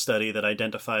 there was a study that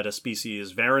identified a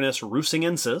species, Varanus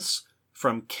rusingensis,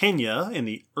 from Kenya in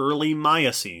the early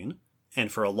Miocene,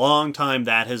 and for a long time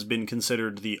that has been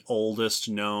considered the oldest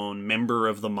known member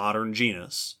of the modern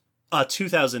genus. A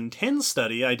 2010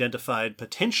 study identified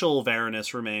potential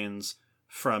Varanus remains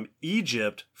from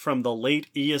Egypt from the late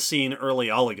Eocene, early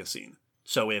Oligocene.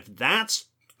 So if that's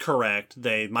correct,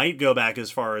 they might go back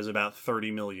as far as about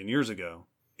 30 million years ago.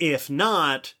 If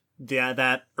not,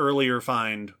 that earlier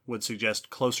find would suggest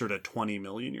closer to 20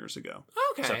 million years ago.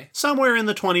 Okay. So somewhere in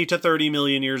the 20 to 30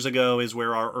 million years ago is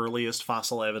where our earliest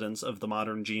fossil evidence of the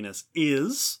modern genus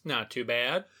is. Not too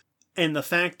bad. And the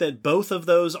fact that both of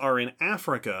those are in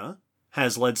Africa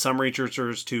has led some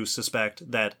researchers to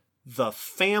suspect that the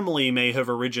family may have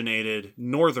originated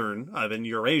in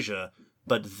Eurasia,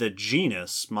 but the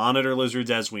genus, monitor lizards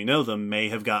as we know them, may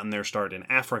have gotten their start in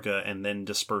Africa and then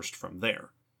dispersed from there.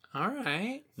 All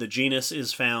right. The genus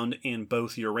is found in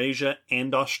both Eurasia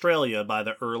and Australia by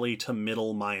the early to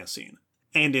middle Miocene.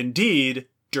 And indeed,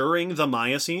 during the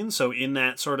Miocene, so in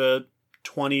that sort of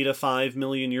 20 to 5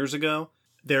 million years ago,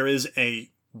 there is a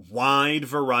wide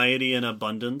variety and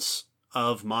abundance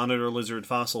of monitor lizard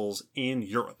fossils in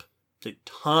Europe.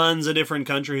 Tons of different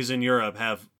countries in Europe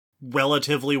have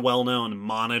relatively well-known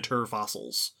monitor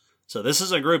fossils. So this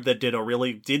is a group that did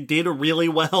really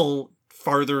well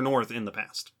farther north in the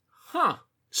past. Huh.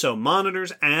 So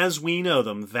monitors, as we know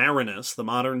them, Varanus, the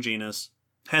modern genus,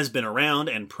 has been around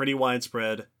and pretty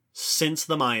widespread since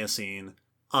the Miocene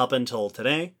up until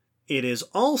today. It is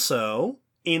also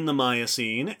in the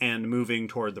Miocene and moving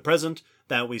toward the present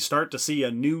that we start to see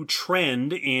a new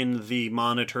trend in the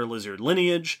monitor lizard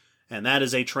lineage, and that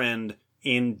is a trend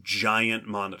in giant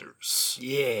monitors.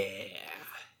 Yeah.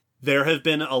 There have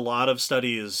been a lot of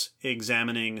studies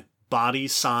examining body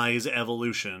size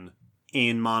evolution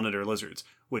in monitor lizards,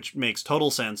 which makes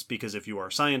total sense because if you are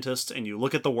scientists and you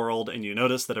look at the world and you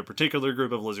notice that a particular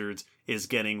group of lizards is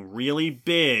getting really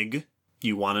big,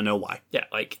 you want to know why. Yeah,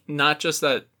 like, not just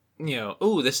that,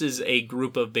 this is a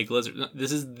group of big lizards. No,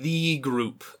 this is the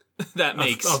group that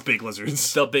makes of big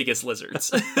lizards. The biggest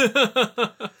lizards.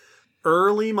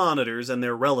 Early monitors and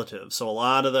their relatives, so a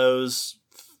lot of those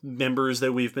members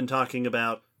that we've been talking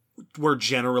about were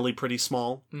generally pretty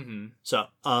small. Mm-hmm. So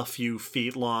a few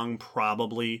feet long,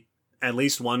 probably. At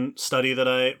least one study that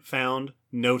I found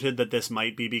noted that this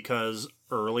might be because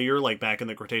earlier, like back in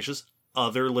the Cretaceous,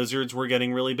 other lizards were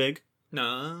getting really big.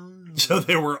 No. So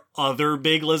there were other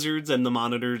big lizards and the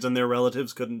monitors and their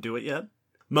relatives couldn't do it yet.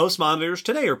 Most monitors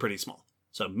today are pretty small.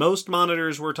 So most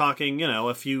monitors we're talking,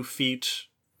 a few feet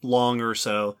long or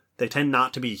so. They tend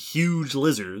not to be huge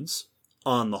lizards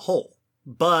on the whole.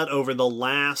 But over the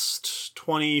last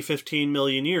 20, 15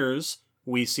 million years,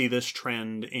 we see this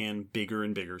trend in bigger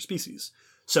and bigger species.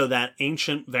 So that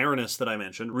ancient Varanus that I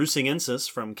mentioned, rusingensis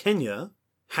from Kenya,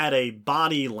 had a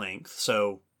body length,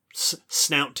 so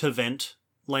snout to vent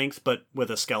length, but with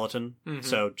a skeleton. Mhm.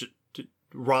 So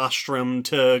rostrum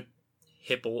to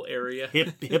Hipple area.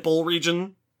 hipple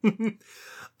region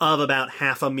of about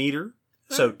half a meter.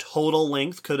 So total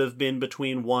length could have been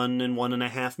between 1 and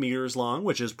 1.5 meters long,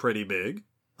 which is pretty big.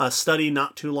 A study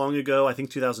not too long ago, I think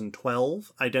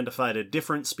 2012, identified a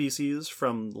different species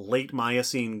from late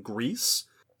Miocene Greece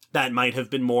that might have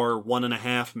been more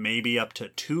 1.5, maybe up to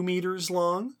 2 meters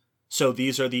long. So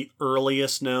these are the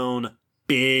earliest known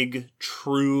big,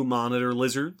 true monitor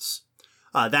lizards.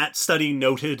 That study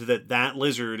noted that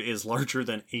lizard is larger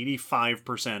than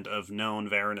 85% of known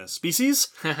Varanus species,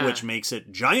 which makes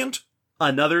it giant.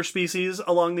 Another species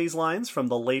along these lines from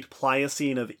the late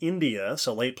Pliocene of India,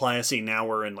 so late Pliocene, now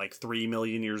we're in like 3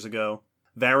 million years ago,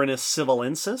 Varanus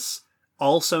civilensis,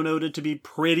 also noted to be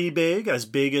pretty big as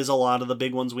a lot of the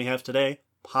big ones we have today,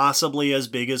 possibly as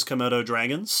big as Komodo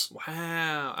dragons.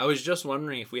 Wow. I was just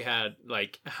wondering if we had,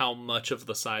 like, how much of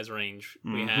the size range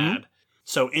we had.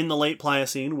 So in the late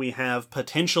Pliocene, we have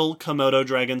potential Komodo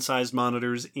dragon-sized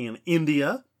monitors in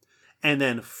India. And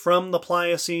then from the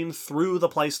Pliocene through the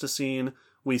Pleistocene,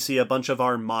 we see a bunch of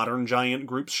our modern giant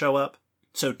groups show up.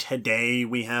 So today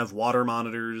we have water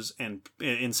monitors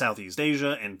in Southeast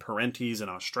Asia and Parentes in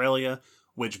Australia,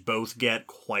 which both get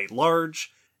quite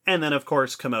large. And then, of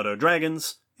course, Komodo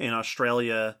dragons in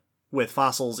Australia, with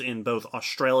fossils in both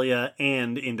Australia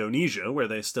and Indonesia, where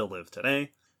they still live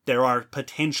today. There are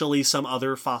potentially some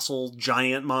other fossil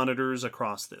giant monitors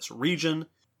across this region.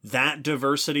 That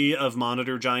diversity of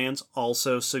monitor giants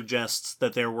also suggests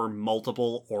that there were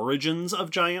multiple origins of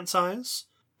giant size,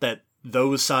 that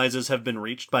those sizes have been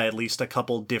reached by at least a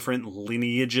couple different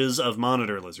lineages of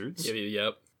monitor lizards.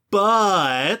 Yep.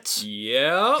 But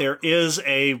Yep. there is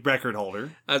a record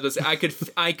holder. I was about to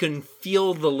say, I can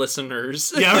feel the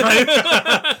listeners. Yeah,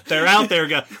 right? They're out there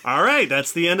going, all right,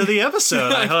 that's the end of the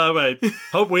episode. I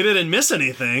hope we didn't miss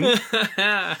anything.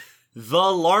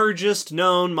 The largest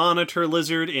known monitor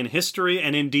lizard in history,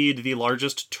 and indeed the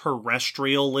largest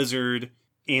terrestrial lizard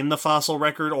in the fossil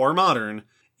record or modern,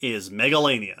 is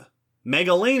Megalania.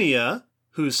 Megalania,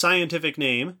 whose scientific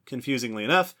name, confusingly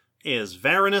enough, is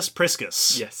Varanus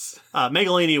priscus. Yes.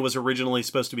 Megalania was originally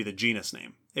supposed to be the genus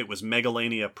name. It was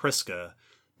Megalania prisca,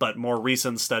 but more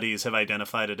recent studies have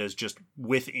identified it as just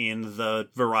within the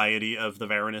variety of the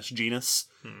Varanus genus.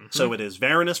 Mm-hmm. So it is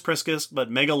Varanus priscus, but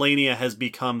Megalania has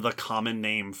become the common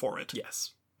name for it.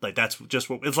 Yes. Like, that's just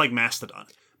what it's like. Mastodon.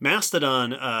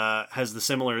 Mastodon has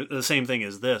the same thing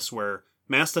as this, where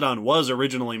Mastodon was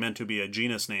originally meant to be a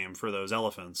genus name for those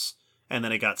elephants, and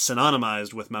then it got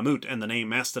synonymized with mammoth, and the name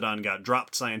Mastodon got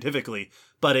dropped scientifically,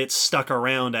 but it stuck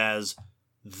around as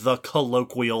the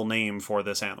colloquial name for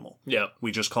this animal. Yeah.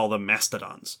 We just call them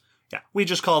mastodons. Yeah. We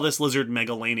just call this lizard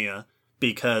Megalania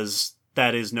because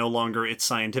that is no longer its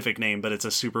scientific name, but it's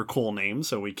a super cool name,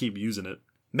 so we keep using it.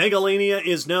 Megalania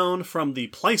is known from the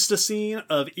Pleistocene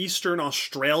of eastern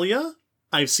Australia.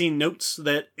 I've seen notes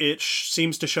that it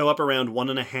seems to show up around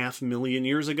 1.5 million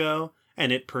years ago,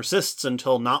 and it persists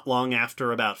until not long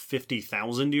after about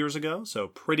 50,000 years ago, so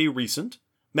pretty recent.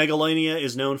 Megalania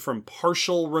is known from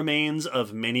partial remains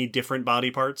of many different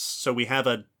body parts, so we have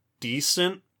a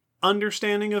decent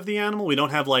understanding of the animal. We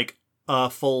don't have, like, a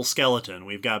full skeleton.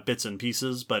 We've got bits and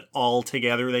pieces, but all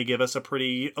together they give us a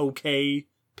pretty okay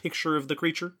picture of the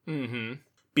creature. Mm-hmm.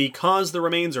 Because the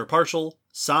remains are partial,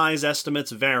 size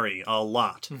estimates vary a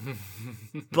lot.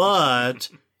 But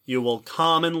you will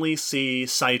commonly see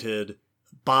cited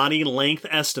body length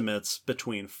estimates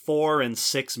between 4 and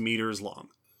 6 meters long.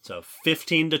 So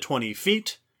 15 to 20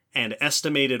 feet, and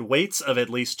estimated weights of at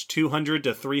least 200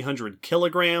 to 300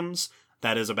 kilograms.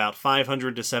 That is about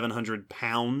 500 to 700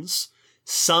 pounds.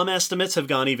 Some estimates have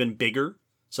gone even bigger.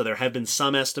 So there have been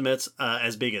some estimates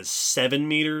as big as 7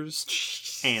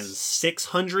 meters and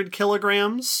 600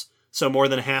 kilograms. So more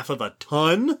than half of a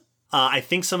ton. I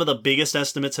think some of the biggest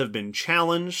estimates have been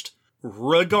challenged.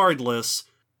 Regardless,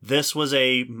 this was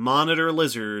a monitor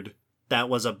lizard that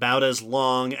was about as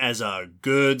long as a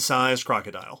good-sized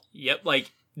crocodile. Yep,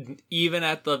 like, even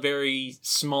at the very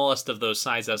smallest of those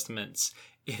size estimates,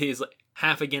 it is like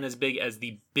half again as big as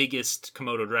the biggest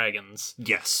Komodo dragons.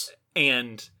 Yes.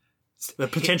 And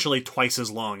potentially twice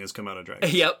as long as Komodo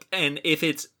dragons. Yep, and if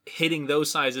it's hitting those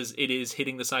sizes, it is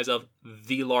hitting the size of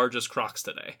the largest crocs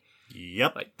today.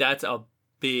 Yep. Like, that's a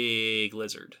big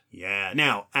lizard. Yeah.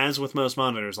 Now, as with most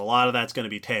monitors, a lot of that's going to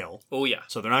be tail. Oh, yeah.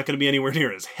 So they're not going to be anywhere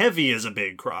near as heavy as a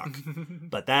big croc.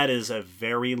 But that is a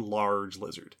very large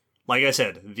lizard. Like I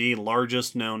said, the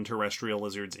largest known terrestrial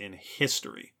lizards in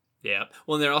history. Yeah.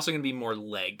 Well, and they're also going to be more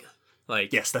leg.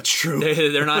 Like, yes, that's true.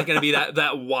 They're not going to be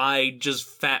that wide, just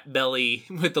fat belly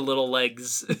with the little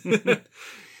legs.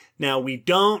 Now, we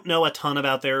don't know a ton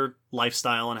about their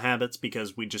lifestyle and habits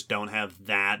because we just don't have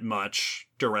that much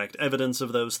direct evidence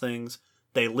of those things.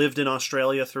 They lived in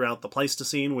Australia throughout the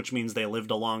Pleistocene, which means they lived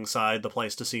alongside the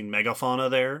Pleistocene megafauna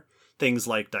there. Things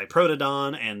like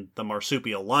Diprotodon and the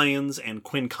marsupial lions and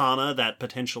Quincana, that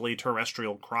potentially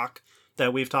terrestrial croc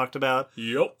that we've talked about.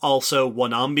 Yep. Also,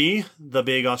 Wanambi, the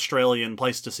big Australian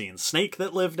Pleistocene snake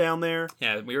that lived down there.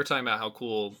 Yeah, we were talking about how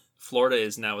cool Florida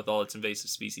is now with all its invasive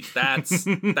species. That's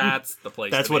the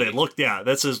place. That's what it looked. Yeah,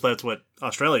 that's what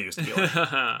Australia used to be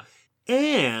like.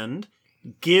 And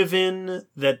given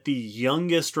that the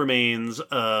youngest remains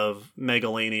of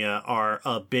Megalania are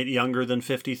a bit younger than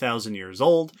 50,000 years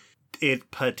old, it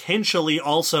potentially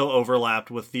also overlapped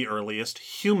with the earliest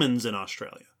humans in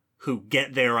Australia, who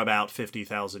get there about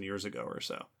 50,000 years ago or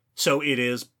so. So it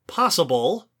is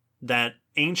possible that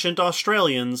ancient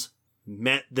Australians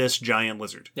met this giant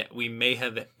lizard. Yeah, we may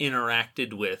have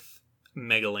interacted with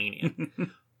Megalania.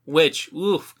 Which,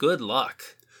 oof, good luck.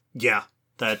 Yeah,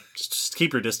 just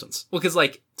keep your distance. Well, because,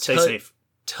 like, Stay safe.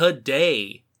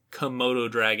 Today, Komodo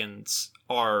dragons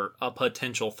are a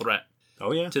potential threat.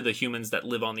 Oh, yeah. To the humans that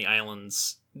live on the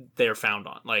islands they're found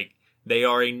on. Like, they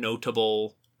are a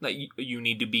notable... Like, you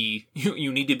need to be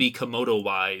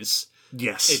Komodo-wise.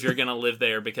 Yes. If you're going to live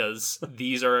there, because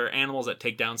these are animals that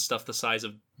take down stuff the size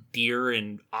of deer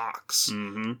and ox.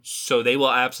 Mm-hmm. So they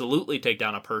will absolutely take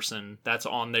down a person that's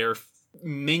on their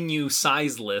menu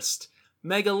size list.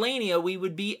 Megalania, we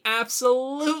would be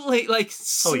absolutely, like,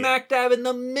 smack dab in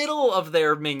the middle of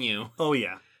their menu. Oh,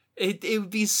 yeah. It would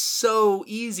be so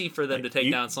easy for them to take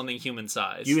down something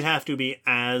human-sized. You'd have to be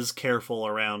as careful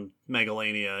around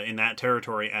Megalania in that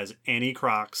territory as any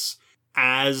crocs,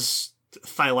 as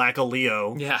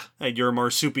Thylacoleo. Yeah. And your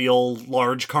marsupial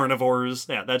large carnivores.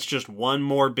 Yeah, that's just one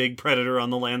more big predator on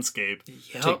the landscape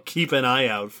to keep an eye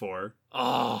out for.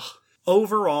 Oh.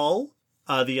 Overall,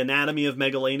 the anatomy of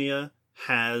Megalania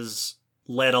has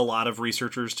led a lot of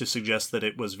researchers to suggest that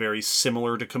it was very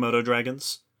similar to Komodo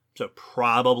dragons. So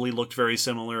probably looked very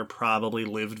similar, probably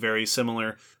lived very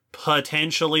similar,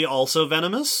 potentially also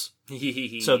venomous.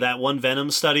 So that one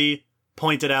venom study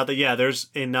pointed out that, yeah, there's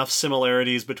enough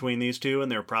similarities between these two,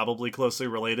 and they're probably closely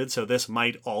related, so this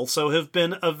might also have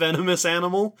been a venomous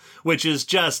animal, which is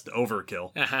just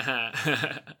overkill.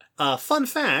 Fun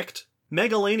fact,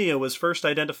 Megalania was first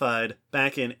identified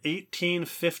back in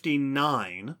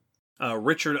 1859.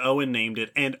 Richard Owen named it,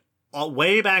 and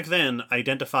way back then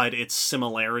identified its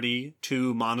similarity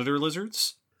to monitor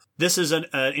lizards. This is an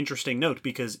interesting note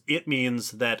because it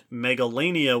means that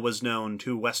Megalania was known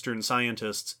to Western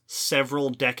scientists several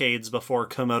decades before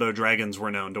Komodo dragons were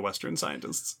known to Western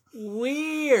scientists.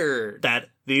 Weird. That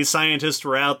these scientists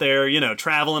were out there,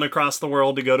 traveling across the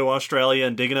world to go to Australia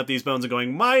and digging up these bones and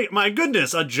going, my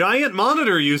goodness, a giant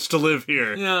monitor used to live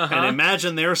here. Uh-huh. And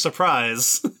imagine their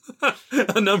surprise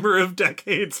a number of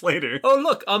decades later. Oh,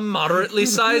 look, a moderately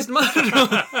sized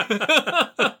monitor.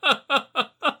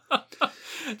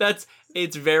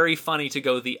 It's very funny to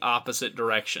go the opposite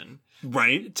direction.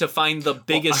 Right? To find the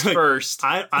biggest first.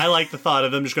 I like the thought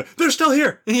of them just going, they're still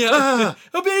here! Yeah.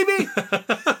 Oh, baby!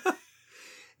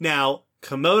 Now,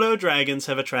 Komodo dragons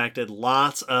have attracted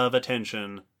lots of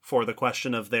attention for the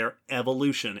question of their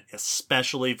evolution,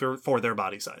 especially for their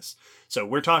body size. So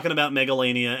we're talking about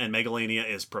Megalania, and Megalania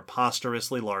is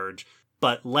preposterously large.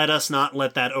 But let us not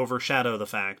let that overshadow the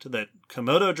fact that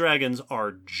Komodo dragons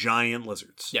are giant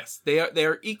lizards. Yes, they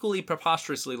are equally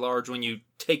preposterously large when you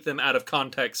take them out of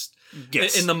context.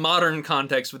 Yes. In the modern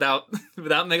context, without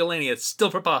Megalania, it's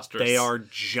still preposterous. They are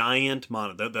giant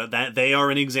they are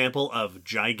an example of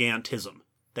gigantism.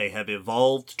 They have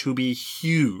evolved to be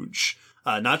huge.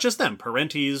 Not just them.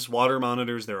 Parentes, water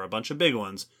monitors, there are a bunch of big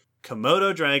ones.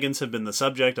 Komodo dragons have been the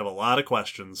subject of a lot of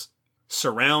questions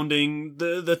surrounding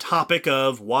the topic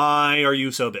of why are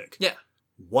you so big? Yeah.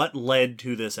 What led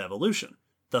to this evolution?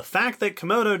 The fact that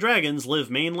Komodo dragons live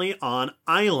mainly on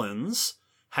islands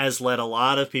has led a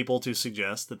lot of people to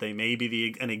suggest that they may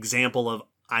be an example of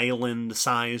island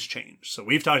size change. So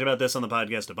we've talked about this on the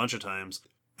podcast a bunch of times.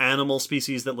 Animal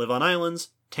species that live on islands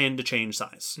tend to change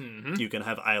size. Mm-hmm. You can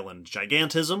have island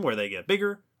gigantism, where they get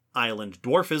bigger, island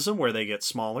dwarfism, where they get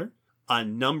smaller. A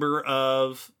number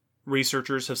of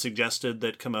researchers have suggested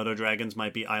that Komodo dragons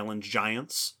might be island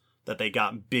giants, that they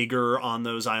got bigger on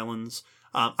those islands.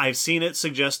 I've seen it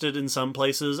suggested in some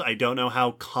places. I don't know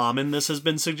how common this has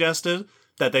been suggested,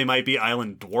 that they might be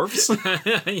island dwarfs.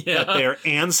 Yeah. That their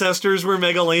ancestors were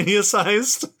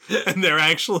Megalania-sized, and they're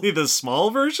actually the small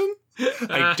version.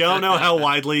 I don't know how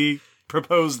widely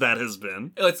proposed that has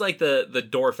been. It's like the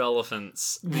dwarf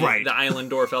elephants. Right. The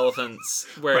island dwarf elephants,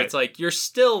 where Right. it's like, you're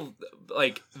still,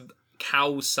 like...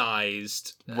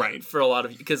 cow-sized, Right. for a lot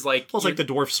of, because like, Well, it's like the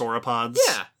dwarf sauropods.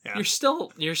 yeah,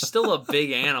 you're still a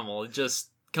big animal. Just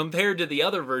compared to the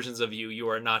other versions of you, you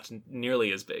are not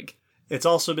nearly as big. It's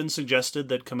also been suggested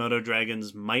that Komodo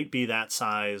dragons might be that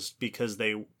size because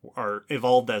they are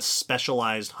evolved as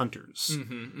specialized hunters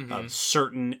of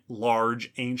certain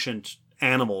large ancient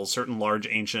animals, certain large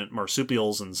ancient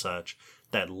marsupials and such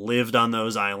that lived on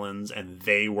those islands, and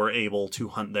they were able to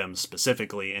hunt them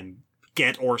specifically and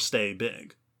get or stay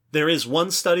big. There is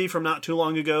one study from not too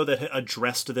long ago that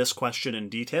addressed this question in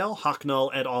detail,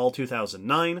 Hocknull et al.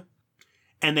 2009.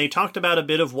 And they talked about a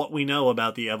bit of what we know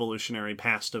about the evolutionary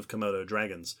past of Komodo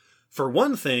dragons. For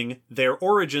one thing, their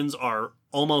origins are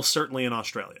almost certainly in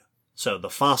Australia. So the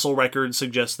fossil record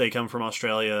suggests they come from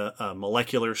Australia.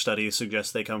 Molecular studies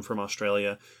suggest they come from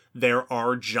Australia. There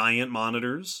are giant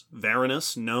monitors,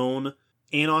 Varanus, known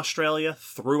in Australia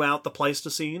throughout the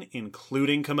Pleistocene,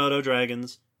 including Komodo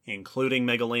dragons, including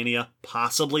Megalania,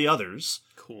 possibly others.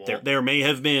 Cool. There may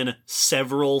have been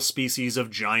several species of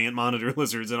giant monitor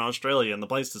lizards in Australia in the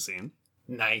Pleistocene.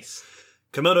 Nice.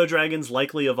 Komodo dragons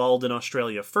likely evolved in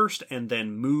Australia first and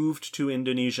then moved to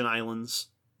Indonesian islands.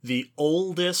 The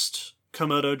oldest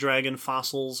Komodo dragon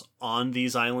fossils on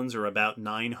these islands are about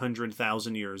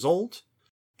 900,000 years old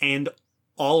and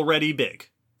already big.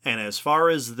 And as far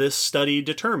as this study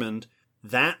determined,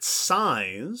 that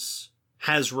size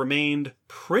has remained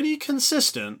pretty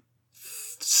consistent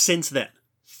since then,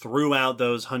 throughout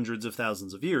those hundreds of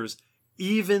thousands of years,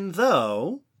 even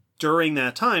though during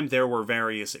that time there were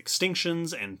various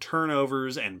extinctions and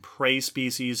turnovers and prey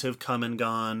species have come and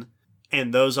gone.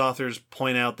 And those authors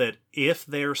point out that if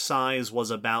their size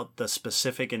was about the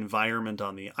specific environment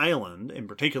on the island, in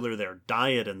particular their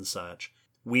diet and such,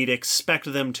 we'd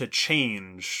expect them to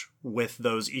change with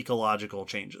those ecological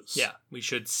changes. Yeah, we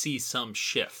should see some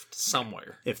shift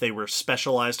somewhere. If they were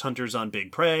specialized hunters on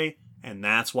big prey, and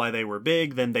that's why they were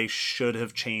big, then they should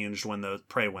have changed when the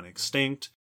prey went extinct.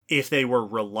 If they were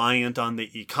reliant on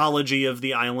the ecology of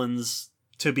the islands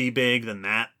to be big, then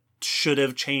that should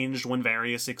have changed when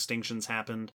various extinctions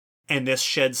happened. And this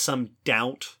sheds some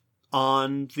doubt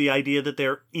on the idea that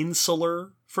they're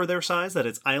insular for their size, that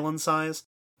it's island size.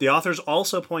 The authors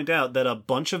also point out that a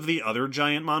bunch of the other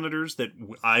giant monitors that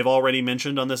I've already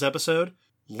mentioned on this episode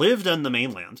lived on the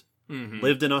mainland,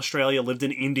 lived in Australia, lived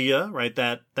in India, right?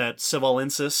 That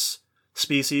Sivalensis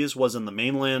species was in the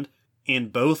mainland. In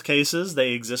both cases,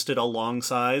 they existed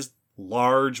alongside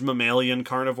large mammalian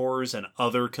carnivores and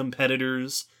other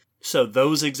competitors. So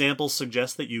those examples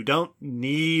suggest that you don't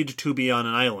need to be on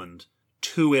an island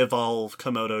to evolve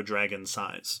Komodo dragon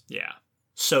size. Yeah.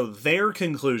 So their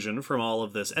conclusion from all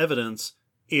of this evidence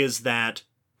is that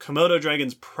Komodo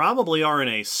dragons probably are in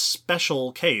a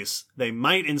special case. They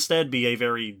might instead be a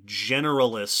very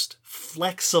generalist,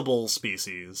 flexible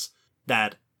species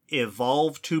that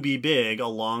evolved to be big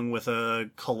along with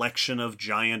a collection of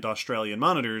giant Australian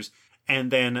monitors and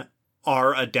then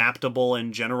are adaptable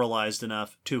and generalized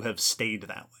enough to have stayed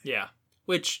that way. Yeah.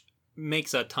 Which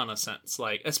makes a ton of sense.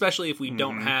 Like, especially if we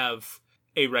don't have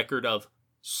a record of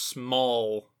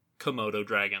small Komodo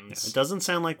dragons. Yeah, it doesn't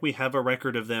sound like we have a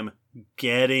record of them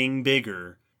getting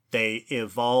bigger. They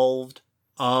evolved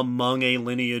among a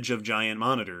lineage of giant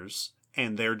monitors,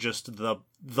 and they're just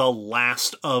the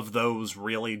last of those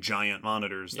really giant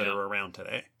monitors that are around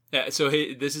today. Yeah, so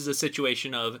this is a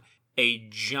situation of a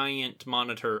giant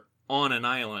monitor on an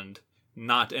island,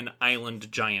 not an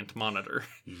island giant monitor.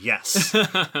 Yes.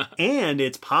 And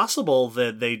it's possible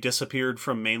that they disappeared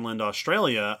from mainland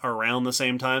Australia around the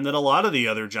same time that a lot of the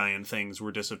other giant things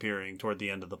were disappearing toward the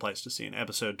end of the Pleistocene.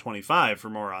 Episode 25 for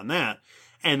more on that.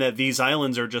 And that these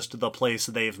islands are just the place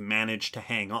they've managed to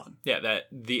hang on. Yeah, that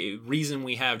the reason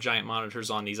we have giant monitors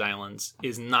on these islands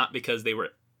is not because they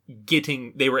were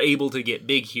able to get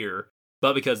big here,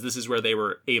 but because this is where they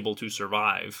were able to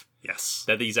survive. Yes.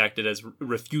 That these acted as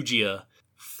refugia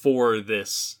for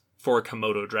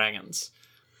Komodo dragons,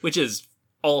 which is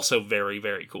also very,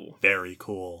 very cool. Very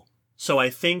cool. So I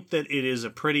think that it is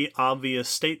a pretty obvious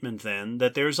statement then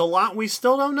that there's a lot we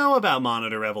still don't know about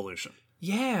monitor evolution.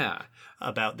 Yeah.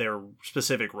 About their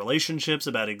specific relationships,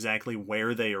 about exactly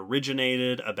where they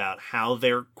originated, about how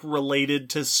they're related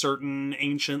to certain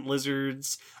ancient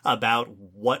lizards, about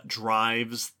what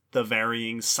drives the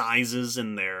varying sizes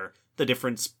in the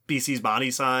different species body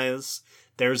size.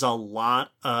 There's a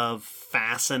lot of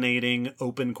fascinating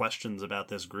open questions about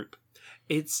this group.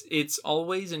 It's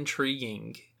always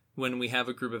intriguing when we have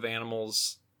a group of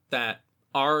animals that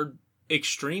are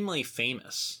extremely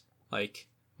famous. Like,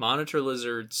 monitor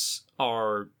lizards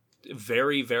are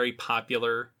very, very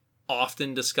popular,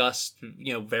 often discussed,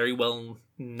 very well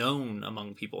known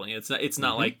among people. It's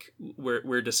not like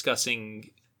we're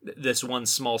discussing this one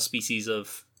small species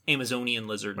of Amazonian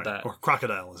lizard that or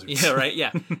crocodile lizards. Yeah, right.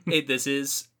 Yeah,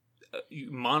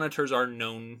 monitors are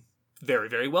known very,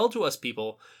 very well to us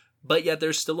people, but yet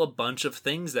there's still a bunch of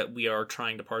things that we are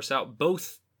trying to parse out,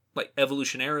 both like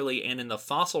evolutionarily and in the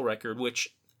fossil record,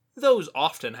 which those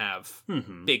often have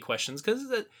big questions because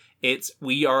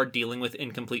we are dealing with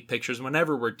incomplete pictures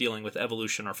whenever we're dealing with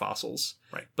evolution or fossils.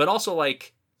 Right. But also,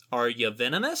 like, are you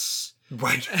venomous?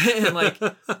 Right. And, like,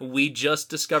 we just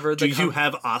discovered Do you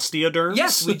have osteoderms?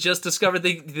 Yes, we just discovered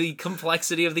the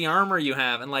complexity of the armor you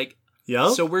have. And, like,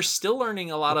 yep. So we're still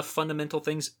learning a lot of fundamental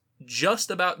things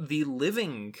just about the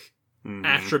living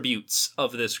attributes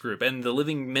of this group and the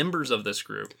living members of this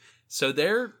group. So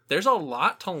there's a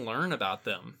lot to learn about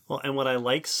them. Well, and what I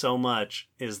like so much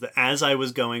is that as I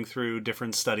was going through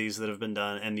different studies that have been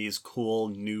done and these cool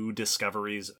new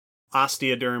discoveries,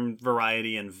 osteoderm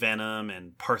variety and venom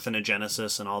and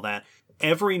parthenogenesis and all that,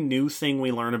 every new thing we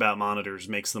learn about monitors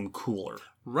makes them cooler.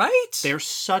 Right? They're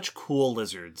such cool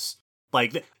lizards.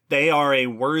 Like, they are a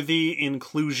worthy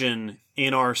inclusion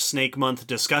in our Snake Month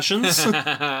discussions.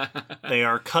 They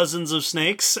are cousins of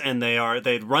snakes, and they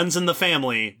runs in the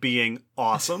family being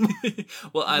awesome.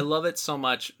 Well, I love it so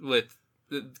much with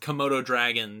the Komodo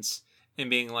dragons and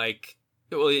being like,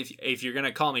 well, if you're going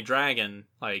to call me dragon,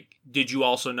 like, did you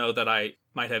also know that I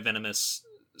might have venomous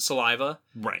saliva?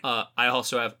 Right. I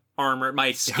also have armor.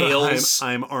 My scales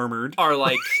I'm armored. Are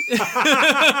like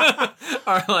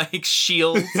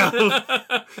shields.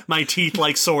 My teeth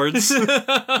like swords.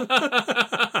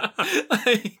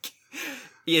 Like,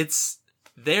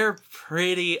 they're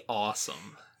pretty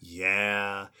awesome.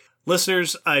 Yeah.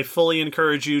 Listeners, I fully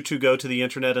encourage you to go to the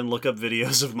internet and look up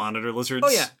videos of monitor lizards.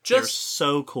 Oh yeah, they're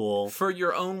so cool. For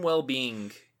your own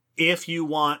well-being. If you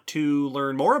want to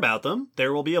learn more about them,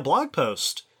 there will be a blog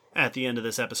post at the end of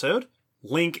this episode.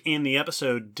 Link in the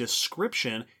episode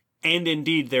description, and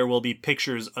indeed there will be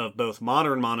pictures of both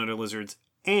modern monitor lizards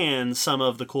and some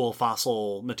of the cool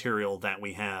fossil material that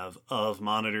we have of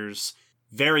monitors.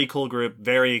 Very cool group,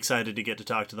 very excited to get to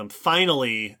talk to them.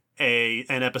 Finally,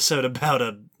 an episode about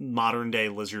a modern day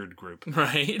lizard group.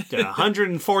 Right.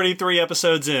 143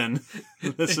 episodes in.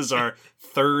 This is our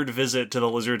third visit to the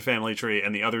lizard family tree,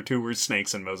 and the other two were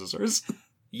snakes and mosasaurs.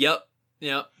 Yep.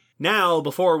 Now,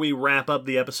 before we wrap up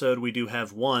the episode, we do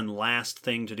have one last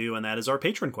thing to do, and that is our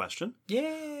patron question.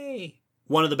 Yay!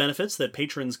 One of the benefits that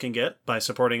patrons can get by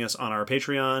supporting us on our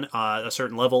Patreon, a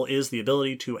certain level, is the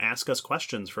ability to ask us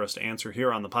questions for us to answer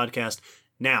here on the podcast.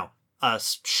 Now, a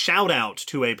shout out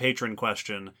to a patron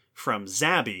question from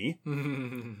Zabby,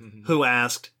 who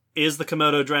asked, is the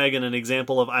Komodo dragon an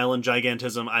example of island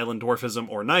gigantism, island dwarfism,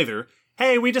 or neither?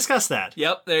 Hey, we discussed that.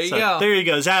 Yep, there you go. There you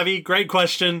go, Zabby. Great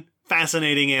question.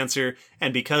 Fascinating answer.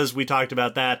 And because we talked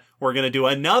about that, we're going to do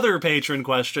another patron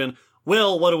question.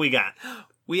 Will, what do we got?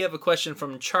 We have a question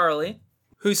from Charlie,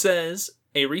 who says,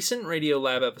 a recent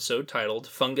Radiolab episode titled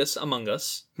Fungus Among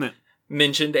Us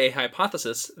mentioned a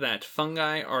hypothesis that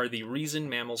fungi are the reason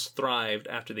mammals thrived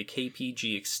after the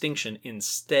KPG extinction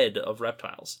instead of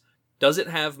reptiles. Does it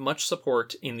have much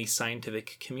support in the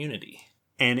scientific community?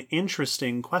 An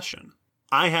interesting question.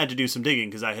 I had to do some digging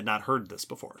because I had not heard this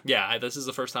before. Yeah, this is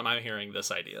the first time I'm hearing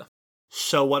this idea.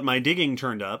 So what my digging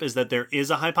turned up is that there is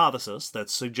a hypothesis that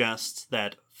suggests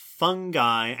that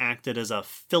fungi acted as a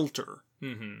filter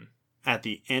at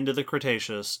the end of the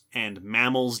Cretaceous, and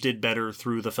mammals did better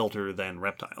through the filter than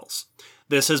reptiles.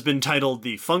 This has been titled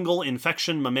the Fungal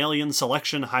Infection Mammalian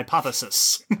Selection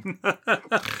Hypothesis.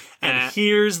 And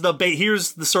here's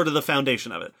the sort of the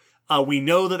foundation of it. We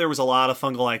know that there was a lot of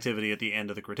fungal activity at the end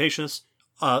of the Cretaceous.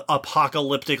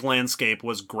 Apocalyptic landscape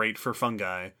was great for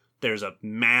fungi. There's a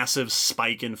massive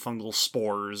spike in fungal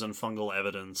spores and fungal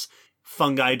evidence.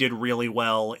 Fungi did really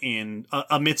well in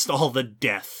amidst all the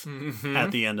death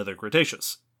at the end of the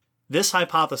Cretaceous. This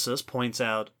hypothesis points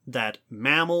out that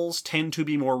mammals tend to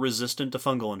be more resistant to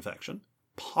fungal infection,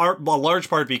 a large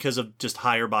part because of just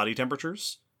higher body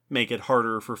temperatures, make it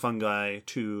harder for fungi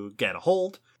to get a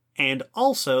hold, and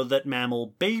also that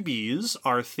mammal babies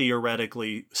are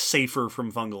theoretically safer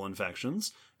from fungal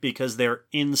infections because they're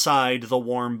inside the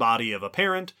warm body of a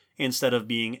parent instead of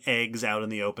being eggs out in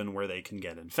the open where they can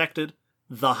get infected.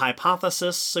 The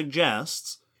hypothesis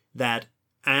suggests that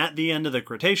at the end of the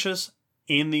Cretaceous,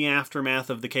 in the aftermath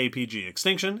of the KPG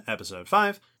extinction, episode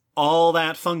 5, all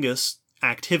that fungus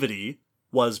activity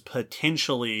was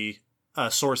potentially a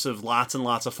source of lots and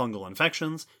lots of fungal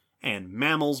infections, and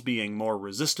mammals being more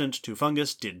resistant to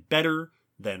fungus did better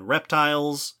than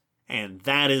reptiles, and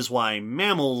that is why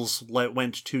mammals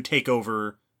went to take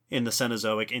over in the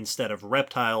Cenozoic instead of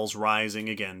reptiles rising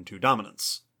again to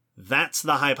dominance. That's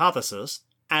the hypothesis.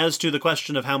 As to the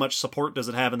question of how much support does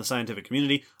it have in the scientific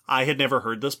community, I had never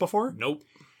heard this before. Nope.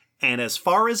 And as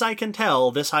far as I can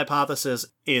tell, this hypothesis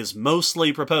is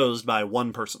mostly proposed by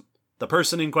one person. The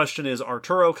person in question is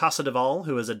Arturo Casadevall,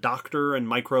 who is a doctor and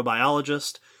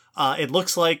microbiologist. It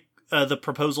looks like the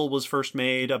proposal was first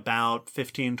made about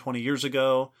 15, 20 years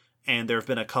ago, and there have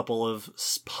been a couple of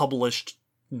published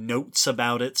notes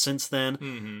about it since then.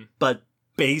 Mm-hmm. But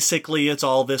basically, it's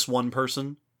all this one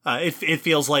person. It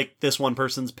feels like this one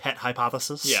person's pet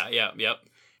hypothesis. Yep.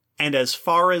 And as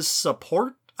far as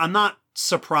support, I'm not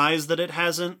surprised that it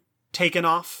hasn't taken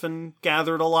off and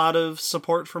gathered a lot of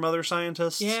support from other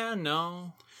scientists. Yeah,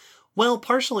 no. Well,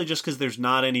 partially just because there's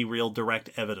not any real direct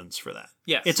evidence for that.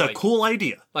 Yes, it's a cool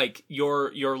idea. Like,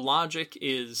 your logic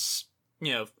is,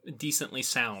 decently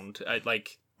sound.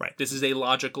 Right. This is a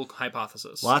logical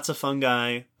hypothesis. Lots of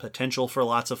fungi, potential for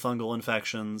lots of fungal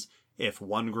infections. If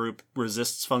one group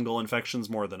resists fungal infections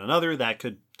more than another, that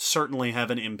could certainly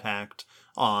have an impact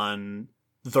on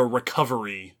the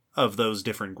recovery of those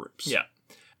different groups. Yeah.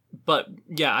 But,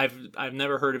 yeah, I've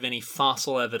never heard of any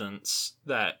fossil evidence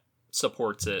that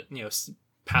supports it.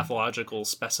 Pathological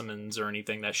specimens or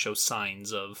anything that show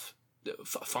signs of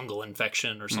fungal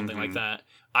infection or something like that.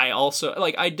 I also,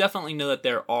 I definitely know that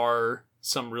there are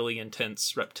some really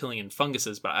intense reptilian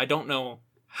funguses, but I don't know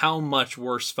how much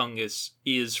worse fungus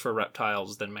is for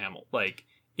reptiles than mammal.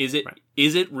 Is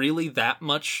it really that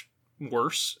much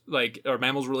worse? Are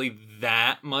mammals really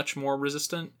that much more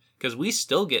resistant? Because we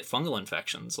still get fungal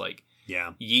infections,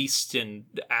 yeast and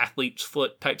athlete's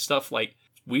foot type stuff.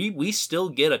 We still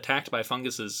get attacked by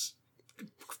funguses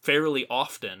fairly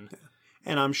often.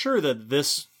 And I'm sure that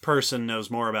this person knows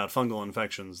more about fungal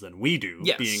infections than we do,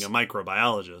 yes, being a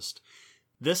microbiologist.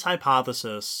 This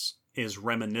hypothesis is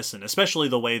reminiscent, especially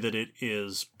the way that it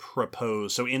is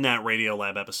proposed. So in that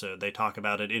Radiolab episode, they talk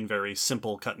about it in very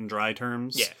simple, cut and dry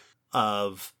terms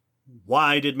of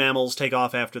why did mammals take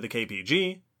off after the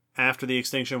KPG? After the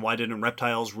extinction, why didn't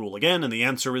reptiles rule again? And the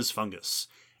answer is fungus.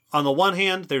 On the one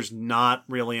hand, there's not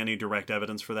really any direct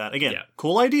evidence for that. Again,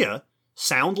 cool idea,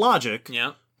 sound logic,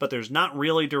 but there's not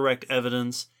really direct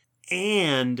evidence.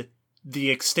 And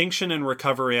the extinction and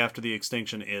recovery after the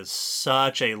extinction is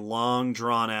such a long,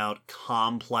 drawn-out,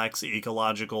 complex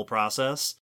ecological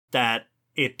process that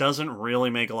it doesn't really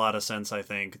make a lot of sense, I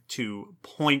think, to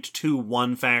point to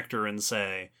one factor and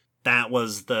say, that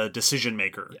was the decision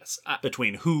maker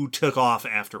between who took off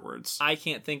afterwards. I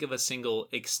can't think of a single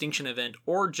extinction event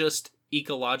or just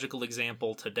ecological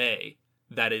example today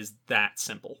that is that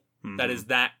simple. Mm-hmm. That is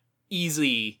that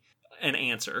easy an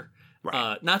answer.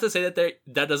 Right. Not to say that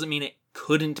that doesn't mean it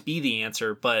couldn't be the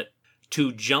answer, but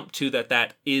to jump to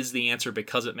that is the answer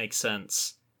because it makes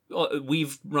sense.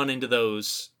 We've run into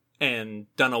those and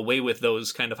done away with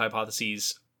those kind of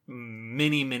hypotheses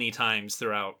many, many times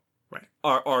throughout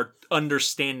our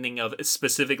understanding of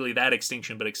specifically that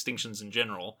extinction, but extinctions in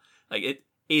general.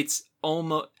 It's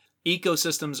almost,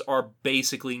 ecosystems are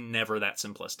basically never that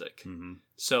simplistic. Mm-hmm.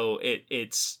 So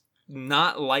it's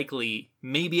not likely,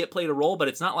 maybe it played a role, but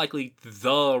it's not likely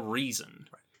the reason.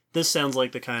 This sounds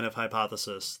like the kind of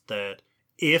hypothesis that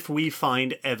if we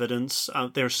find evidence,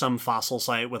 there's some fossil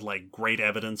site with great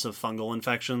evidence of fungal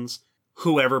infections,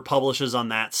 whoever publishes on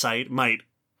that site might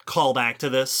call back to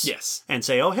this and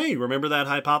say, oh, hey, remember that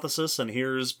hypothesis? And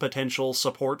here's potential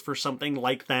support for something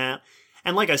like that.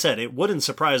 And like I said, it wouldn't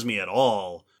surprise me at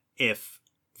all if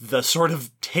the sort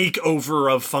of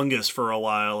takeover of fungus for a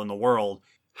while in the world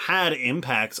had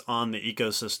impacts on the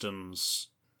ecosystems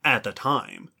at the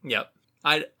time. Yep.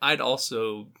 I'd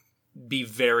also be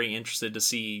very interested to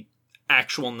see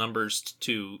actual numbers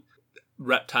to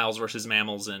reptiles versus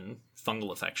mammals in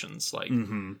fungal affections.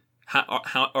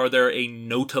 How are there a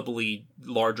notably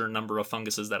larger number of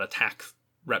funguses that attack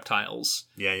reptiles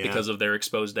because of their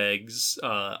exposed eggs?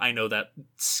 I know that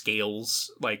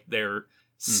scales, their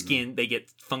skin, they get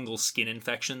fungal skin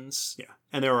infections. Yeah,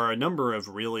 and there are a number of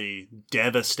really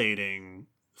devastating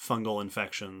fungal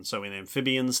infections. So in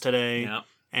amphibians today,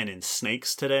 and in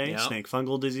snakes today, snake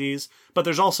fungal disease. But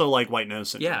there's also white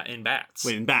nose syndrome. Yeah, in bats.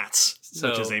 In bats,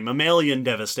 which is a mammalian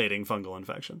devastating fungal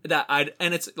infection.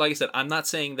 And it's, like I said, I'm not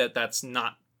saying that that's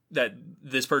not, that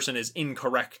this person is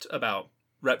incorrect about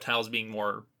reptiles being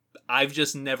more, I've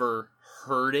just never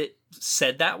heard it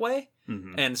said that way.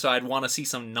 Mm-hmm. And so I'd want to see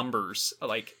some numbers.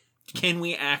 Can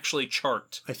we actually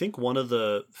chart? I think one of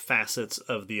the facets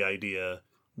of the idea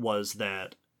was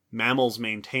that mammals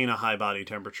maintain a high body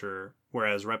temperature,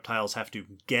 whereas reptiles have to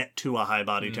get to a high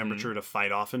body temperature to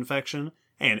fight off infection.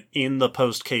 And in the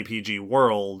post-KPG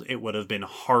world, it would have been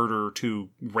harder to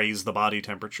raise the body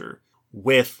temperature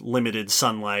with limited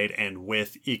sunlight and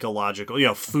with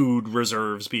ecological, food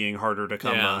reserves being harder to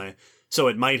come by. So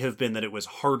it might have been that it was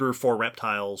harder for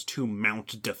reptiles to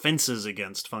mount defenses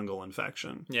against fungal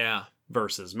infection. Yeah.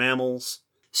 Versus mammals.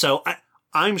 So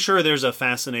I'm sure there's a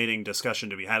fascinating discussion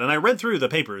to be had. And I read through the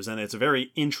papers, and it's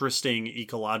very interesting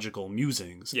ecological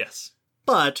musings. Yes.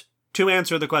 But to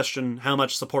answer the question, how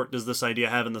much support does this idea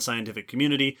have in the scientific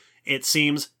community? It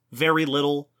seems very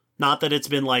little. Not that it's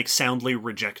been, soundly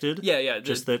rejected. Yeah.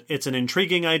 Just that it's an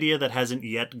intriguing idea that hasn't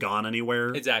yet gone anywhere.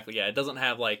 Exactly, yeah. It doesn't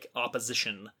have,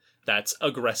 opposition that's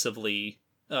aggressively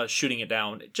shooting it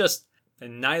down.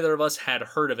 And neither of us had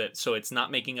heard of it, so it's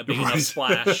not making a big enough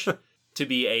splash to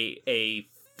be a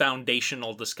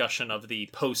foundational discussion of the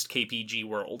post-KPG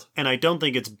world. And I don't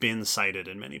think it's been cited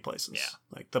in many places.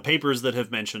 Yeah. The papers that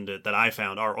have mentioned it that I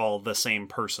found are all the same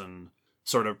person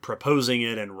sort of proposing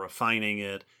it and refining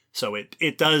it. So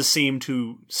it does seem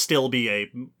to still be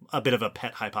a bit of a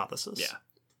pet hypothesis. Yeah.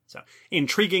 So,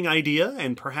 intriguing idea,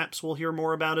 and perhaps we'll hear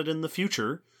more about it in the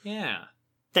future. Yeah.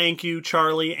 Thank you,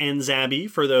 Charlie and Zabby,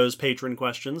 for those patron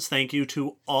questions. Thank you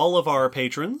to all of our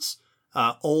patrons,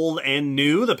 old and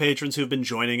new, the patrons who've been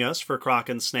joining us for Croc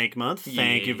and Snake Month.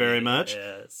 Thank you very much.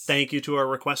 Thank you to our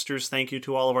requesters. Thank you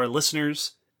to all of our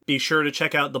listeners. Be sure to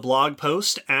check out the blog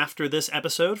post after this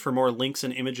episode for more links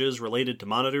and images related to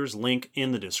monitors. Link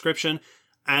in the description.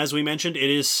 As we mentioned, it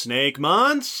is Snake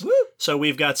Month. Woo! So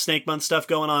we've got Snake Month stuff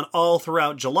going on all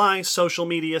throughout July. Social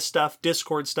media stuff,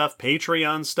 Discord stuff,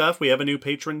 Patreon stuff. We have a new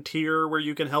patron tier where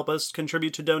you can help us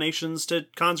contribute to donations to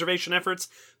conservation efforts.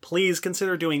 Please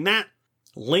consider doing that.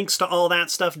 Links to all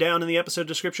that stuff down in the episode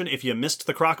description. If you missed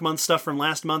the Croc Month stuff from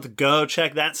last month, go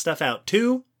check that stuff out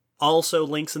too. Also,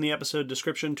 links in the episode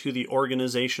description to the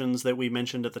organizations that we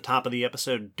mentioned at the top of the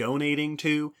episode donating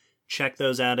to. Check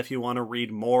those out if you want to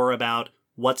read more about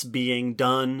what's being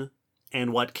done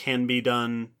and what can be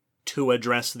done to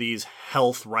address these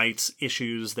health rights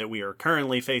issues that we are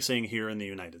currently facing here in the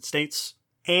United States.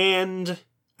 And,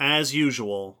 as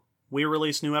usual, we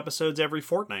release new episodes every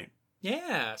fortnight.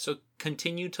 Yeah, so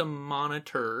continue to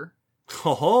monitor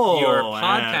your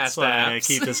podcast that's apps. Why I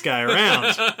keep this guy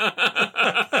around.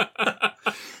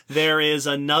 There is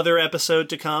another episode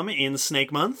to come in Snake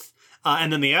Month,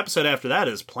 and then the episode after that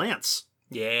is Plants.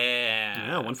 Yeah,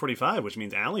 145, which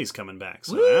means Allie's coming back,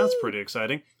 so Woo! That's pretty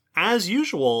exciting. As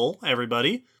usual,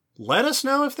 everybody, let us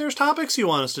know if there's topics you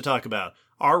want us to talk about.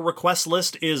 Our request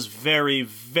list is very,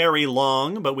 very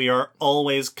long, but we are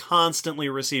always constantly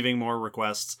receiving more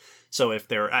requests. So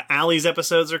if Allie's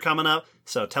episodes are coming up,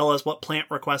 so tell us what plant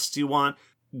requests you want.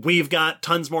 We've got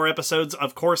tons more episodes,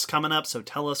 of course, coming up, so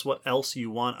tell us what else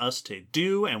you want us to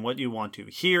do and what you want to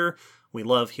hear. We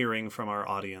love hearing from our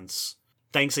audience.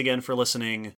 Thanks again for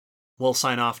listening. We'll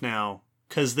sign off now,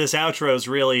 because this outro's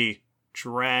really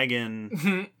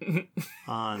dragging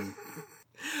on.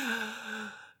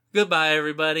 Goodbye,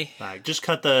 everybody.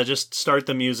 Just start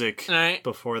the music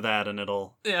before that, and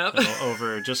it'll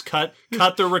over. Just cut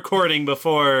the recording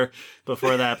before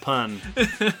that pun.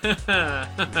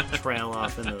 Trail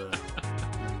off into the.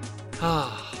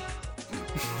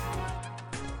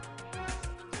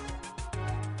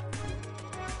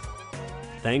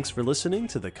 Thanks for listening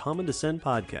to the Common Descent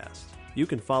podcast. You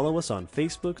can follow us on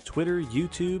Facebook, Twitter,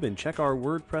 YouTube, and check our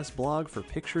WordPress blog for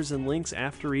pictures and links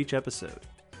after each episode.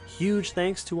 Huge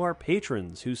thanks to our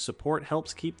patrons whose support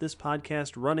helps keep this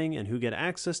podcast running and who get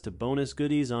access to bonus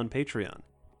goodies on Patreon.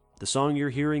 The song you're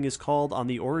hearing is called On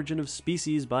the Origin of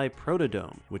Species by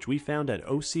Protodome, which we found at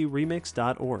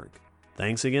ocremix.org.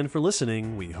 Thanks again for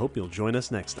listening. We hope you'll join us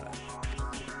next time.